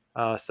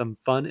some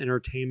fun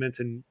entertainment,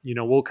 and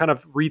we'll kind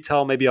of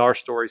retell maybe our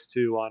stories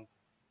too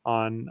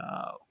on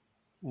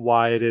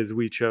why it is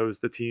we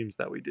chose the teams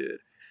that we did.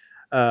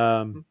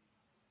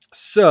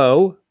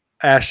 So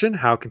Ashton,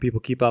 how can people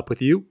keep up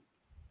with you?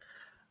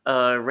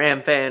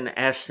 Ram fan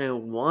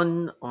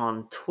Ashton1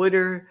 on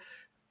Twitter.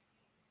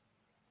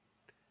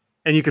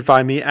 And you can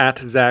find me at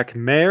Zach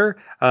Mayer.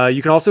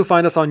 You can also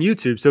find us on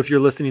YouTube. So if you're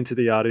listening to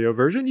the audio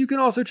version, you can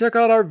also check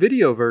out our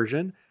video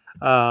version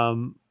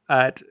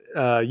at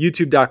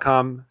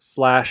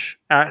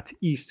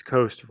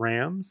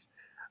youtube.com/@EastCoastRams.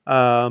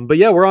 But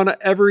yeah, we're on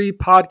every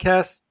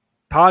podcatcher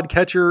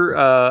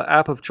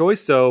app of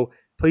choice. So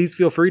please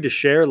feel free to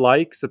share,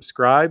 like,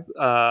 subscribe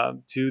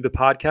to the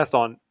podcast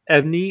on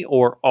any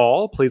or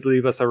all. Please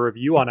leave us a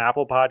review on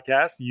Apple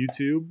Podcasts,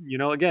 YouTube.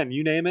 Again,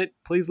 you name it,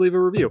 please leave a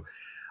review.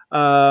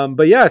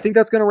 But yeah, I think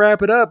that's going to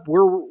wrap it up.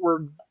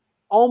 We're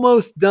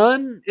almost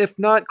done, if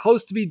not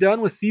close to be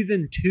done, with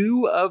season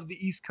 2 of the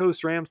East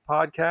Coast Rams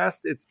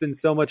podcast. It's been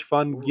so much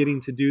fun getting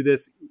to do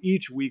this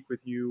each week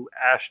with you,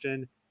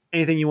 Ashton.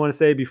 Anything you want to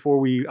say before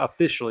we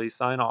officially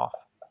sign off?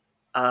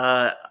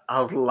 A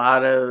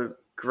lot of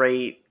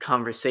great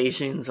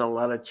conversations, a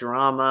lot of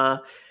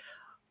drama,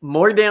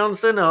 more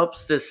downs than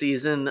ups this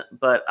season,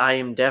 but I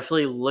am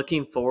definitely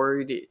looking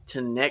forward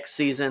to next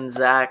season,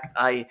 Zach.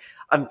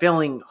 I'm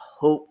feeling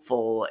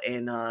hopeful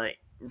and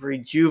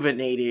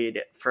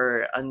rejuvenated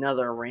for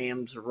another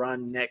Rams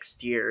run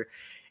next year.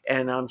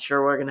 And I'm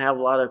sure we're going to have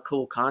a lot of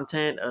cool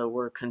content.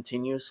 We're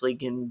continuously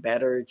getting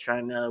better,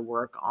 trying to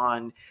work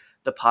on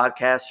the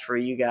podcast for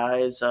you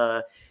guys.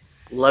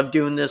 Love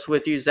doing this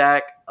with you,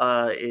 Zach.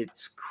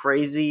 It's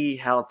crazy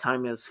how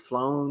time has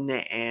flown,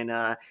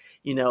 and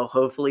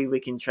hopefully we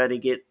can try to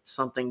get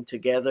something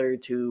together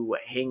to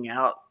hang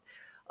out,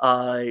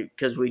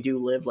 because we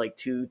do live like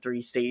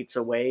 2-3 states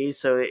away.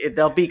 So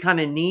they'll be kind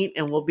of neat,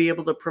 and we'll be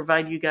able to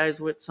provide you guys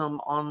with some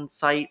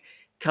on-site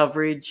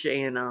coverage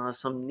and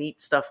some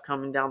neat stuff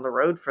coming down the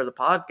road for the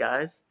pod,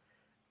 guys.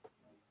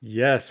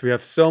 Yes, we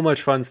have so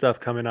much fun stuff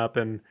coming up,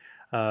 and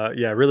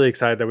really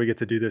excited that we get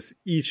to do this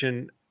each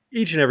and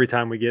every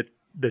time we get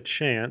the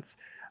chance.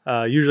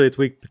 Usually it's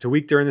week to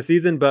week during the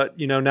season, but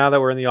now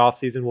that we're in the off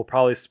season, we'll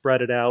probably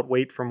spread it out,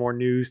 wait for more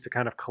news to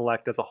kind of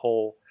collect as a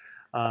whole.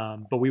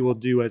 But we will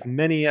do as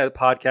many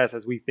podcasts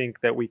as we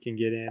think that we can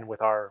get in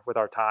with our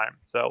time.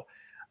 So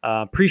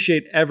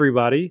appreciate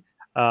everybody.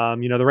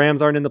 The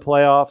Rams aren't in the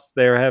playoffs.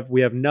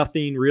 We have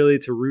nothing really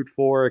to root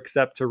for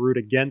except to root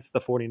against the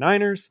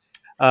 49ers.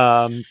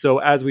 So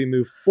as we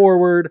move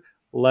forward,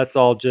 let's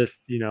all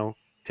just,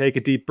 take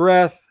a deep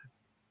breath,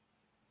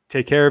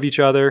 take care of each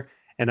other,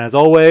 and as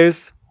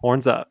always,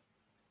 horns up.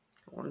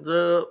 Horns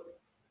up.